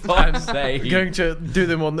 Oh, for fuck's sake. Going to do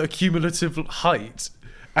them on the cumulative height.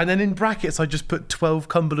 And then in brackets, I just put 12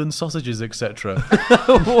 Cumberland sausages, etc.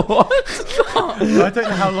 What? I don't know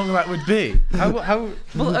how long that would be. How?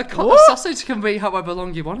 Well, a sausage can be however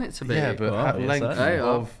long you want it to be. Yeah, but Well, yes, length certainly.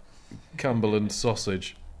 of Cumberland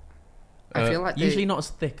sausage. I feel like Usually not as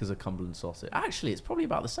thick as a Cumberland sausage. Actually, it's probably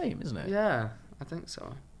about the same, isn't it? Yeah, I think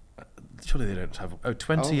so. Surely they don't have...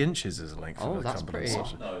 20 inches is the length of a that's Cumberland pretty.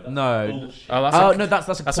 sausage. No.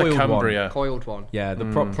 That's a that's coiled a Cumbria. Coiled one. one. Yeah, the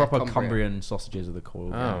proper Cumbria. Cumbrian sausages are the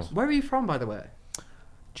coiled ones. Where are you from, by the way?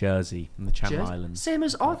 Jersey, in the Channel Jersey? Islands. Same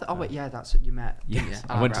as Arthur. Oh wait, yeah, that's what you met. Yes, didn't you?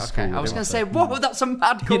 I went to right, school okay. with I was him, going to I say, think. whoa, that's a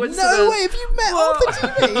mad coincidence. No way, have you met Arthur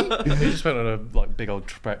TV? He just went on a big old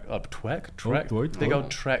trek big old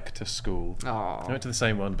trek to school. I went to the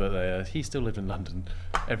same one, but he still lived in London.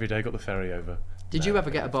 Every day got the ferry over. Did you ever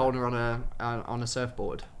get a boner on a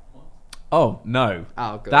surfboard? Oh no!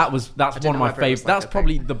 Oh, good. That's I one didn't of know my whether it was favourites. like That's a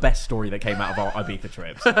probably thing. the best story that came out of our Ibiza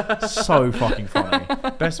trips. So fucking funny.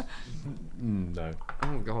 Best... no.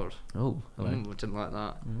 Oh god. Oh, hello. Didn't like that.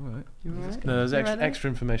 All right. You alright? No, there's extra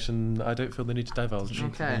information I don't feel the need to divulge.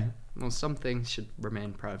 Okay. Well, some things should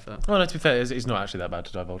remain private. Well, no, to be fair, it's not actually that bad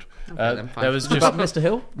to divulge. then fine. There was What just... about Mr.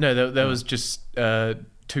 Hill? No, there was just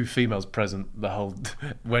two females present the whole...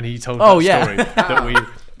 when he told Oh, that yeah. story that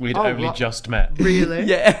we'd only what? just met. Really?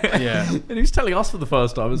 Yeah. Yeah. And he was telling us for the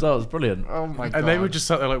first time as well. It was brilliant. Oh my god. And they were just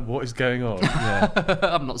sat there like, what is going on? Yeah.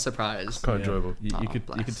 I'm not surprised. Quite enjoyable. You could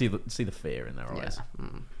bless. see the fear in their eyes. Yeah.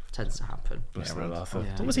 Tends to happen. Bless their Arthur.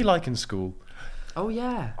 Yeah. What was he like in school? Oh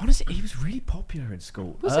yeah. Honestly, he was really popular in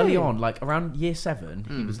school. Was Early he? on, like around year 7,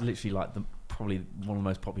 he was literally like probably one of the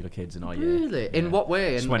most popular kids in our year. Really? In what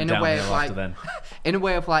way? Just In, went in a way downhill of like, after then. in a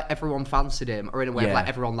way of like everyone fancied him, or in a way of like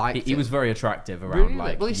everyone liked him. He was very attractive around Really?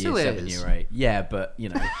 like Well, he year still 7, is. year 8. Yeah, but you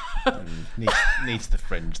know, Needs the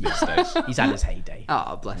fringe these days. he's at his heyday.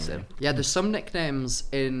 Oh, bless him. Yeah, there's some nicknames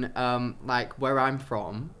in like where I'm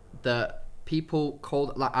from that people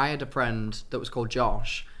called. Like I had a friend that was called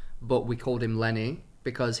Josh, but we called him Lenny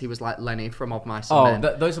because he was like Lenny from Of Mice and Oh,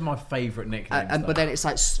 Men. those are my favourite nicknames. But then it's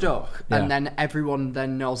like stuck, Yeah. and then everyone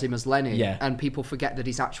then knows him as Lenny, Yeah. and people forget that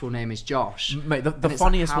his actual name is Josh. Mate, the And it's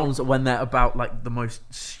funniest like how- ones are when they're about like the most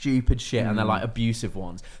stupid shit and they're like abusive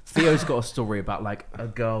ones. Theo's got a story about like a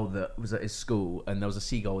girl that was at his school and there was a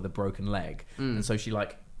seagull with a broken leg, and so she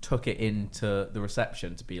like took it into the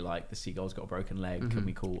reception to be like, the seagull's got a broken leg, can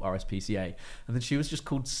we call RSPCA? And then she was just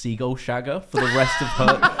called Seagull Shagger for the rest of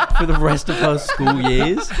her for the rest of her school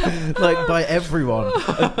years, like by everyone.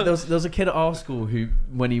 There was a kid at our school who,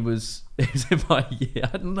 when he was in my year,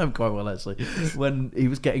 I don't know him quite well actually. When he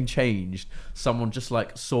was getting changed, someone just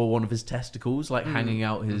like saw one of his testicles like hanging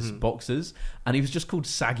out his boxers, and he was just called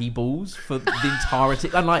Saggy Balls for the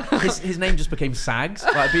entirety. And like his name just became Sags.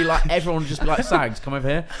 Like it'd be like everyone would just be like, Sags, come over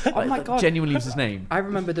here. Like, Oh my God. Genuinely was his name. I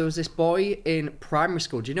remember there was this boy in primary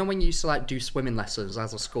school. Do you know when you used to like do swimming lessons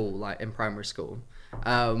as a school, like in primary school?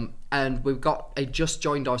 And he just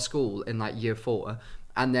joined our school in like year 4.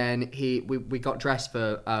 And then we got dressed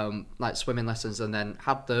for like swimming lessons, and then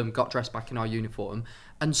had them, got dressed back in our uniform,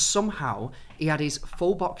 and somehow he had his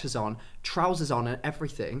full boxers on, trousers on and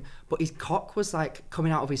everything, but his cock was like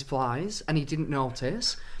coming out of his flies and he didn't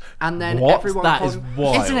notice. And then everyone That called is him,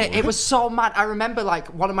 wild. isn't it? It was so mad. I remember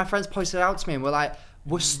like one of my friends posted it out to me and we're like,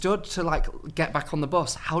 we're stood to like get back on the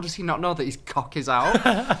bus. How does he not know that his cock is out?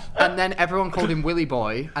 And then everyone called him Willy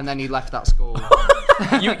Boy, and then he left that school.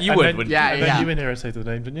 You would, wouldn't you? Yeah, And yeah. then you inherited the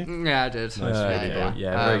name, didn't you? Yeah, I did.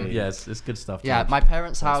 It's good stuff. Yeah, George. my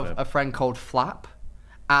parents have man. a friend called Flap,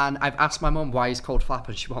 and I've asked my mum why he's called Flap,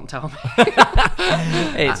 and she won't tell me.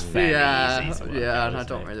 It's very yeah, easy to work yeah, out, and I isn't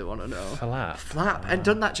don't it? really want to know. Flap. And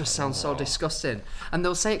doesn't that just sound so disgusting? And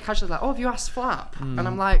they'll say it casually, like, "Oh, have you asked Flap?" Hmm. And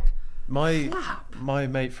I'm like, My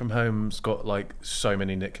mate from home's got like so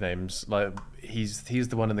many nicknames. Like he's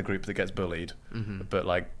the one in the group that gets bullied, but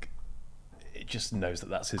like it just knows that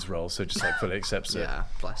that's his role, so just like fully accepts it. yeah,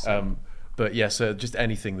 bless him. But yeah, so just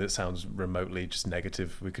anything that sounds remotely just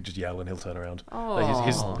negative, we could just yell and he'll turn around. Oh,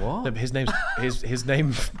 Like his name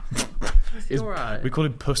is alright? we call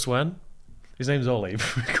him Pusswan. His name's Ollie.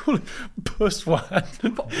 But we call him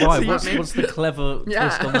Pusswan. Why? So What's the clever Yeah.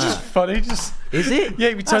 twist on It's just that? funny. Just Is it?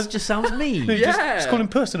 Yeah, That just sounds mean. just call him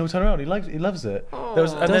Puss and he'll turn around. He loves it.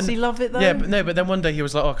 And Does he love it though? Yeah, but then one day he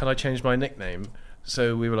was like, "Oh, can I change my nickname?"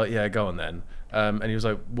 So we were like, "Yeah, go on then." And he was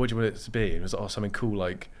like, "What do you want it to be?" And he was like, "Oh, something cool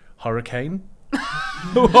like Hurricane."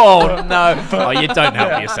 Oh no! Oh, you don't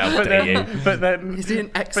help yourself, do you? But then, Is he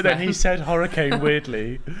an but then he X-Men? said Hurricane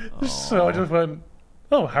weirdly, so I just went,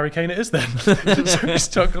 "Oh, Harry Kane it is then." So we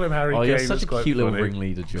stuck him Harry Oh, Kane. you're It such was a quite cute little funny.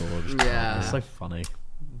 ringleader, George. Yeah. It's so funny.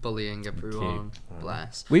 Bullying everyone.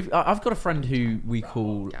 Bless. I've got a friend who we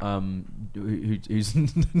call whose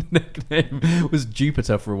nickname was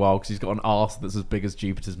Jupiter for a while because he's got an arse that's as big as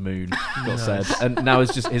Jupiter's moon. Got said, and now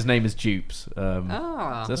it's just his name is Jupes.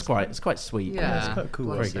 So that's quite sweet. Yeah, it's quite cool.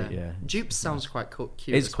 bless Very good, it. yeah. Jupes sounds quite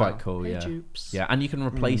cute. It's as quite well. cool. Hey, Yeah, Jupes. yeah, and you can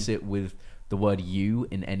replace it with the word "you"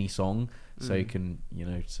 in any song. So you can,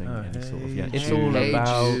 sing any sort of it's Jude. all Hey,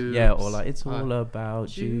 about Jude. or like it's all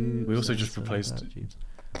about you. We also just replaced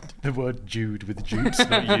the word Jude with Jupes,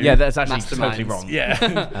 not you. Yeah, that's actually Masterminds. totally wrong.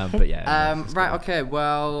 Yeah. But yeah. Right, okay,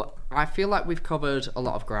 well, I feel like we've covered a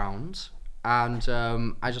lot of ground, and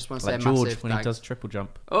I just want to say Like a George massive when he thanks. does triple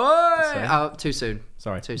jump. Too soon.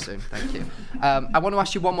 Sorry. Too soon, thank you. I want to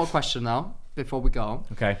ask you one more question now, before we go.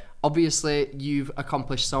 Okay. Obviously, you've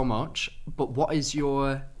accomplished so much, but what is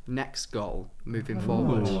your next goal moving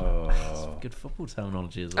forward? Good football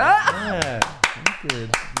terminology as well. Yeah. Good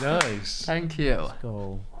Nice. Thank you.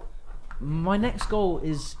 goal. My next goal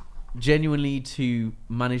is genuinely to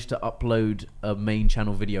manage to upload a main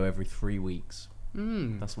channel video every 3 weeks.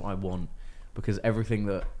 That's what I want. Because everything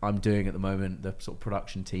that I'm doing at the moment, the sort of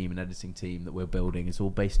production team and editing team that we're building, is all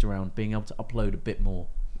based around being able to upload a bit more.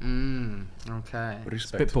 Okay.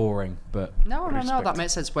 It's a bit boring, but No, that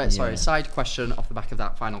makes sense. Wait, sorry. Yeah. Side question off the back of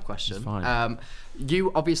that final question. It's fine.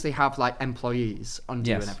 You obviously have like employees under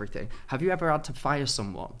you Yes. and everything. Have you ever had to fire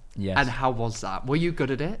someone? Yes. And how was that? Were you good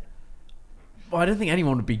at it? well, I don't think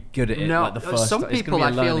anyone would be good at it. No, like the first, some it's gonna people be a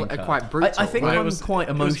I feel learning are curve. quite brutal. I think Well, I'm quite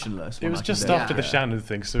it was- emotionless. It when was I can just do it. after the Shannon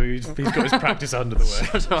thing, so he's got his practice under the way.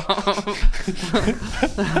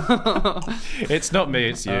 It's not me,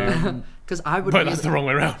 it's you. Because I would. But really, that's the wrong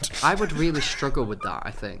way around. I would really struggle with that.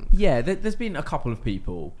 I think. Yeah, there's been a couple of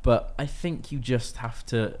people, but I think you just have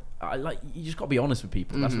to. You just got to be honest with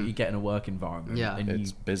people. That's what you get in a work environment. Yeah. and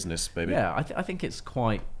It's you, business, baby. yeah. I think it's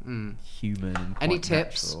quite human. And Any quite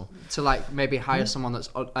tips natural. to like maybe hire someone that's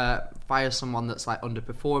fire someone that's like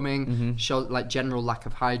underperforming, show like general lack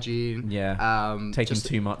of hygiene. Yeah, taking just-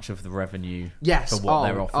 too much of the revenue. Yes. for what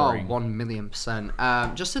they're offering.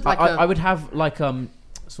 1,000,000%. Just to like I would have like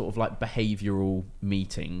sort of like behavioural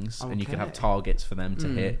meetings, and you could have Okay. targets for them to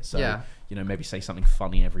hit. So yeah. maybe say something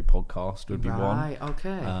funny every podcast would be right. one.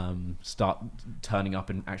 Okay. Start turning up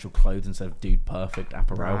in actual clothes instead of dude perfect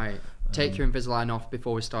apparel. Right. Take your Invisalign off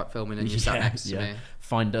before we start filming and you sat next to me.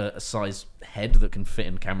 Find a size head that can fit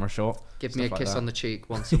in camera shot. Give me a kiss on the cheek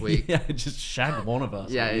once a week. Yeah, just shag one of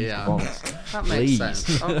us. Yeah. Once. That makes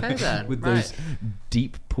sense. Okay then. With those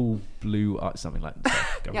deep pool blue eyes, something like that.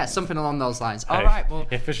 Yeah, something along those lines. All Hey, right, well.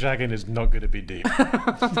 if the shagging is not going to be deep.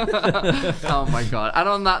 Oh my god. And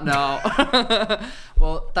on that note,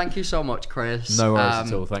 well, thank you so much, Chris. No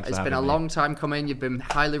worries at all. Thanks for It's been having a me. long time coming. You've been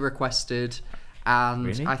highly requested. And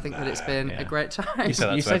Really? I think that it's been a great time. You said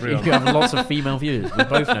that You to said everyone. you have lots of female viewers. We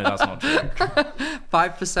both know that's not true.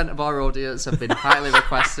 5% of our audience have been highly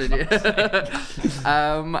requested.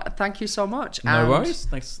 Thank you so much. No And, worries.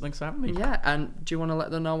 Thanks for having me. Yeah, and do you want to let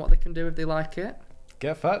them know what they can do if they like it?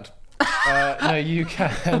 Get fucked. No, you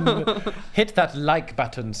can hit that like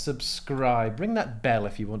button, subscribe, ring that bell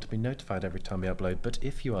if you want to be notified every time we upload. But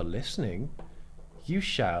if you are listening, you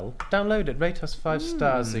shall download it, rate us 5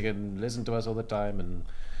 stars, so you can listen to us all the time. And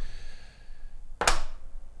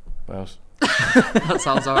what else? That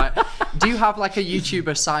sounds alright. Do you have like a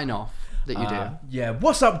YouTuber sign off that you do? Yeah.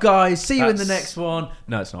 What's up, guys? See you in the That's- next one.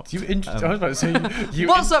 No, it's not. I was about to say, you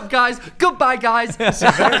What's up, guys? Goodbye, guys. It's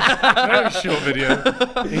a very short video.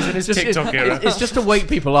 He's in his TikTok era. It's just to wake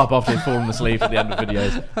people up after they've fallen asleep at the end of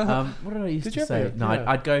videos. What did I used Did to you say? ever? No, Yeah.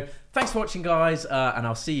 I'd go, thanks for watching, guys, and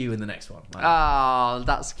I'll see you in the next one. Like, Oh,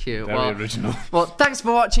 that's cute. Very original. Well, thanks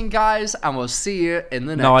for watching, guys, and we'll see you in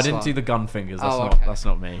the next no, one. I didn't do the gun fingers. That's Oh, not. okay. That's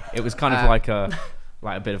not me. It was kind of like a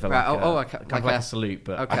bit of a Right, like, okay, kind of like a salute,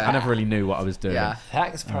 but I never really knew what I was doing. Yeah.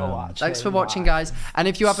 Thanks for watching. Thanks for watching, guys. And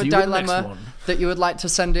if you have a See you in the next dilemma one. that you would like to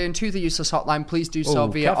send in to the Useless Hotline, please do so Oh,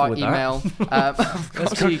 via careful our with that. email.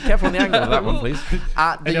 Let's be careful on the angle of that one, please.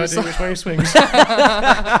 At the Any idea useless, which way he swings?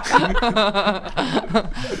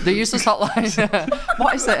 the Useless Hotline.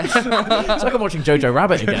 What is it? It's like I'm watching Jojo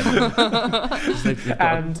Rabbit again.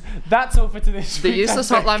 And that's all for today's The Useless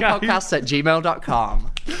Hotline guys. Podcast at gmail.com.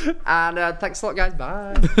 And thanks a lot, guys. Bye.